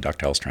tensile and the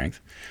ductile strength,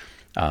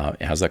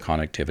 it has that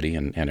connectivity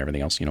and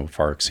everything else,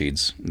 far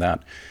exceeds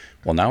that.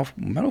 Well, now,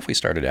 what if we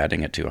started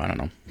adding it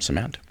to,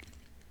 cement?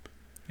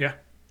 Yeah.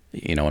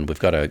 And we've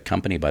got a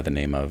company by the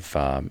name of...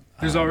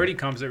 There's already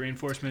composite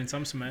reinforcement in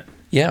some cement.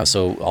 Yeah,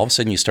 so all of a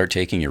sudden you start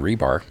taking your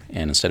rebar,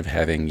 and instead of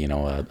having,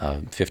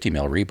 a 50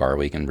 mil rebar,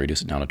 we can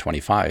reduce it down to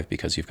 25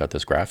 because you've got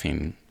this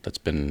graphene that's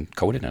been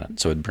coated in it.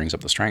 So it brings up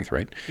the strength,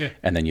 right? Yeah.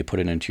 And then you put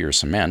it into your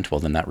cement, well,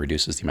 then that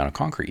reduces the amount of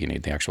concrete you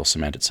need, the actual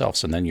cement itself.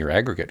 So then your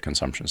aggregate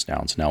consumption's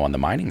down. So now on the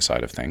mining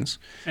side of things...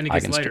 And it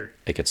gets lighter.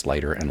 It gets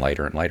lighter and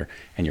lighter and lighter.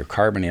 And your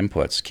carbon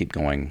inputs keep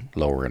going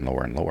lower and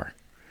lower and lower.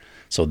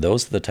 So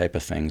those are the type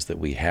of things that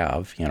we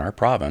have in our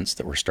province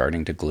that we're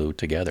starting to glue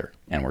together,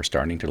 and we're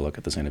starting to look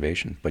at this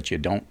innovation. But you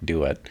don't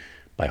do it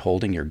by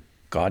holding your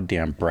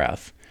goddamn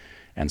breath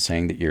and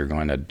saying that you're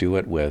going to do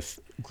it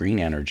with green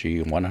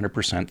energy,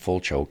 100%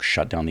 full choke,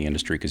 shut down the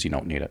industry because you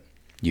don't need it.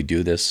 You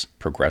do this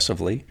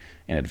progressively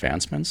in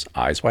advancements,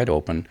 eyes wide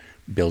open,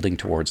 building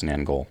towards an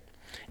end goal.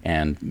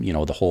 And,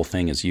 the whole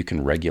thing is you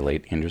can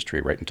regulate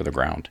industry right into the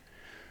ground.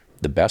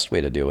 The best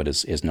way to do it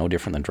is no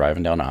different than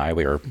driving down a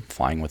highway or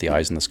flying with the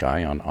eyes in the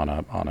sky on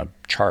a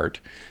chart,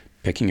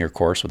 picking your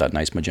course with that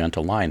nice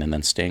magenta line and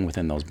then staying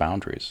within those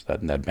boundaries,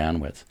 that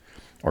bandwidth,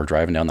 or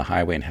driving down the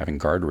highway and having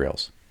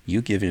guardrails.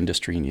 You give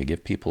industry and you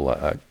give people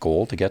a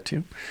goal to get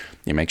to.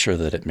 You make sure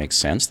that it makes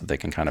sense, that they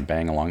can kind of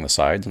bang along the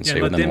sides and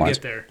stay within the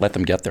lines. Let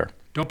them get there.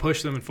 Don't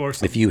push them and force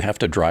them. If you have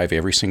to drive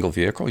every single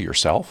vehicle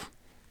yourself,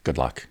 good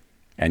luck,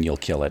 and you'll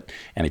kill it.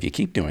 And if you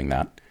keep doing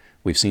that,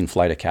 we've seen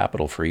flight of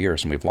capital for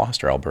years, and we've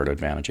lost our Alberta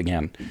advantage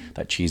again.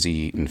 That cheesy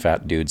eating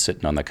fat dude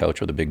sitting on the couch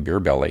with a big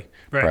beer belly,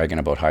 bragging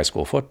about high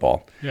school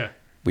football. Yeah.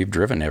 We've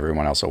driven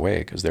everyone else away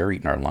because they're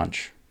eating our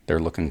lunch. They're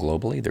looking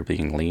globally, they're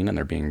being lean and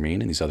they're being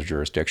mean in these other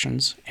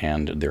jurisdictions,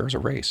 and there's a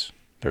race.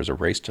 There's a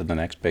race to the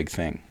next big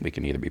thing. We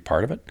can either be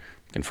part of it,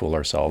 we can fool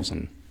ourselves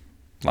and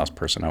last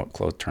person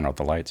out, turn out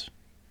the lights.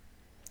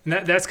 And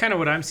that's kind of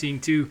what I'm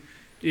seeing too,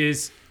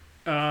 is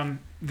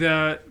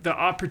the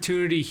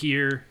opportunity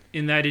here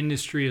in that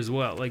industry as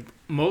well. Like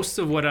most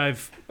of what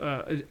I've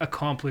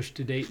accomplished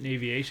to date in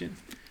aviation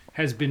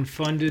has been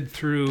funded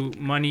through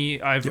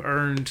money I've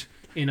earned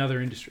in other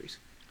industries.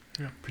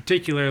 Yeah.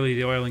 Particularly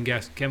the oil and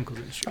gas and chemicals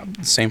industry.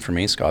 Same for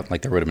me, Scott.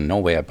 Like there would have been no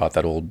way I bought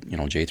that old,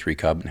 J3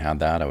 Cub and had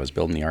that. I was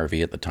building the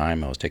RV at the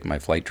time. I was taking my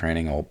flight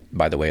training. Oh,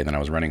 by the way, then I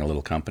was running a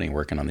little company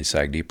working on these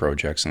SAGD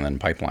projects and then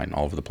pipeline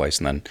all over the place.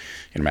 And then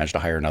you managed to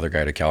hire another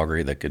guy to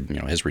Calgary that could,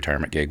 his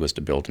retirement gig was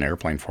to build an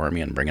airplane for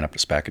me and bring it up to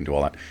spec and do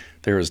all that.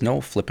 There is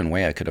no flipping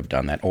way I could have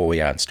done that. Oh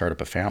yeah, and start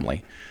up a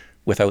family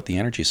without the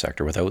energy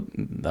sector, without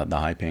the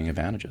high paying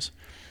advantages.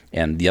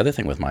 And the other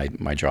thing with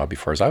my job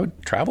before is I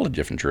would travel to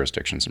different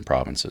jurisdictions and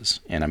provinces.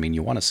 And I mean,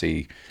 you want to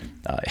see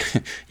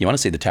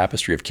the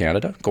tapestry of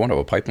Canada. Go into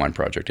a pipeline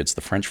project. It's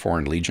the French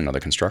Foreign Legion of the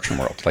construction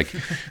world. Like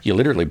you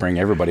literally bring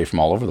everybody from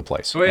all over the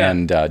place. Oh, yeah.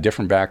 And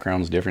different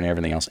backgrounds, different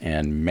everything else.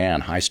 And man,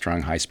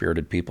 high-strung,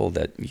 high-spirited people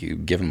that you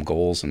give them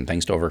goals and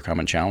things to overcome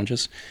and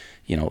challenges.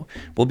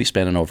 We'll be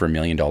spending over $1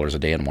 million a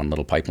day in one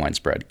little pipeline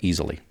spread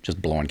easily,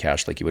 just blowing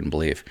cash like you wouldn't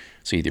believe.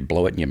 So either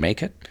blow it and you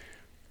make it,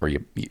 or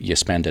you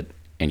spend it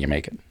and you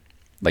make it.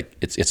 Like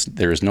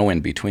there is no in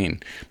between.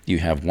 You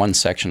have one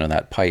section of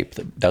that pipe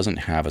that doesn't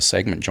have a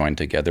segment joined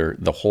together.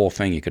 The whole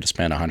thing, you could have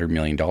spent $100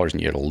 million and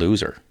you get a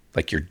loser.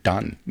 Like you're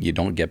done. You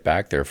don't get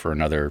back there for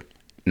another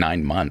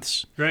 9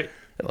 months. Right.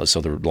 So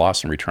the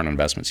loss and return on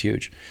investment is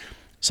huge.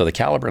 So the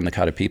caliber and the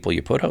kind of people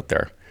you put out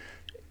there,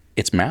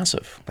 it's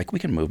massive. Like we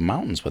can move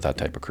mountains with that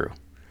type of crew.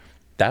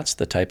 That's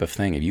the type of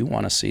thing. If you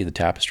want to see the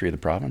tapestry of the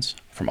province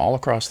from all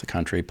across the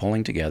country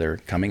pulling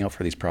together, coming out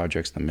for these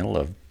projects in the middle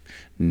of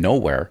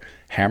nowhere,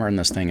 hammering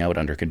this thing out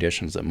under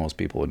conditions that most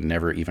people would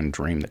never even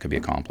dream that could be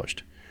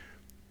accomplished.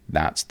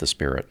 That's the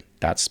spirit.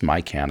 That's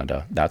my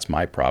Canada. That's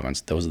my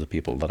province. Those are the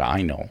people that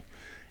I know.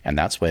 And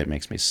that's why it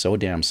makes me so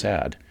damn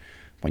sad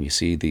when you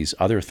see these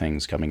other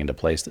things coming into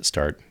place that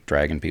start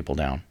dragging people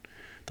down,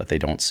 that they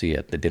don't see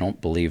it, that they don't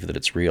believe that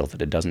it's real,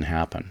 that it doesn't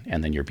happen.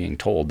 And then you're being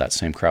told, that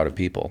same crowd of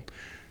people,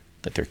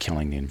 that they're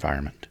killing the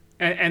environment.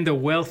 And the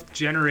wealth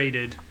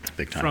generated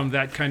from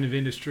that kind of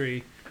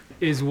industry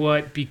is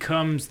what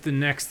becomes the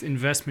next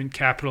investment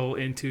capital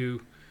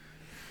into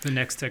the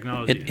next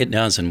technology. It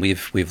does, and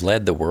we've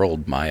led the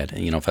world by it.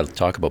 If I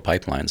talk about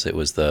pipelines, it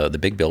was the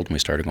big build when we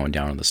started going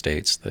down in the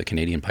States. The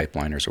Canadian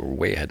pipeliners were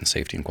way ahead in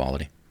safety and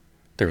quality.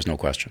 There was no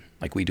question.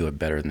 Like we do it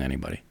better than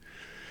anybody.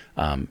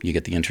 You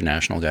get the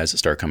international guys that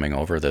start coming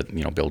over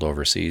that build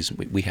overseas.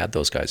 We had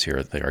those guys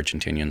here, the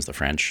Argentinians, the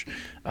French,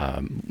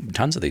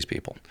 tons of these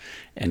people.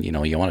 And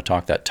you want to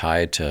talk that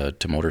tie to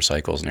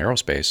motorcycles and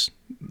aerospace.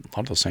 A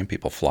lot of those same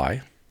people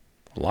fly.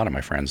 A lot of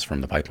my friends from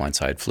the pipeline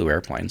side flew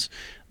airplanes.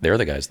 They're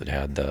the guys that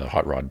had the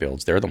hot rod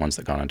builds. They're the ones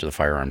that got into the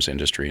firearms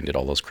industry and did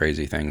all those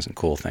crazy things and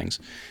cool things.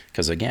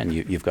 Because again,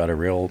 you've got a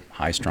real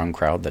high-strung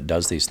crowd that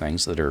does these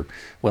things, that are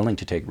willing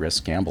to take risks,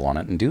 gamble on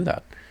it, and do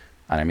that.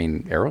 And I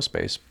mean,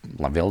 aerospace,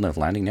 Villeneuve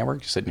Landing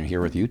Network, sitting here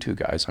with you two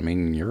guys, I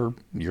mean,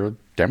 you're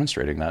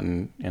demonstrating that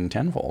in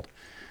tenfold.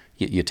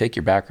 You take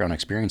your background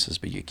experiences,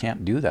 but you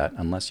can't do that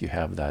unless you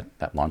have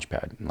that launch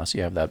pad, unless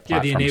you have that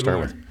platform to start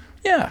with.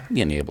 Yeah, the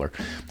enabler.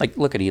 Like,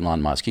 look at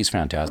Elon Musk. He's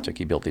fantastic.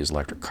 He built these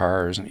electric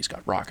cars, and he's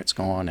got rockets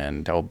going.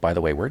 And, oh, by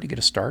the way, where did he get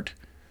a start?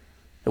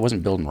 It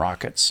wasn't building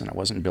rockets, and it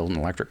wasn't building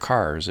electric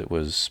cars. It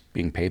was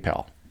being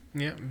PayPal.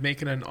 Yeah,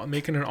 making an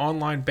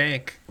online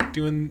bank,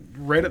 doing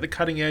right at the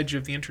cutting edge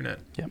of the internet.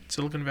 Yeah,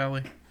 Silicon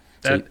Valley.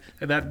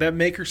 That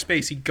maker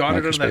space, he got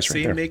it out of that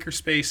same maker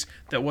space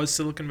that was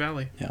Silicon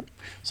Valley. Yeah.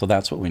 So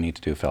that's what we need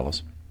to do,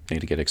 fellas. Need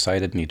to get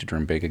excited, need to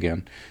dream big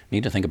again,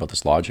 need to think about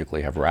this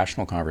logically, have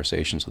rational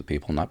conversations with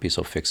people, not be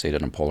so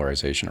fixated on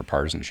polarization or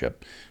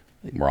partisanship.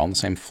 We're all in the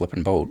same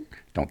flipping boat.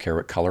 Don't care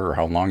what color or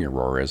how long your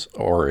roar is,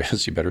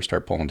 you better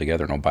start pulling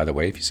together. And oh, by the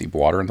way, if you see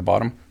water in the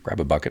bottom, grab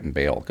a bucket and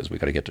bail, because we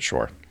got to get to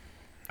shore.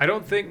 I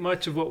don't think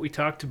much of what we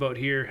talked about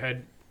here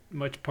had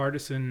much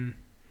partisan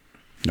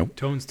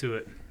tones to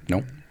it.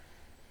 Nope.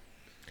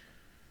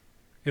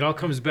 It all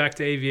comes back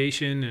to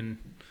aviation and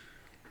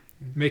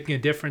making a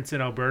difference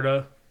in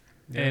Alberta,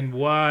 and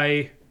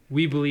why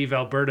we believe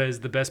Alberta is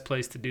the best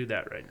place to do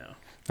that right now.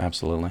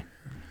 Absolutely.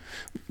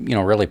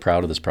 Really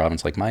proud of this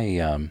province. Like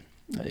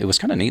it was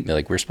kind of neat.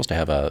 Like we were supposed to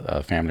have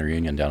a family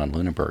reunion down in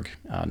Lunenburg,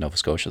 Nova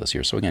Scotia this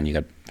year. So again, you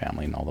got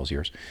family in all those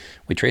years.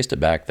 We traced it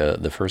back.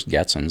 The first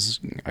Getzens,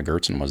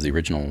 Gertzen was the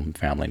original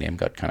family name,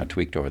 got kind of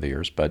tweaked over the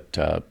years, but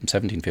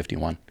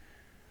 1751.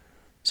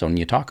 So when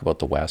you talk about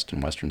the West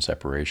and Western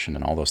separation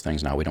and all those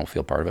things, now we don't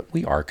feel part of it.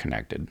 We are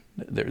connected.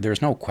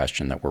 There's no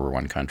question that we're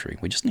one country.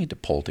 We just need to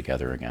pull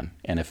together again.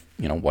 And if,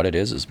 what it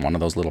is one of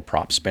those little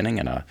props spinning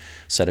and a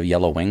set of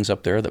yellow wings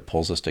up there that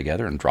pulls us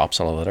together and drops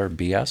all of that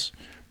BS,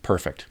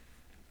 perfect.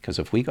 Because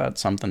if we got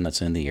something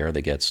that's in the air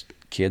that gets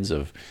kids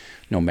of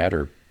no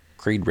matter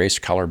creed, race,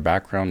 color,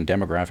 background,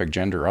 demographic,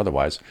 gender, or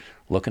otherwise,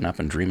 looking up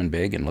and dreaming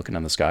big and looking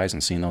in the skies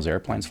and seeing those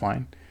airplanes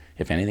flying,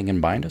 if anything can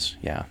bind us,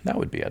 yeah, that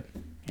would be it.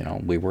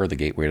 We were the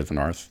gateway to the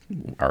North.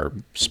 Our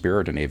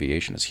spirit in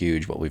aviation is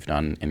huge, what we've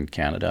done in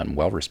Canada and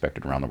well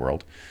respected around the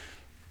world.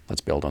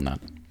 Let's build on that.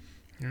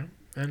 Yeah.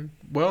 And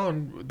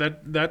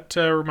that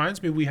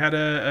reminds me, we had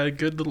a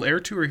good little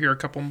air tour here a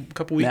couple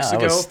weeks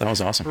ago. That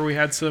was awesome. Where we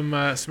had some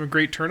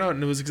great turnout,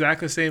 and it was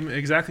exactly the same,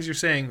 exactly as you're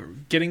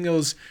saying, getting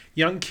those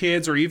young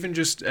kids or even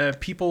just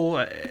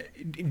people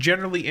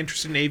generally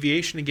interested in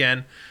aviation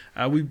again.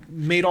 We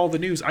made all the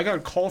news. I got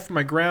a call from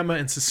my grandma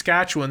in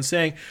Saskatchewan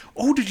saying,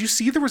 "Oh, did you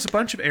see there was a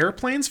bunch of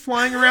airplanes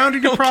flying around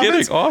in your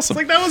province?" Kidding. Awesome. It's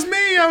like, that was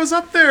me. I was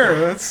up there.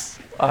 That's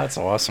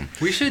awesome.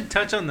 We should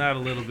touch on that a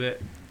little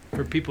bit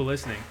for people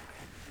listening.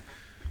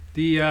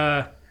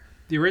 The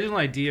original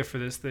idea for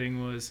this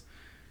thing was,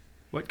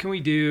 what can we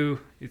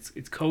do? It's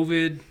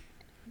COVID.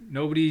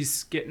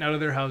 Nobody's getting out of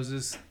their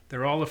houses.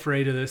 They're all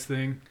afraid of this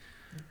thing.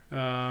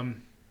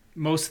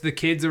 Most of the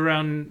kids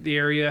around the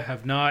area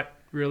have not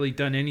really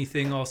done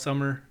anything all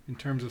summer in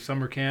terms of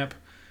summer camp.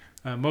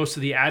 Most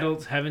of the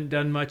adults haven't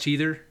done much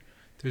either.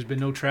 There's been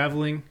no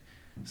traveling.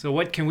 So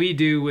what can we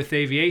do with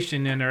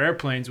aviation and our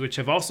airplanes, which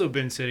have also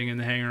been sitting in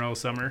the hangar all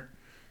summer,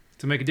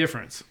 to make a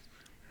difference?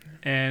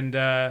 And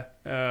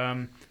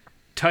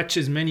touch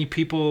as many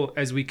people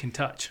as we can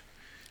touch.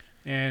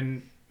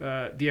 And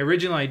the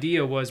original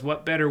idea was,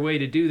 what better way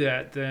to do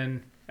that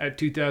than at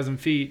 2,000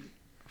 feet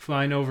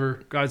flying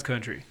over God's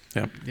country?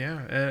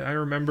 Yeah, I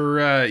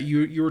remember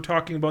you were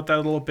talking about that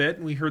a little bit,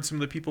 and we heard some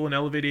of the people in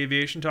Elevate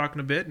Aviation talking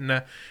a bit, and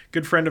a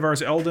good friend of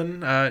ours,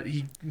 Eldon,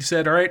 he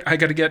said, "All right, I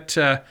got to get,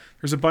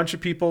 there's a bunch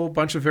of people, a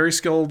bunch of very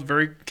skilled,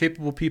 very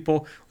capable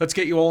people. Let's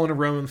get you all in a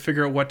room and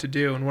figure out what to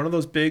do." And one of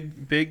those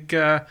big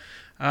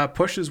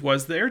pushes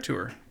was the air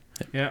tour.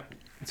 Yeah.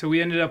 So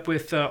we ended up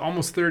with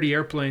almost 30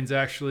 airplanes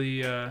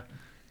actually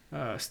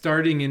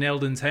starting in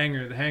Eldon's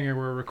hangar, the hangar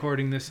we're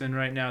recording this in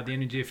right now, the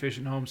Energy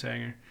Efficient Homes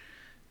hangar.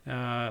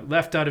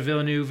 Left out of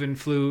Villeneuve and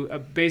flew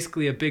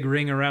basically a big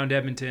ring around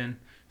Edmonton,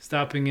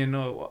 stopping in,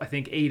 I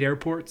think, 8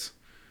 airports.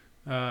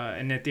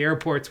 And at the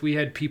airports, we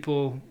had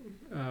people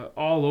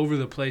all over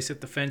the place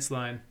at the fence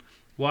line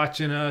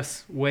watching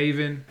us,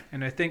 waving.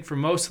 And I think for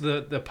most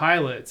of the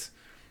pilots,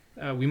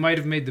 we might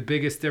have made the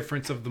biggest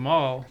difference of them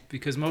all,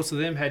 because most of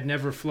them had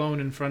never flown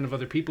in front of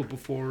other people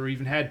before, or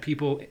even had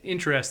people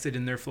interested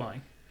in their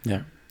flying.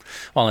 Yeah.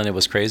 Well, and it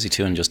was crazy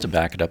too, and just to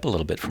back it up a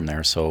little bit from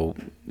there. So,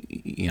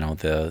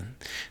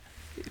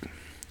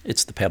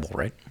 it's the pebble,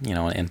 right?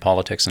 In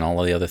politics and all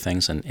of the other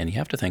things, and you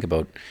have to think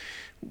about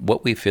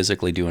what we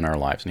physically do in our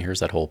lives. And here's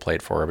that whole play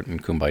it forward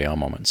and kumbaya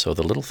moment. So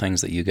the little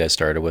things that you guys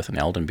started with, and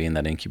Eldon being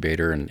that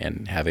incubator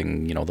and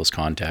having, those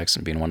contacts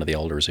and being one of the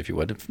elders, if you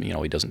would,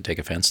 he doesn't take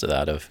offense to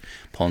that, of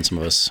pulling some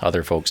of us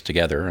other folks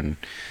together and,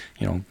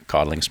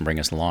 coddling us and bringing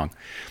us along,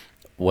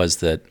 was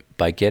that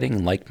by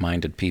getting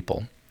like-minded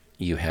people,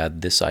 you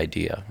had this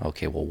idea,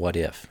 okay, well, what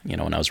if,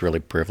 and I was really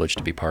privileged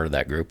to be part of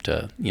that group,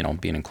 to,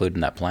 being included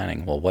in that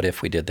planning. Well, what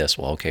if we did this?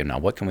 Well, okay, now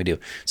what can we do?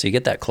 So you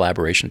get that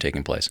collaboration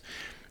taking place.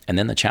 And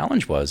then the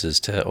challenge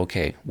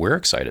okay, we're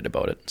excited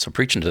about it. So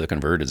preaching to the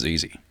converted is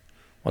easy.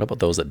 What about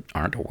those that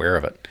aren't aware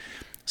of it?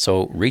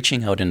 So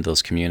reaching out into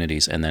those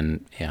communities, and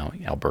then,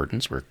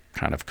 Albertans were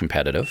kind of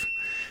competitive.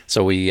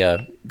 So we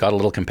got a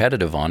little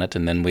competitive on it,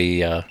 and then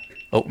we're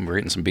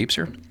getting some beeps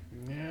here.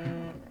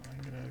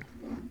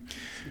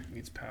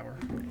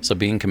 So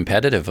being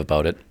competitive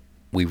about it,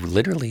 we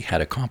literally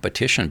had a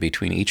competition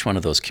between each one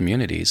of those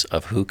communities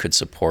of who could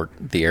support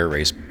the air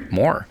race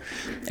more.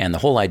 And the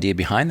whole idea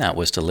behind that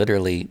was to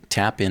literally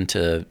tap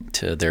into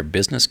their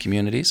business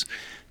communities,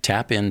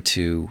 tap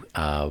into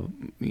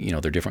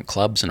their different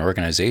clubs and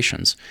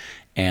organizations,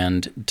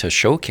 and to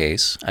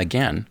showcase,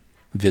 again,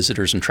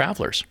 visitors and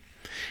travelers.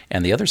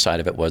 And the other side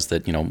of it was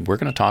that, we're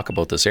going to talk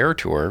about this air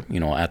tour,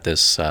 at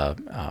this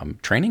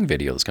training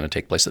video that's going to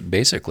take place that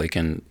basically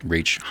can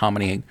reach how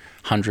many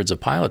hundreds of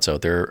pilots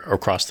out there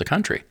across the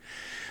country.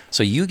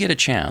 So you get a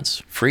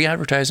chance, free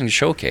advertising to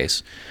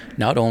showcase,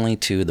 not only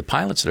to the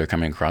pilots that are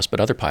coming across,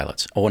 but other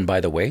pilots. Oh, and by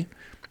the way,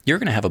 you're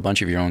going to have a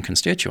bunch of your own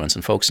constituents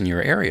and folks in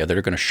your area that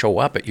are going to show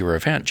up at your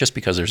event just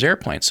because there's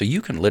airplanes. So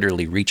you can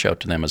literally reach out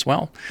to them as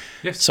well.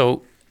 Yes.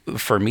 So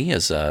for me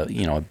as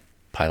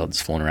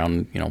pilots flown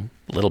around, a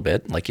little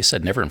bit. Like you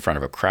said, never in front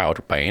of a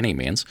crowd by any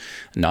means,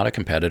 not a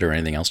competitor or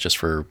anything else, just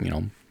for,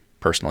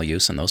 personal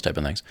use and those type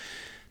of things.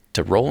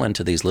 To roll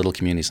into these little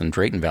communities, and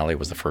Drayton Valley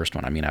was the first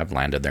one. I mean, I've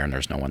landed there and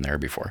there's no one there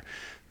before.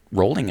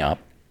 Rolling up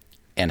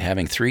and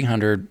having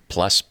 300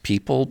 plus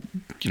people,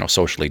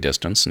 socially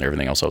distanced and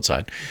everything else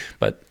outside,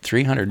 but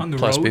 300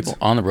 plus people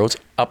on the roads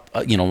up,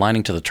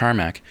 lining to the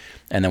tarmac.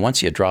 And then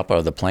once you drop out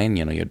of the plane,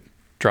 you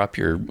drop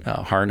your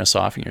harness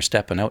off and you're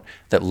stepping out,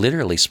 that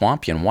literally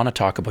swamp you and want to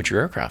talk about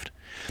your aircraft.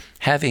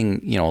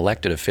 Having,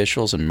 elected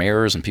officials and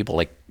mayors and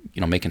people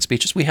making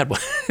speeches. We had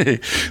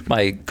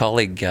my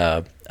colleague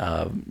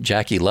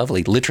Jackie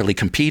Lovely literally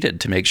competed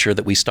to make sure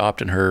that we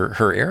stopped in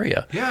her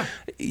area. Yeah.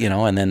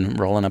 And then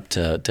rolling up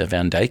to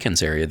Van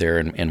Dyken's area there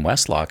in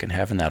Westlock and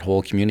having that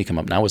whole community come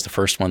up. And I was the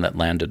first one that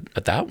landed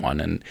at that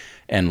one.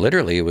 And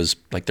literally it was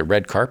like the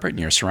red carpet and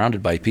you're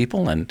surrounded by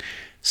people and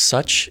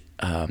such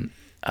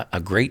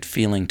a great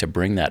feeling to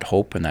bring that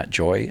hope and that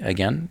joy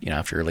again,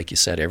 after, like you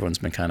said, everyone's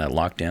been kind of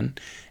locked in,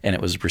 and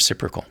it was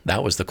reciprocal.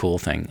 That was the cool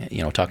thing.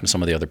 Talking to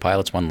some of the other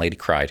pilots, one lady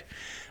cried.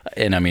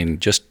 And I mean,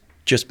 just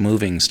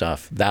moving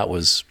stuff. That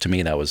was, to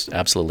me, that was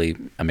absolutely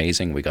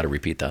amazing. We got to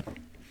repeat that.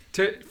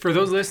 For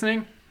those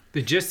listening,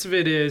 the gist of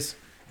it is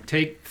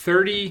take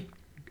 30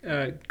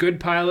 good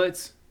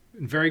pilots,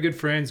 very good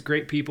friends,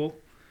 great people.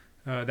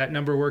 That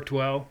number worked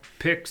well.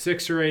 Pick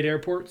 6 or 8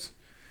 airports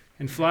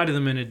and fly to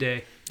them in a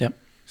day. Yep.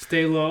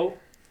 Stay low.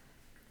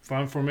 Fly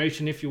in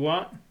formation if you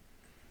want.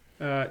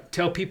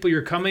 Tell people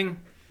you're coming.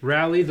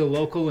 Rally the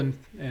local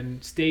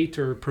and state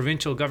or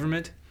provincial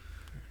government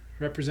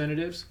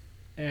representatives.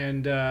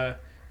 And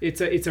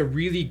it's a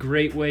really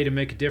great way to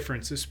make a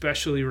difference,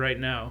 especially right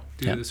now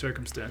due to the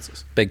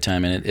circumstances. Big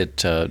time, and it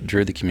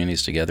drew the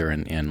communities together,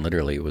 and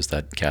literally it was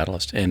that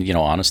catalyst. And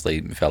honestly,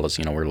 fellas,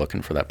 we're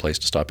looking for that place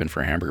to stop in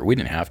for a hamburger. We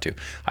didn't have to.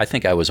 I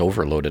think I was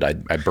overloaded.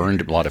 I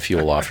burned a lot of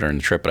fuel off during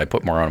the trip, but I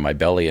put more on my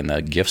belly, and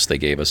the gifts they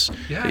gave us,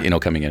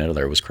 coming in out of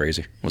there was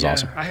crazy. It was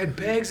awesome. I had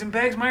bags and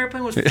bags. My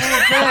airplane was full of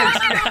bags,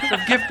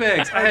 of gift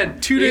bags. I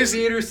had 2 days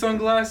aviator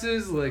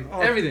sunglasses,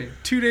 everything.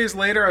 2 days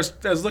later,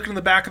 I was looking in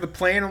the back of the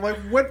plane. I'm like,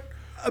 what?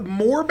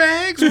 More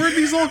bags? Where'd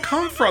these all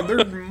come from?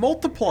 They're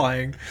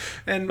multiplying.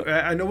 And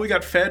I know we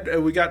got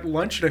fed. We got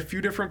lunch at a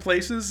few different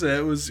places.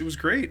 It was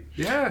great.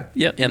 Yeah.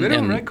 Yeah.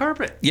 And red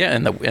carpet. Yeah,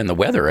 and the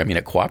weather. I mean,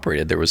 it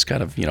cooperated. There was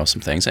kind of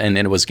some things, and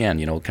it was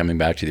again coming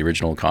back to the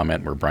original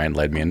comment where Brian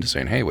led me into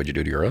saying, "Hey, what'd you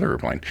do to your other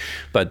airplane?"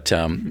 But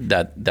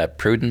that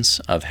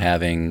prudence of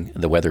having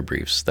the weather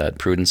briefs, that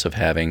prudence of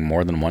having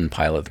more than one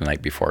pilot the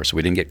night before, so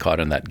we didn't get caught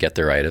in that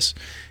get-there-itis.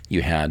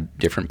 You had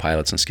different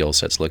pilots and skill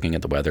sets looking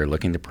at the weather,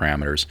 looking at the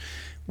parameters.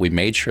 We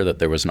made sure that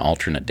there was an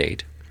alternate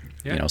date,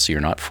 so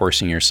you're not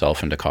forcing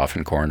yourself into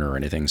coffin corner or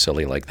anything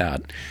silly like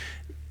that.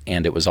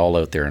 And it was all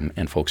out there,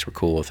 and folks were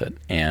cool with it.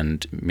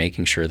 And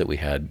making sure that we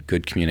had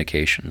good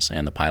communications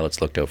and the pilots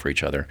looked out for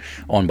each other.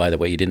 Oh, and by the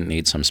way, you didn't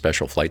need some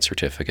special flight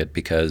certificate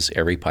because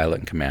every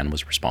pilot in command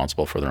was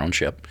responsible for their own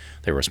ship.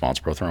 They were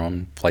responsible for their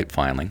own flight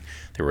filing.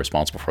 They were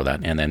responsible for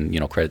that. And then,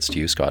 credits to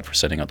you, Scott, for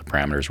setting out the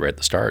parameters right at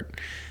the start.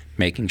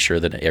 Making sure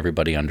that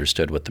everybody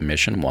understood what the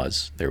mission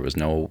was. There was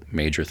no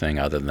major thing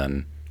other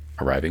than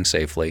arriving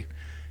safely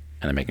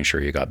and then making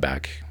sure you got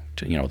back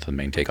to the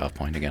main takeoff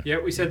point again. Yeah,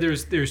 we said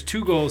there's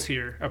 2 goals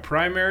here, a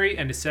primary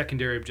and a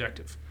secondary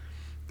objective.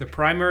 The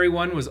primary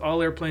one was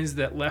all airplanes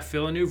that left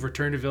Villeneuve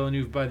return to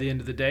Villeneuve by the end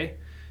of the day,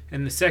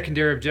 and the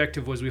secondary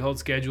objective was we hold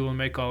schedule and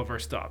make all of our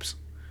stops.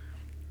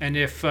 And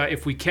if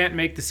we can't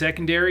make the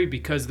secondary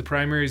because the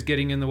primary is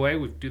getting in the way,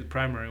 we do the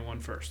primary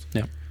one first.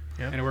 Yeah.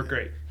 And it worked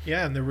great.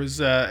 Yeah, and there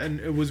was, and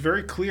it was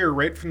very clear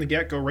right from the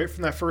get-go, right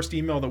from that first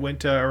email that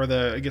went to, or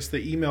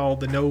the email,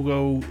 the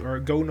no-go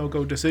or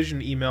go-no-go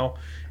decision email.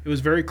 It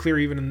was very clear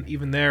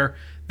even there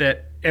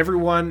that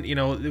everyone,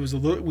 it was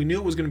we knew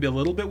it was going to be a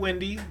little bit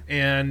windy,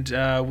 and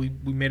we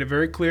made it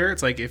very clear.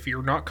 It's like, if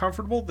you're not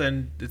comfortable,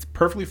 then it's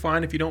perfectly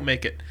fine if you don't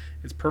make it.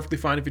 It's perfectly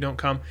fine if you don't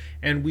come.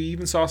 And we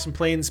even saw some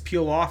planes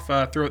peel off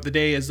throughout the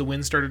day as the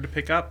wind started to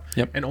pick up.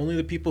 Yep. And only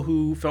the people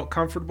who felt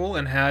comfortable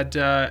and had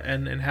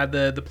and had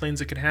the planes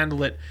that could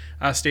handle it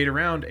stayed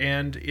around.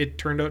 And it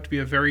turned out to be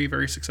a very,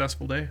 very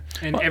successful day.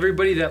 And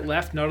everybody that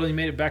left not only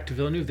made it back to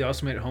Villeneuve, they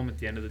also made it home at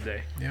the end of the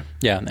day. Yeah.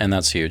 Yeah, and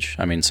that's huge.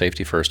 I mean,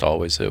 safety first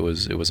always. It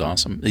was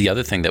awesome. The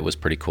other thing that was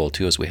pretty cool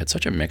too is we had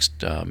such a mixed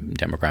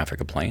demographic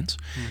of planes,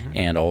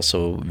 and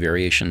also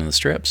variation in the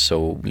strips.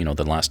 So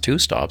the last 2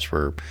 stops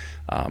were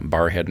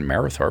Barrhead and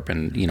Marythorpe,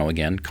 and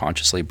again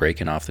consciously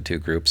breaking off the 2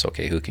 groups.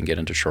 Okay, who can get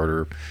into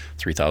shorter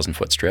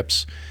 3,000-foot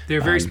strips? They're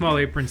very small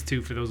aprons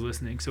too, for those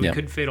listening. So we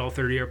couldn't fit all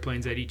 30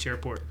 airplanes at each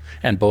airport.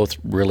 And both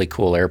really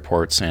cool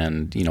airports,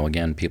 and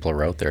again, people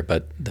are out there.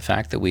 But the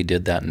fact that we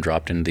did that and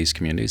dropped into these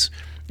communities,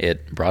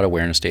 it brought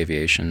awareness to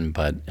aviation.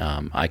 But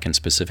I can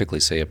specifically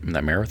say from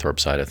that Marythorpe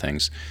side of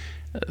things,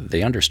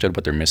 they understood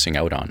what they're missing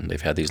out on.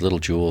 They've had these little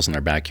jewels in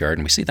their backyard,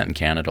 and we see that in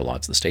Canada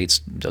lots. The States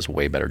does a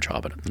way better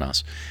job at it than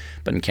us.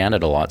 But in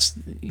Canada lots,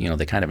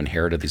 they kind of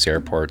inherited these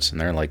airports,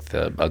 and they're like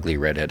the ugly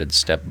red-headed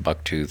step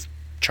bucktooth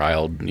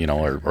child,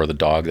 or the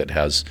dog that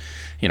has,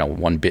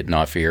 one bitten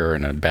off ear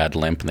and a bad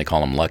limp, and they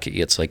call them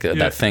lucky. It's like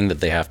that thing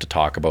that they have to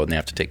talk about and they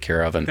have to take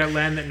care of. And that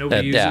land that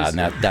nobody uses. Yeah,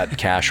 and that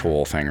cash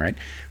hole thing, right?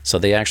 So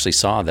they actually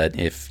saw that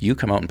if you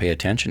come out and pay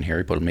attention here,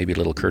 you put maybe a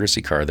little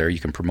courtesy car there, you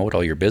can promote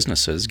all your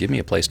businesses, give me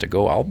a place to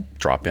go, I'll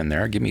drop in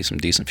there, give me some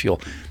decent fuel.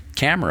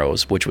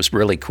 Camrose, which was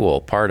really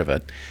cool, part of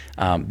it,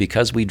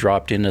 because we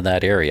dropped into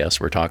that area, so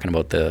we're talking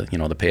about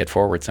the pay it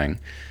forward thing,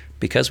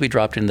 because we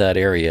dropped into that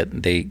area,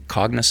 they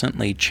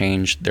cognizantly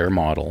changed their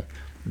model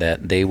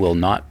that they will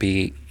not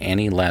be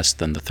any less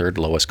than the third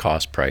lowest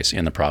cost price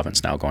in the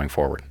province now going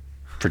forward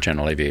for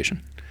general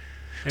aviation.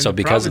 And so the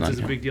because province of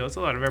that, is a big deal. It's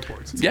a lot of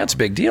airports. Yeah, it's a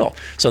big deal.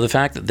 So the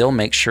fact that they'll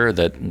make sure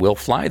that we'll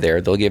fly there,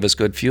 they'll give us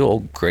good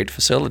fuel, great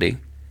facility.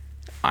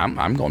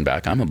 I'm going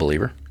back. I'm a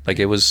believer. Like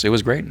it was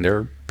great. And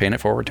they're paying it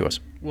forward to us.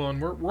 Well,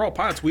 and we're all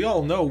pilots. We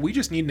all know we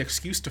just need an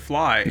excuse to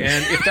fly.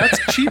 And if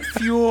that's cheap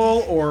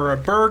fuel or a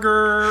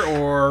burger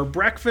or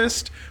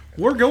breakfast,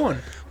 we're going.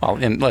 Well,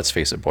 and let's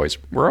face it, boys,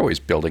 we're always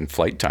building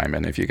flight time.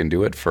 And if you can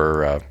do it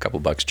for a couple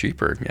bucks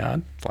cheaper, yeah,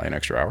 I'd fly an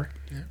extra hour.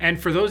 Yeah.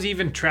 And for those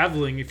even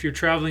traveling, if you're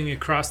traveling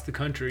across the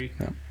country,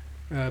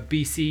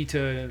 BC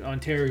to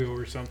Ontario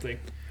or something,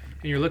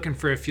 and you're looking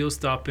for a fuel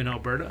stop in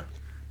Alberta,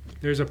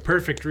 there's a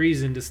perfect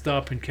reason to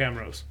stop in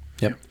Camrose.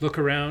 Yep. Look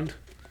around.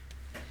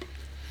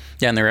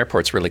 Yeah, and their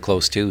airport's really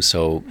close too.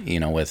 So,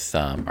 with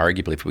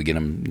arguably if we get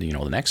them,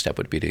 the next step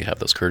would be to have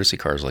those courtesy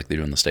cars like they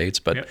do in the States.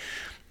 But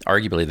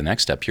arguably the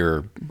next step,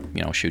 you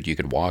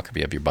could walk if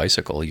you have your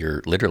bicycle.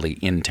 You're literally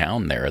in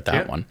town there at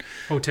that one.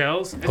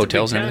 Hotels.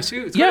 Hotels and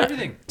too. It's got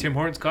everything. Tim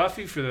Hortons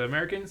coffee for the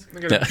Americans. They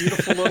got a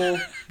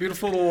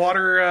beautiful little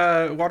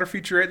water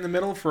feature right in the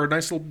middle for a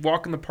nice little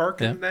walk in the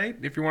park at night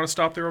if you want to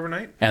stop there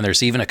overnight. And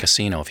there's even a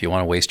casino if you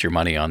want to waste your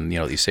money on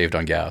that you saved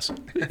on gas.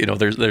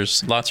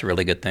 There's lots of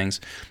really good things.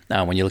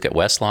 Now, when you look at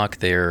Westlock,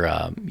 they're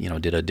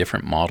did a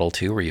different model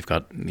too, where you've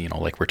got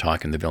like we're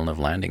talking the Villeneuve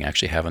Landing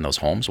actually having those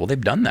homes. Well,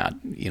 they've done that.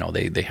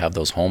 They have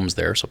those homes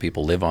there, so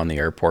people live on the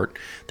airport.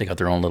 They got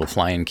their own little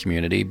fly-in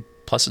community.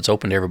 Plus, it's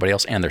open to everybody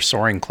else, and their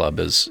soaring club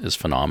is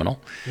phenomenal.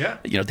 Yeah.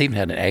 They even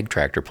had an ag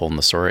tractor pulling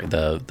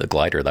the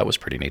glider. That was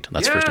pretty neat.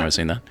 That's the first time I've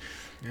seen that.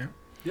 Yeah.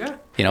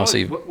 Yeah. So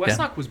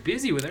Westlock was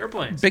busy with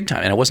airplanes. Big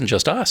time, and it wasn't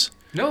just us.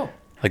 No.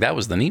 Like that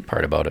was the neat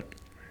part about it.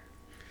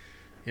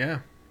 Yeah.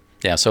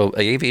 Yeah, so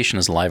aviation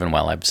is alive and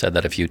well. I've said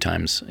that a few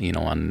times,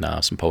 on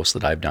some posts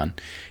that I've done.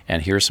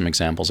 And here's some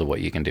examples of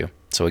what you can do.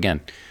 So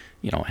again,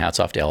 hats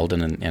off to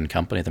Eldon and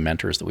company, the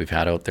mentors that we've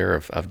had out there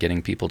of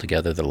getting people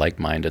together, the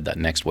like-minded, that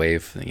next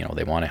wave.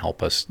 They want to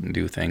help us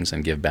do things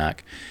and give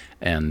back.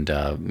 And,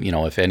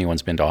 if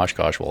anyone's been to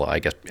Oshkosh, well, I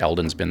guess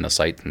Eldon's been the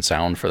sight and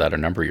sound for that a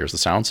number of years, the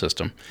sound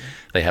system.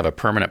 They have a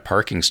permanent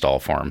parking stall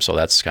for him, so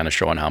that's kind of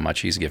showing how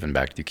much he's given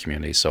back to the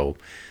community. So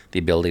the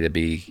ability to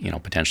be,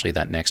 potentially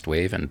that next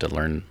wave and to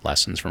learn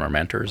lessons from our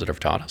mentors that have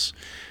taught us.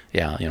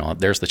 Yeah,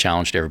 there's the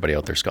challenge to everybody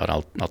out there, Scott.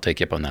 I'll take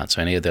you up on that.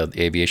 So any of the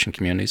aviation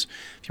communities,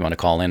 if you want to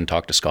call in and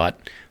talk to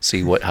Scott,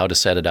 see how to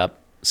set it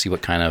up, see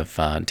what kind of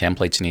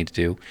templates you need to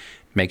do.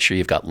 Make sure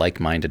you've got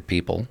like-minded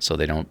people so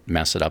they don't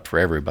mess it up for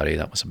everybody.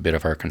 That was a bit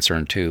of our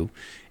concern too.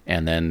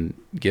 And then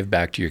give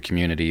back to your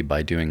community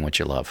by doing what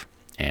you love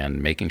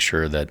and making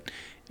sure that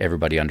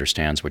everybody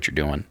understands what you're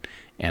doing.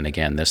 And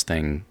again, this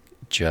thing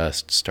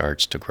just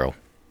starts to grow.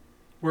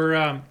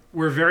 We're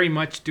very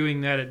much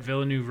doing that at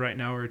Villeneuve right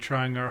now. We're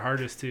trying our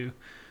hardest to.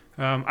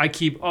 I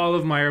keep all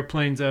of my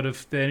airplanes out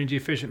of the energy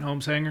efficient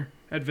homes hangar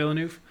at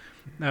Villeneuve.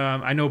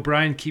 I know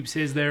Brian keeps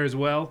his there as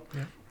well.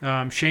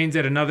 Yeah. Shane's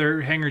at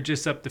another hangar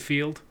just up the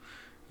field.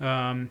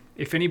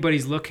 If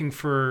anybody's looking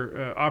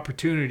for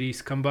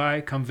opportunities, come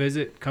by, come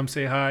visit, come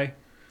say hi,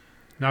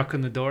 knock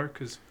on the door,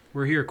 because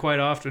we're here quite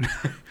often,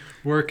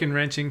 working,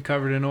 wrenching,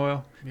 covered in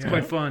oil. It's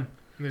quite fun.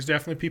 There's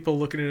definitely people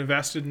looking to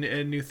invest in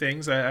new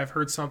things. I've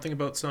heard something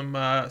about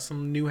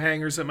some new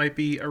hangars that might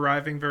be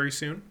arriving very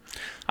soon.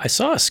 I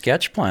saw a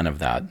sketch plan of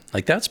that.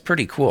 Like, that's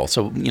pretty cool.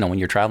 So, when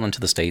you're traveling to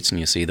the States and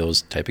you see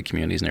those type of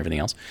communities and everything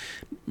else,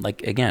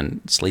 like,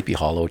 again, Sleepy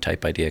Hollow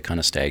type idea,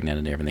 kind of stagnant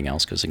and everything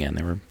else, because, again,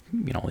 they were,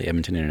 the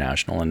Edmonton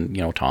International.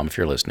 And, Tom, if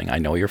you're listening, I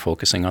know you're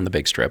focusing on the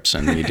big strips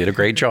and you did a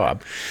great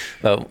job.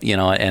 But,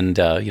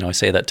 I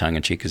say that tongue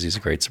in cheek because he's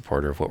a great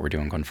supporter of what we're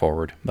doing going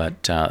forward.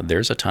 But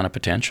there's a ton of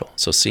potential.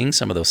 So seeing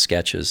some of those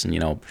sketches and,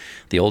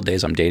 the old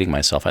days, I'm dating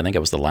myself. I think I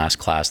was the last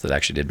class that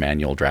actually did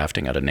manual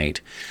drafting out of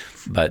NAIT.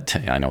 But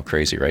I know,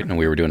 crazy, right? And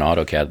we were doing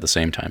AutoCAD at the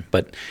same time.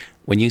 But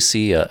when you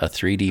see a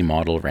 3D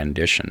model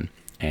rendition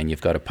and you've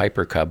got a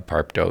Piper Cub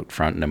parked out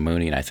front and a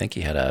Mooney, and I think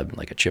he had a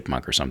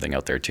chipmunk or something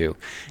out there too.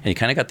 And you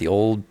kind of got the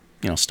old,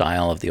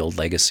 style of the old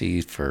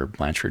legacy for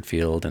Blanchard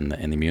Field and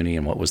the Muni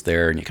and what was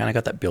there. And you kind of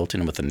got that built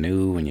in with the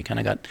new, and you kind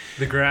of got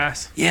the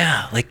grass.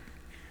 Yeah,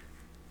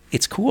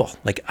 it's cool.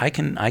 Like I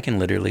can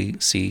literally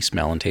see,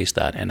 smell, and taste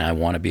that, and I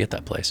want to be at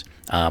that place.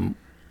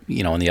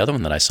 And the other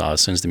one that I saw,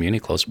 as soon as the Muni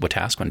closed,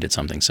 Wetaskiwin did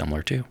something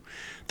similar too.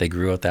 They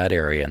grew out that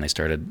area and they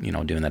started,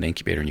 doing that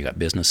incubator, and you got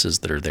businesses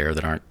that are there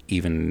that aren't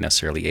even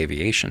necessarily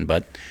aviation,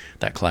 but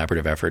that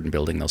collaborative effort in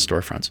building those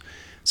storefronts.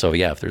 So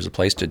yeah, if there's a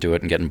place to do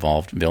it and get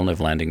involved,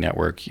 Villeneuve Landing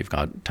Network, you've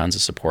got tons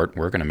of support.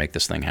 We're going to make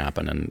this thing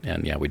happen.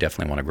 And yeah, we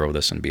definitely want to grow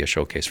this and be a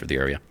showcase for the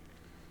area.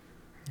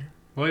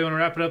 Well, you want to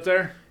wrap it up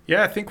there?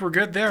 Yeah, I think we're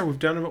good there. We've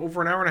done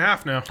over an hour and a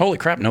half now. Holy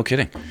crap, no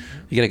kidding.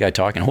 You get a guy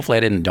talking. Hopefully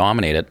I didn't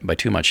dominate it by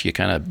too much. You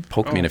kind of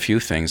poked me in a few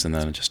things and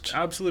then it just...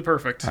 Absolutely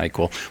perfect. All right,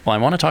 cool. Well, I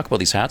want to talk about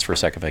these hats for a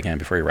second if I can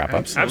before you wrap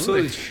up.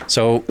 Absolutely.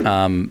 So,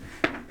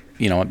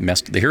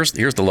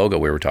 here's the logo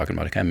we were talking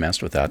about. I kind of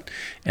messed with that.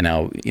 And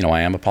now,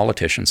 I am a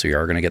politician, so you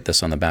are going to get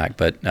this on the back.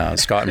 But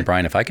Scott and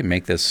Brian, if I can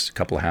make this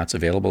couple of hats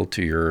available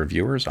to your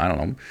viewers, I don't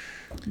know,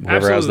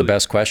 whoever has the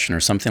best question or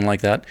something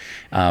like that.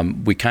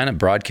 We kind of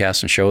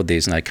broadcast and showed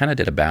these, and I kind of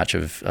did a batch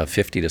of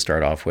 50 to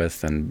start off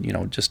with. And,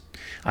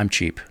 I'm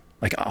cheap.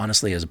 Like,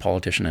 honestly, as a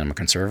politician, and I'm a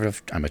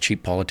conservative, I'm a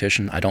cheap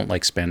politician. I don't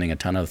like spending a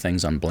ton of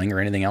things on bling or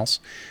anything else.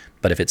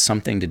 But if it's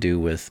something to do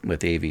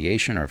with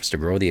aviation, or if it's to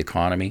grow the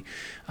economy,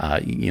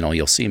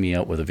 you'll see me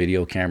out with a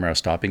video camera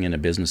stopping into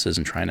businesses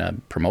and trying to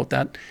promote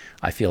that.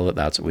 I feel that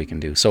that's what we can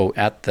do. So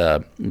at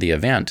the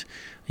event,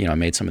 I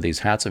made some of these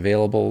hats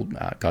available,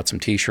 got some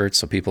T-shirts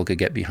so people could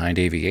get behind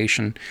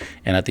aviation.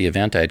 And at the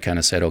event, I had kind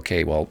of said,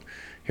 okay, well,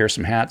 here's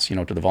some hats,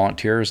 to the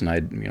volunteers. And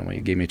when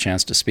you gave me a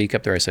chance to speak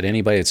up there, I said,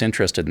 anybody that's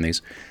interested in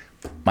these.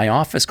 My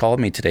office called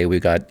me today.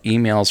 We got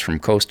emails from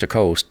coast to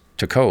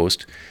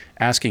coast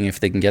asking if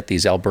they can get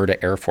these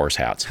Alberta Air Force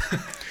hats.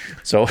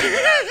 So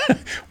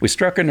we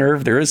struck a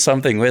nerve. There is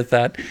something with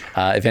that.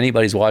 If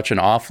anybody's watching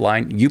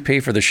offline, you pay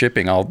for the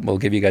shipping. We'll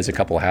give you guys a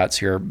couple of hats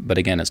here. But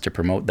again, it's to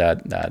promote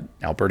that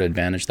Alberta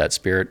advantage, that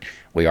spirit.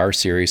 We are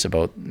serious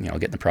about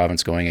getting the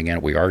province going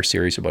again. We are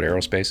serious about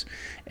aerospace.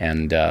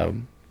 And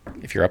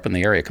if you're up in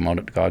the area, come out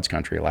to God's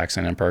country. Lac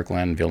Saint Anne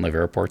Parkland, Villeneuve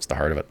Airport's the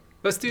heart of it.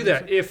 Let's do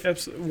that.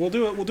 We'll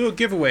do a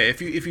giveaway.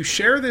 If you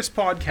share this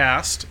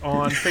podcast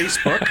on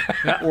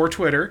Facebook or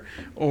Twitter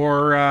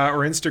or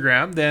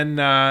Instagram,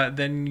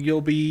 then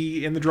you'll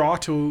be in the draw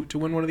to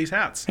win one of these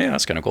hats. Yeah,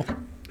 that's kind of cool.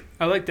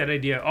 I like that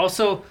idea.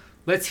 Also,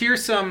 let's hear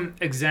some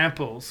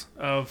examples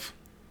of.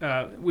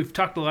 We've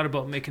talked a lot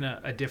about making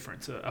a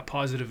difference, a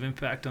positive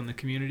impact on the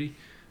community.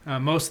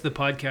 Most of the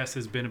podcast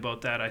has been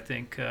about that, I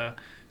think.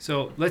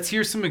 So let's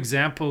hear some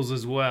examples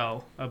as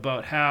well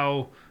about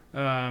how.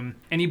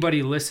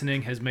 Anybody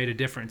listening has made a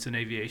difference in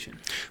aviation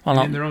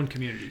in their own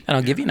community. And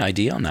I'll give you an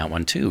idea on that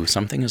one too.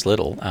 Something as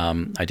little.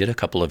 I did a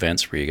couple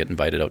events where you get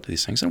invited out to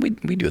these things, and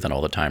we do that all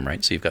the time,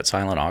 right? So you've got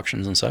silent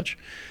auctions and such.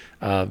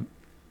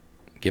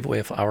 Give away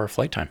an hour of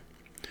flight time.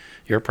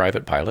 You're a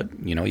private pilot.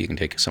 You can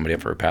take somebody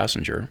up for a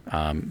passenger.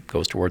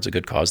 Goes towards a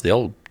good cause.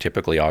 They'll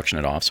typically auction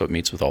it off, so it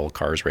meets with all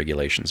CARS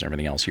regulations and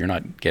everything else. You're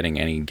not getting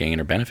any gain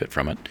or benefit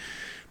from it.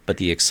 But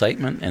the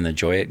excitement and the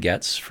joy it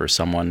gets for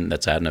someone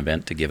that's at an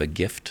event to give a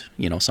gift,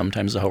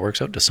 sometimes how it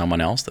works out to someone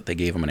else that they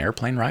gave them an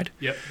airplane ride.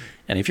 Yep.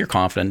 And if you're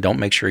confident, don't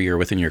make sure you're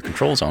within your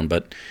control zone,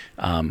 but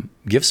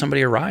give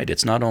somebody a ride.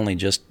 It's not only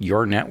just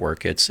your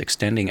network, it's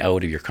extending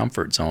out of your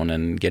comfort zone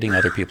and getting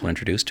other people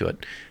introduced to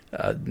it.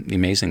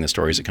 Amazing the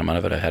stories that come out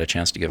of it. I had a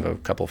chance to give a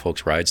couple of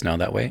folks rides now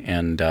that way,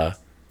 and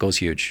goes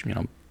huge,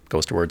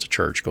 goes towards a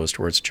church, goes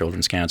towards a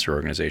children's cancer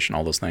organization,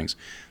 all those things.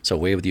 So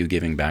away with you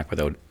giving back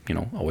without,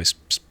 always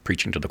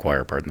preaching to the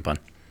choir, pardon the pun.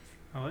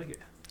 I like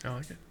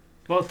it.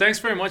 Well, thanks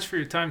very much for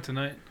your time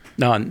tonight.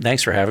 No, and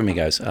thanks for having me,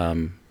 guys.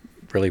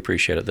 Really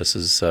appreciate it. This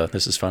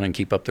is fun, and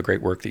keep up the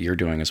great work that you're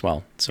doing as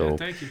well. So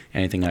thank you.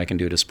 Anything I can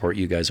do to support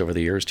you guys over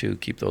the years to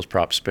keep those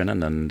props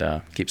spinning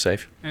and keep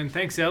safe. And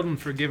thanks, Eldon,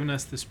 for giving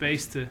us the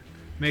space to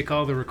make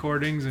all the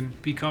recordings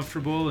and be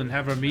comfortable and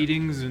have our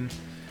meetings and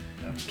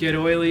get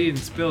oily and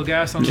spill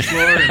gas on the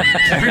floor and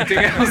everything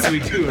else we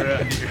do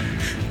around here.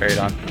 Right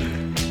on.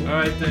 All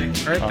right,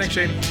 thanks. All right, Thanks,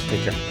 Shane.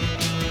 Take care.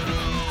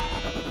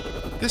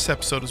 This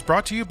episode is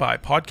brought to you by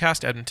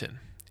Podcast Edmonton.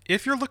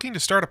 If you're looking to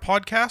start a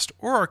podcast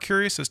or are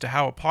curious as to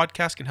how a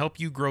podcast can help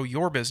you grow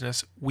your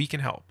business, we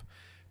can help.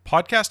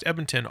 Podcast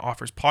Edmonton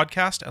offers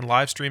podcast and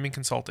live streaming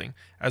consulting,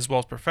 as well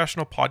as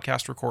professional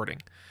podcast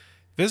recording.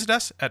 Visit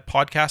us at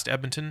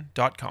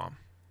podcastedmonton.com.